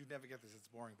is you'd never get this. It's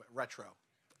boring, but retro.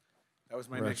 That was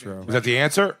my Retro. nickname. Was that the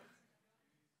answer?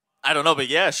 I don't know, but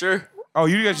yeah, sure. Oh,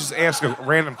 you guys just ask a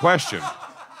random question.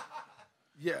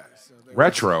 Yeah. So there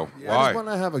Retro. was- I Why? just want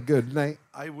to have a good night.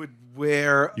 I would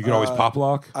wear. You could always pop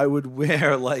lock. I would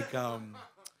wear like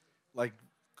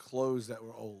clothes that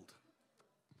were old.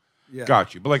 Yeah.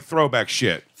 Got you. But like throwback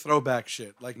shit. Throwback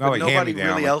shit. Like, Not but like nobody hand-me-down,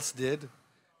 really like- else did.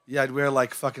 Yeah, I'd wear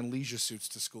like fucking leisure suits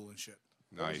to school and shit.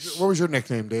 Nice. What was your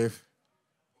nickname, Dave?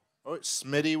 Oh,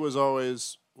 Smitty was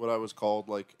always what I was called,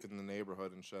 like in the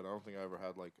neighborhood and shit. I don't think I ever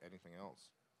had like anything else.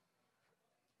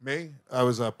 Me? I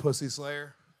was a Pussy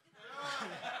Slayer.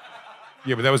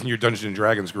 Yeah, but that was in your Dungeons and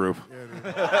Dragons group.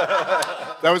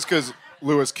 That was because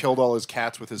Lewis killed all his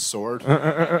cats with his sword.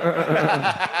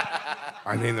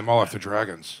 I named them all after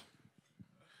dragons.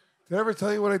 Did I ever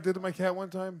tell you what I did to my cat one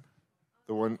time?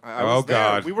 The one. I Oh, was there.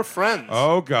 God. We were friends.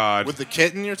 Oh, God. With the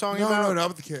kitten you're talking No, about? no, not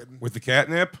with the kitten. With the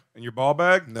catnip in your ball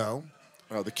bag? No.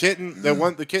 Oh, the kitten.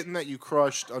 The kitten that you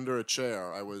crushed under a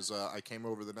chair. I came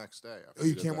over the next day. Oh,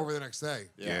 you came over the next day.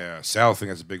 Yeah. Sal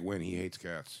thinks that's a big win. He hates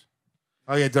cats.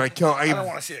 Oh yeah, did I kill? I don't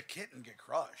want to see a kitten get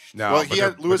crushed. No, Well, but he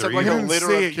had- they're- Lewis but had like they're a evil. litter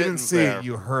see of it. You didn't kittens see there. it.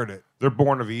 You heard it. They're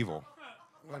born of evil.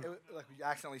 Like you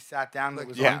accidentally sat down that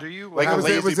was Yeah. under you. Like I a was,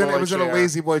 it was lazy in, it boy was in a chair.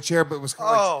 lazy boy chair, but it was kind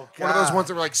of Oh, like one of those God. ones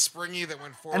that were like springy that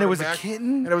went forward. And it was a back,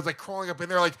 kitten? and it was like crawling up in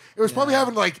there. Like it was probably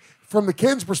having like from the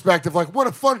kitten's perspective, like what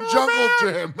a fun jungle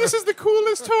gym. This is the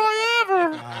coolest toy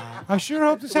ever. I sure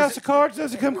hope this house of cards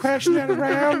doesn't come crashing down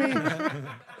around me.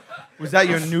 Was that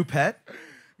your new pet?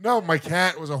 No, my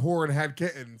cat was a whore and had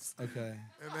kittens. Okay.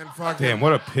 And then fucking Damn,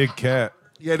 what a pig cat.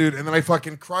 yeah, dude. And then I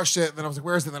fucking crushed it. And then I was like,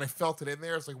 "Where is it?" And then I felt it in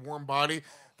there. It's like warm body.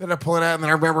 Then I pull it out, and then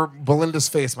I remember Belinda's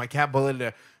face. My cat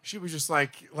Belinda. She was just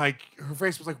like her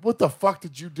face was like, "What the fuck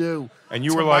did you do?" And you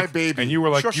to were my like, baby. and you were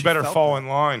like, Sure you she better felt fall that. in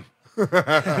line.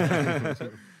 I'm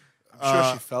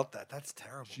sure she felt that. That's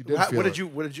terrible. She did feel what did it. you?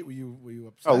 What did you? Were you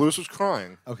upset? Oh, Lewis was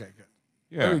crying. Okay, good.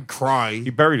 I Yeah. didn't cry. He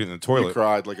buried it in the He toilet.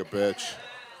 cried like a bitch.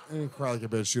 I didn't cry like a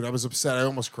bitch, dude. I was upset. I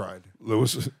almost cried.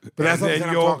 Lewis. that's and not the then thing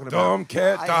I'm your talking about. dumb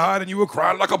cat died and you were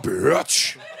crying like a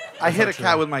bitch. I hit a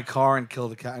cat with my car and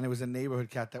killed a cat, and it was a neighborhood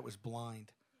cat that was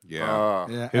blind. Yeah.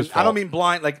 Yeah, His and I don't fault. mean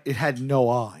blind like it had no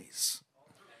eyes,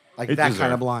 like It that kind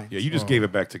deserved- of blind. Yeah, you just gave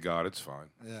it back to God. It's fine.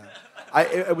 Yeah,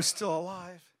 it was still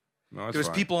alive. No, it's There was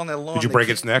fine. people on their lawn. Did you they break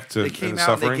came- its neck to They end came the out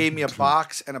and they suffering? gave me a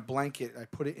box and a blanket. I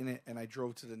put it in it, and I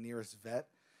drove to the nearest vet.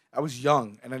 I was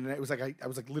young, and then it was like I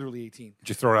was like literally 18. Did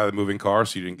you throw it out of the moving car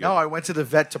so you didn't get No, I went to the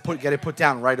vet to get it put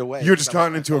down right away. You were just because I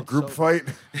gotten into a felt group so-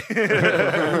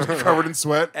 fight, covered in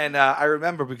sweat. And I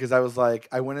remember because I was like,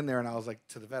 I went in there and I was like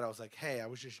to the vet, I was like, hey, I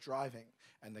was just driving,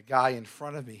 and the guy in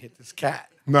front of me hit this cat.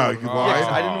 No, you Yeah, lied.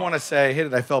 'cause I didn't want to say I hit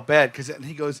it. I felt bad because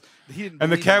he goes, he didn't. And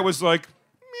the believe cat me. was like,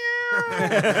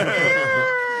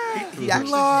 he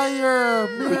actually. Liar!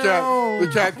 The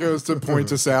cat goes to point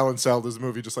to Sal, and Sal does the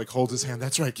movie just like holds his hand.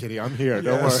 That's right, Kitty. I'm here.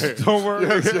 Don't worry. Don't worry.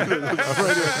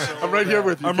 I'm right here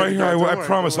with you. I'm right Kitty. here. Don't I worry.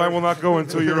 promise I will not go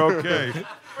until you're okay.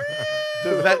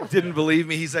 The vet didn't believe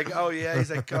me. He's like, oh yeah. He's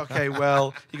like, okay,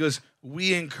 well, he goes,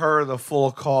 we incur the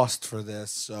full cost for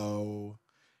this, so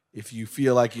if you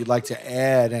feel like you'd like to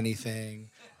add anything.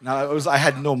 Now I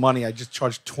had no money. I just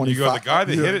charged $25. You go, the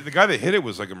guy that hit it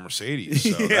was like a Mercedes.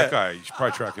 So that guy, you should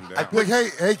probably track him down. Like,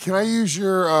 hey, can I use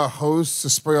your hose to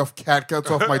spray off cat guts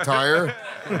off my tire?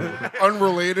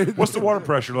 Unrelated. What's the water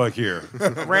pressure like here?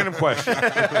 Random question.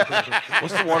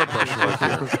 What's the water pressure like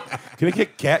here? Can it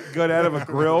get cat gut out of a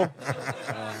grill?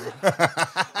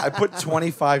 I put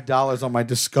 $25 on my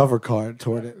Discover card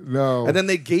toward it. No. And then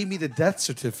they gave me the death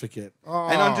certificate.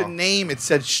 And under name, it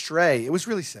said Stray. It was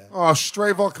really sad. Oh,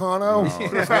 Stray Volcano.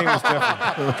 His name was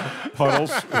definitely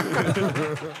Puddles.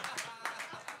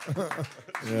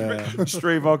 Yeah.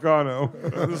 Stray Volcano.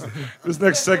 This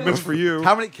next segment's for you.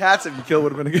 How many cats have you killed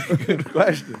would have been a good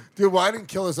question. Dude, well, I didn't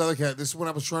kill this other cat. This is when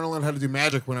I was trying to learn how to do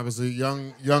magic when I was a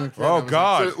young kid. Oh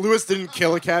God! So Lewis didn't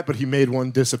kill a cat, but he made one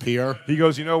disappear. He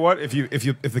goes, you know what? If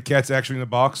the cat's actually in the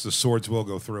box, the swords will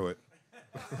go through it.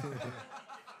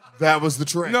 That was the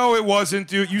trick. No, it wasn't,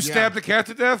 dude. You stabbed the cat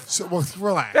to death? So, well,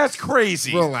 relax. That's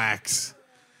crazy. Relax.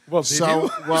 Well, So,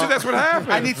 so that's what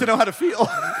happened. I need to know how to feel.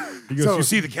 He goes, you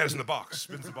see the cat is in the box.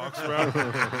 Spins the box around.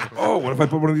 Oh, what if I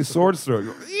put one of these swords through it?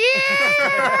 You go,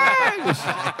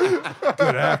 yeah!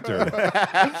 Good actor.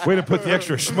 Way to put the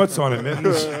extra schmutz on it,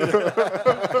 Mittens.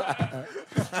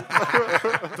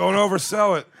 Don't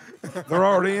oversell it. They're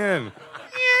already in.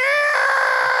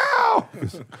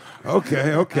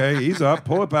 Okay, he's up.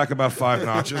 Pull it back about 5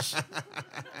 notches.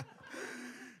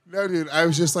 No, dude, I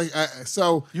was just like,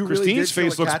 Christine's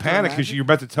face looks panicked because you're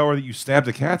about to tell her that you stabbed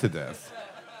a cat to death.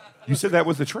 You said that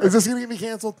was the trick. Is this going to get me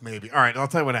canceled? Maybe. All right, I'll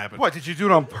tell you what happened. What, did you do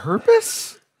it on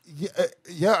purpose?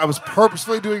 Yeah, I was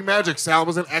purposefully doing magic. Sal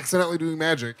wasn't accidentally doing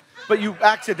magic. But you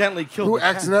accidentally killed Who the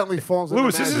cat. accidentally falls into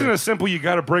Lewis, this magic. isn't a simple you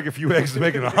got to break a few eggs to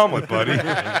make an omelet, buddy.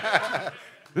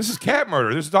 This is cat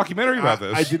murder. There's a documentary about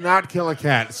this. I did not kill a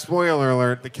cat. Spoiler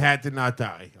alert, the cat did not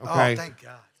die. Okay? Oh, thank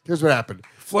God. Here's what happened.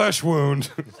 Flesh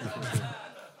wound.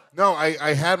 No,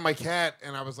 I had my cat,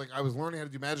 and I was learning how to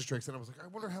do magic tricks, and I was like, I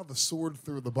wonder how the sword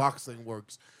through the box thing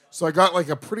works. So I got like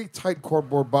a pretty tight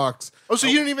cardboard box. Oh, so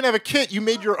you didn't even have a kit. You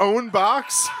made your own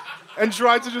box and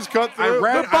tried to just cut through.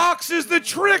 The box is the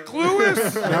trick,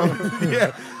 Lewis.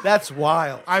 Yeah, that's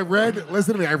wild.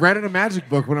 Listen to me, I read in a magic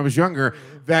book when I was younger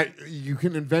that you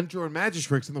can invent your own magic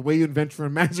tricks, and the way you invent your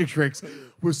own magic tricks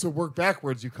was to work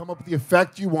backwards. You come up with the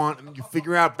effect you want, and you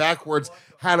figure out backwards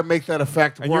how to make that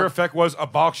effect work. And your effect was a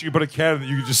box you put a cat in that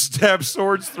you could just stab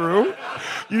swords through?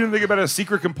 You didn't think about a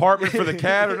secret compartment for the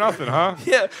cat or nothing, huh?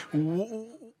 Yeah.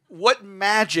 What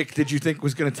magic did you think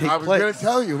was going to take I was place? going to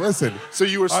tell you, listen. So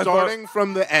you were starting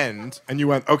from the end, and you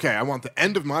went, okay, I want the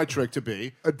end of my trick to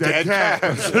be a dead cat.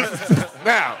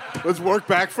 Now, let's work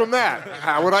back from that.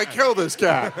 How would I kill this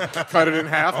cat? Cut it in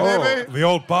half, maybe? The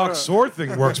old box sword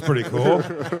thing works pretty cool.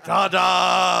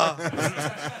 Ta-da!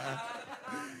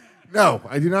 No,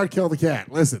 I did not kill the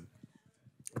cat. Listen,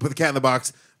 I put the cat in the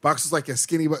box. Box was like a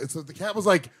skinny, so the cat was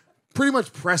like pretty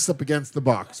much pressed up against the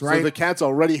box, right? So the cat's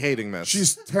already hating this.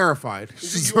 She's terrified.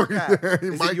 Is it your cat?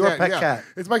 Is it your pet cat?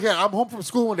 It's my cat. I'm home from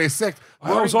school one day sick.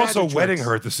 I was learning also magic wetting tricks.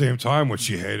 her at the same time, which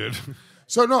she hated.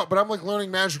 So no, but I'm like learning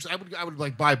magic. I would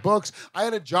like buy books. I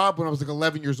had a job when I was like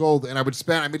 11 years old, and I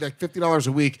made like $50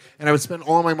 a week, and I would spend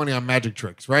all my money on magic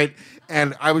tricks, right?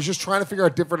 And I was just trying to figure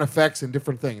out different effects and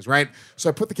different things, right? So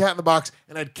I put the cat in the box,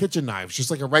 and I had kitchen knives,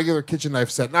 just like a regular kitchen knife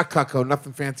set, not Cutco,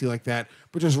 nothing fancy like that,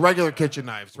 but just regular kitchen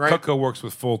knives, right? Cutco works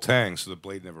with full tang, so the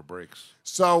blade never breaks.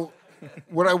 So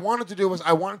what I wanted to do was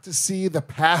I wanted to see the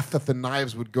path that the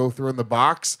knives would go through in the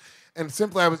box. And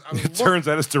simply, I was It turns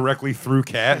out it's directly through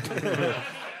cat.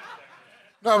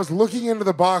 I was looking into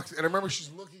the box, and I remember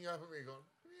she's looking up at me going,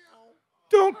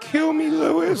 Don't kill me,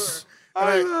 Lewis.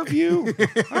 I love you.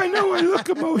 I know I look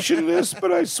emotionless,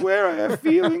 but I swear I have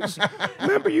feelings.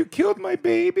 Remember you killed my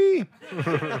baby?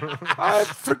 I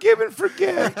forgive and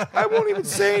forget. I won't even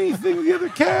say anything to the other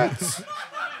cats.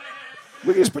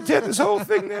 We just pretend this whole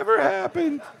thing never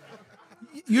happened.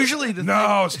 Usually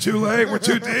it's too late. We're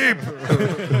too deep.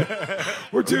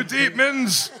 We're too deep,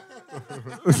 Mittens.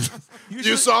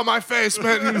 You saw my face,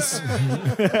 Mittens.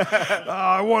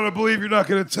 I want to believe you're not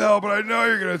going to tell, but I know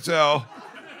you're going to tell.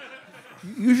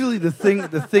 Usually the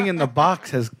thing in the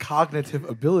box has cognitive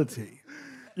ability.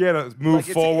 Yeah, to move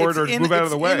forward or move out of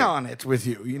the way. It's in on it with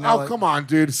you. You know. oh, come on,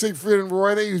 dude. Siegfried and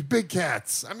Roy, they use big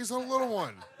cats. I'm using a little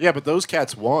one. Yeah, but those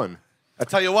cats won. I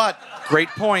tell you what, great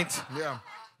point. Yeah.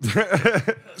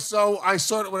 So I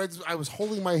started when I was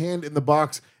holding my hand in the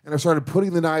box, and I started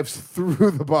putting the knives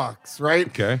through the box. Right?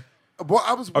 Okay. Well,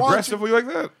 I was Aggressively like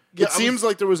that? Yeah, It seems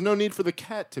like there was no need for the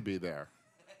cat to be there.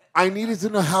 I needed to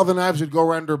know how the knives would go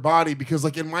around her body because,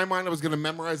 like, in my mind, I was going to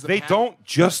memorize the They pattern. don't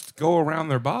just go around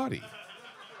their body.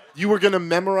 You were going to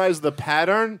memorize the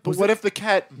pattern, but what if the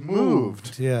cat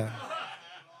moved? Yeah.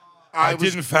 I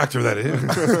didn't factor that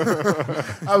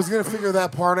in. I was going to figure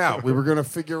that part out. We were going to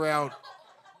figure out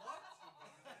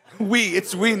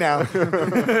It's we now.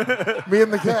 me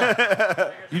and the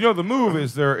cat. You know, the move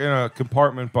is they're in a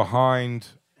compartment behind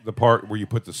the part where you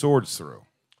put the swords through.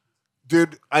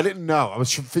 Dude, I didn't know. I was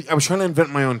trying to invent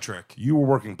my own trick. You were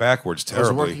working backwards I was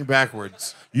terribly. working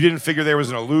backwards. You didn't figure there was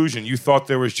an illusion. You thought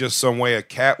there was just some way a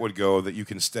cat would go that you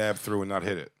can stab through and not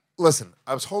hit it. Listen,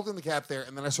 I was holding the cat there,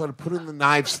 and then I started putting the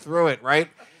knives through it, right?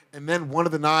 And then one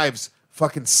of the knives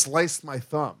fucking sliced my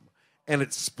thumb, and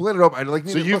it split it open.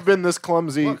 So you've been this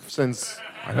clumsy since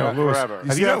I know, Lewis. forever.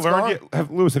 Have you not learned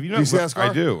yet? Lewis, have you Do not you see that learned? scar?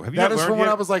 I do. Have you That not is learned from when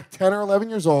yet? I was like 10 or 11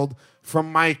 years old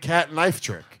from my cat knife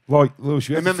trick. Well, Lewis,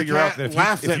 you have And to then the figure out cat that if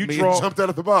laughed you, at if you me draw, and jumped out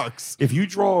of the box. if you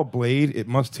draw a blade, it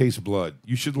must taste blood.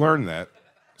 You should learn that.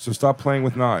 So stop playing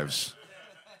with knives.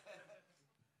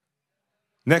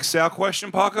 Next Sal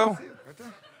question, Paco? All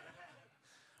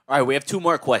right, we have 2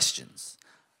 more questions.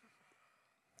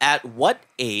 At what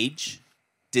age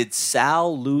did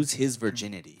Sal lose his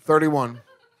virginity? 31.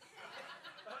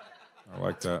 I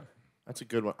like that. That's a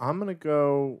good one. I'm going to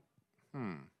go,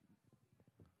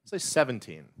 say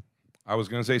 17. I was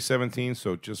going to say 17,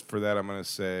 so just for that, I'm going to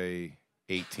say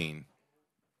 18.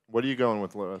 What are you going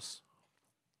with, Lewis?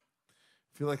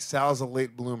 I feel like Sal's a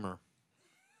late bloomer.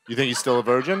 You think he's still a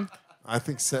virgin? I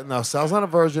think no, Sal's not a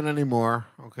virgin anymore.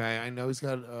 Okay, I know he's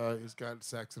got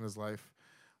sex in his life.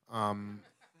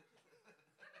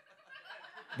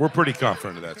 We're pretty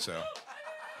confident of that, Sal.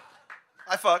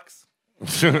 I fucks.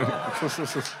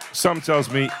 Some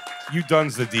tells me you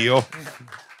done's the deal.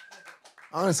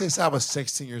 I'm gonna say Sal was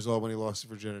 16 years old when he lost his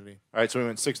virginity. All right, so we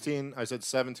went 16. I said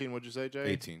 17. What'd you say, Jay?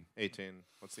 18. 18.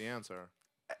 What's the answer?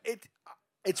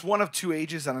 It's one of 2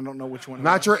 ages, and I don't know which one.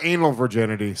 Not your anal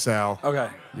virginity, Sal. Okay.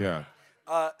 Yeah.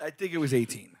 I think it was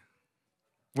 18.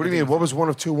 What do you mean? What was one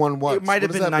of 2? One what? It might have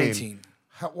What does been that mean? 19.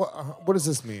 What does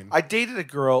this mean? I dated a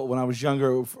girl when I was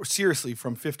younger, seriously,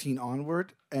 from 15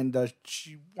 onward, and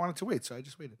she wanted to wait, so I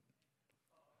just waited.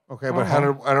 Okay, but how did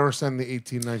I don't understand the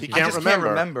 18, 19? He can't remember.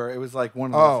 Can't remember. It was like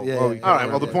one of Oh, those. oh, yeah. All right,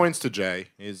 well, the points to Jay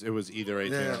is it was either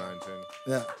 18 Yeah. or 19.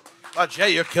 Yeah. Oh, Jay,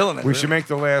 you're killing it. We should make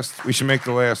the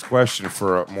last question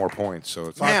for more points. So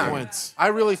it's 5 Man, points. I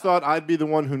really thought I'd be the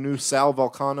one who knew Sal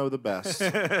Vulcano the best.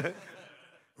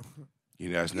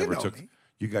 You guys never took.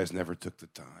 You guys never took the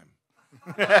time.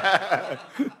 I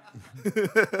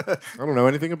don't know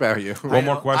anything about you. One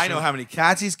more question. I know how many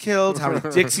cats he's killed, how many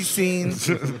dicks he's seen.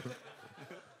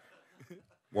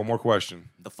 One more question.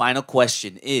 The final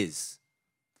question is,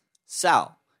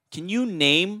 Sal, can you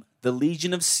name the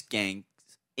Legion of Skanks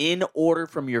in order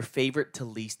from your favorite to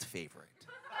least favorite?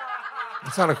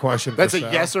 That's not a question. That's for a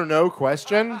Sal. yes or no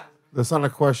question? That's not a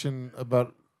question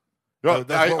about. No,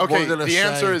 that's what okay, we're gonna the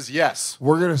answer say. is yes.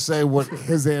 We're gonna say what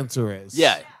his answer is.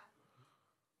 Yeah.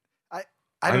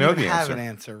 I don't know even the have answer. an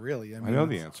answer, really. I know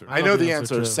the answer. I know the the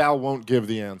answer. answer, too. Sal won't give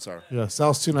the answer. Yeah,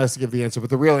 Sal's too nice to give the answer,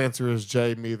 but the real answer is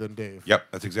Jay, me, then Dave. Yep,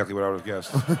 that's exactly what I would have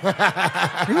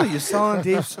guessed. Really, you're selling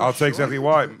Dave so I'll tell you short? exactly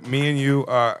why. Me and you,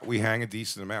 we hang a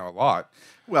decent amount, a lot.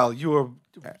 Well, you were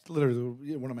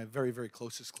literally one of my very, very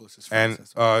closest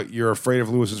friends. And you're afraid of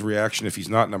Lewis's reaction if he's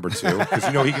not number 2, because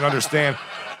you know he can understand.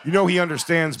 You know he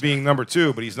understands being number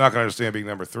 2, but he's not going to understand being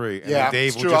number 3. And Yeah, then Dave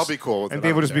it's will true. Just, I'll be cool with and it.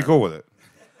 Dave I will just be don't cool with it.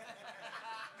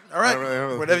 All right,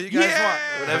 whatever you guys want.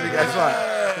 Whatever you guys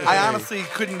want. I honestly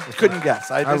couldn't guess.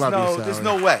 love you, Sal. There's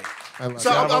no way. So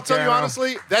I'll tell you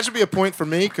honestly, that should be a point for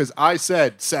me because I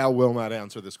said Sal will not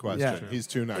answer this question. Yeah. He's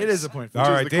too nice. It is a point. All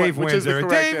right, Dave which is wins. the correct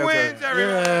Dave answer. wins.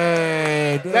 Everybody.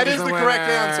 Yay, Dave That is the the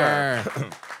correct winner. answer.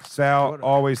 Sal,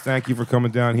 always thank you for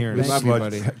coming down here and Thank you,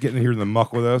 buddy. getting here in the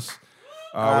muck with us.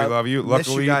 We love you. Miss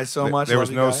you Luckily, guys so much. there was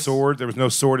Love you no guys. sword. There was no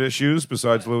sword issues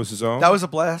besides Lewis's own. That was a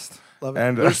blast. Love it.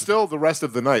 and There's still the rest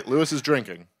of the night. Lewis is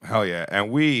drinking. hell yeah. And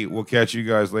we will catch you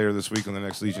guys later this week on the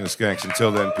next Legion of Skanks.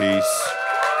 Until then, peace.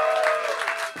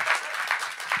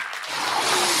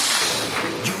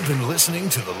 You've been listening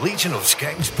to the Legion of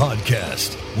Skanks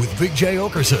podcast with Big J.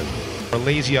 Okerson. A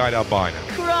lazy-eyed albino.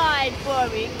 Cry for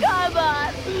me. Come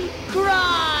on.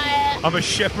 Cry. I'm a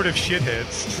shepherd of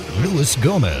shitheads. Louis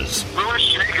Gomez.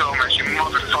 Louis J. Gomez, you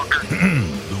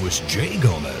motherfucker. Louis host Jay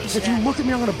Gomez. If you look at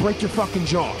me, I'm gonna break your fucking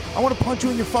jaw. I want to punch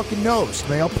you in your fucking nose.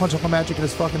 May I'll punch Uncle Magic in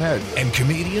his fucking head. And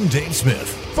comedian Dave Smith.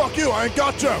 Fuck you, I ain't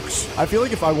got jokes. I feel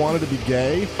like if I wanted to be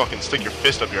gay, fucking stick your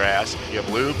fist up your ass if you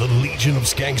have lube. The Legion of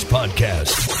Skanks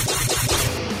podcast.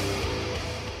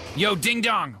 Yo, ding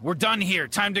dong, we're done here.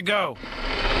 Time to go.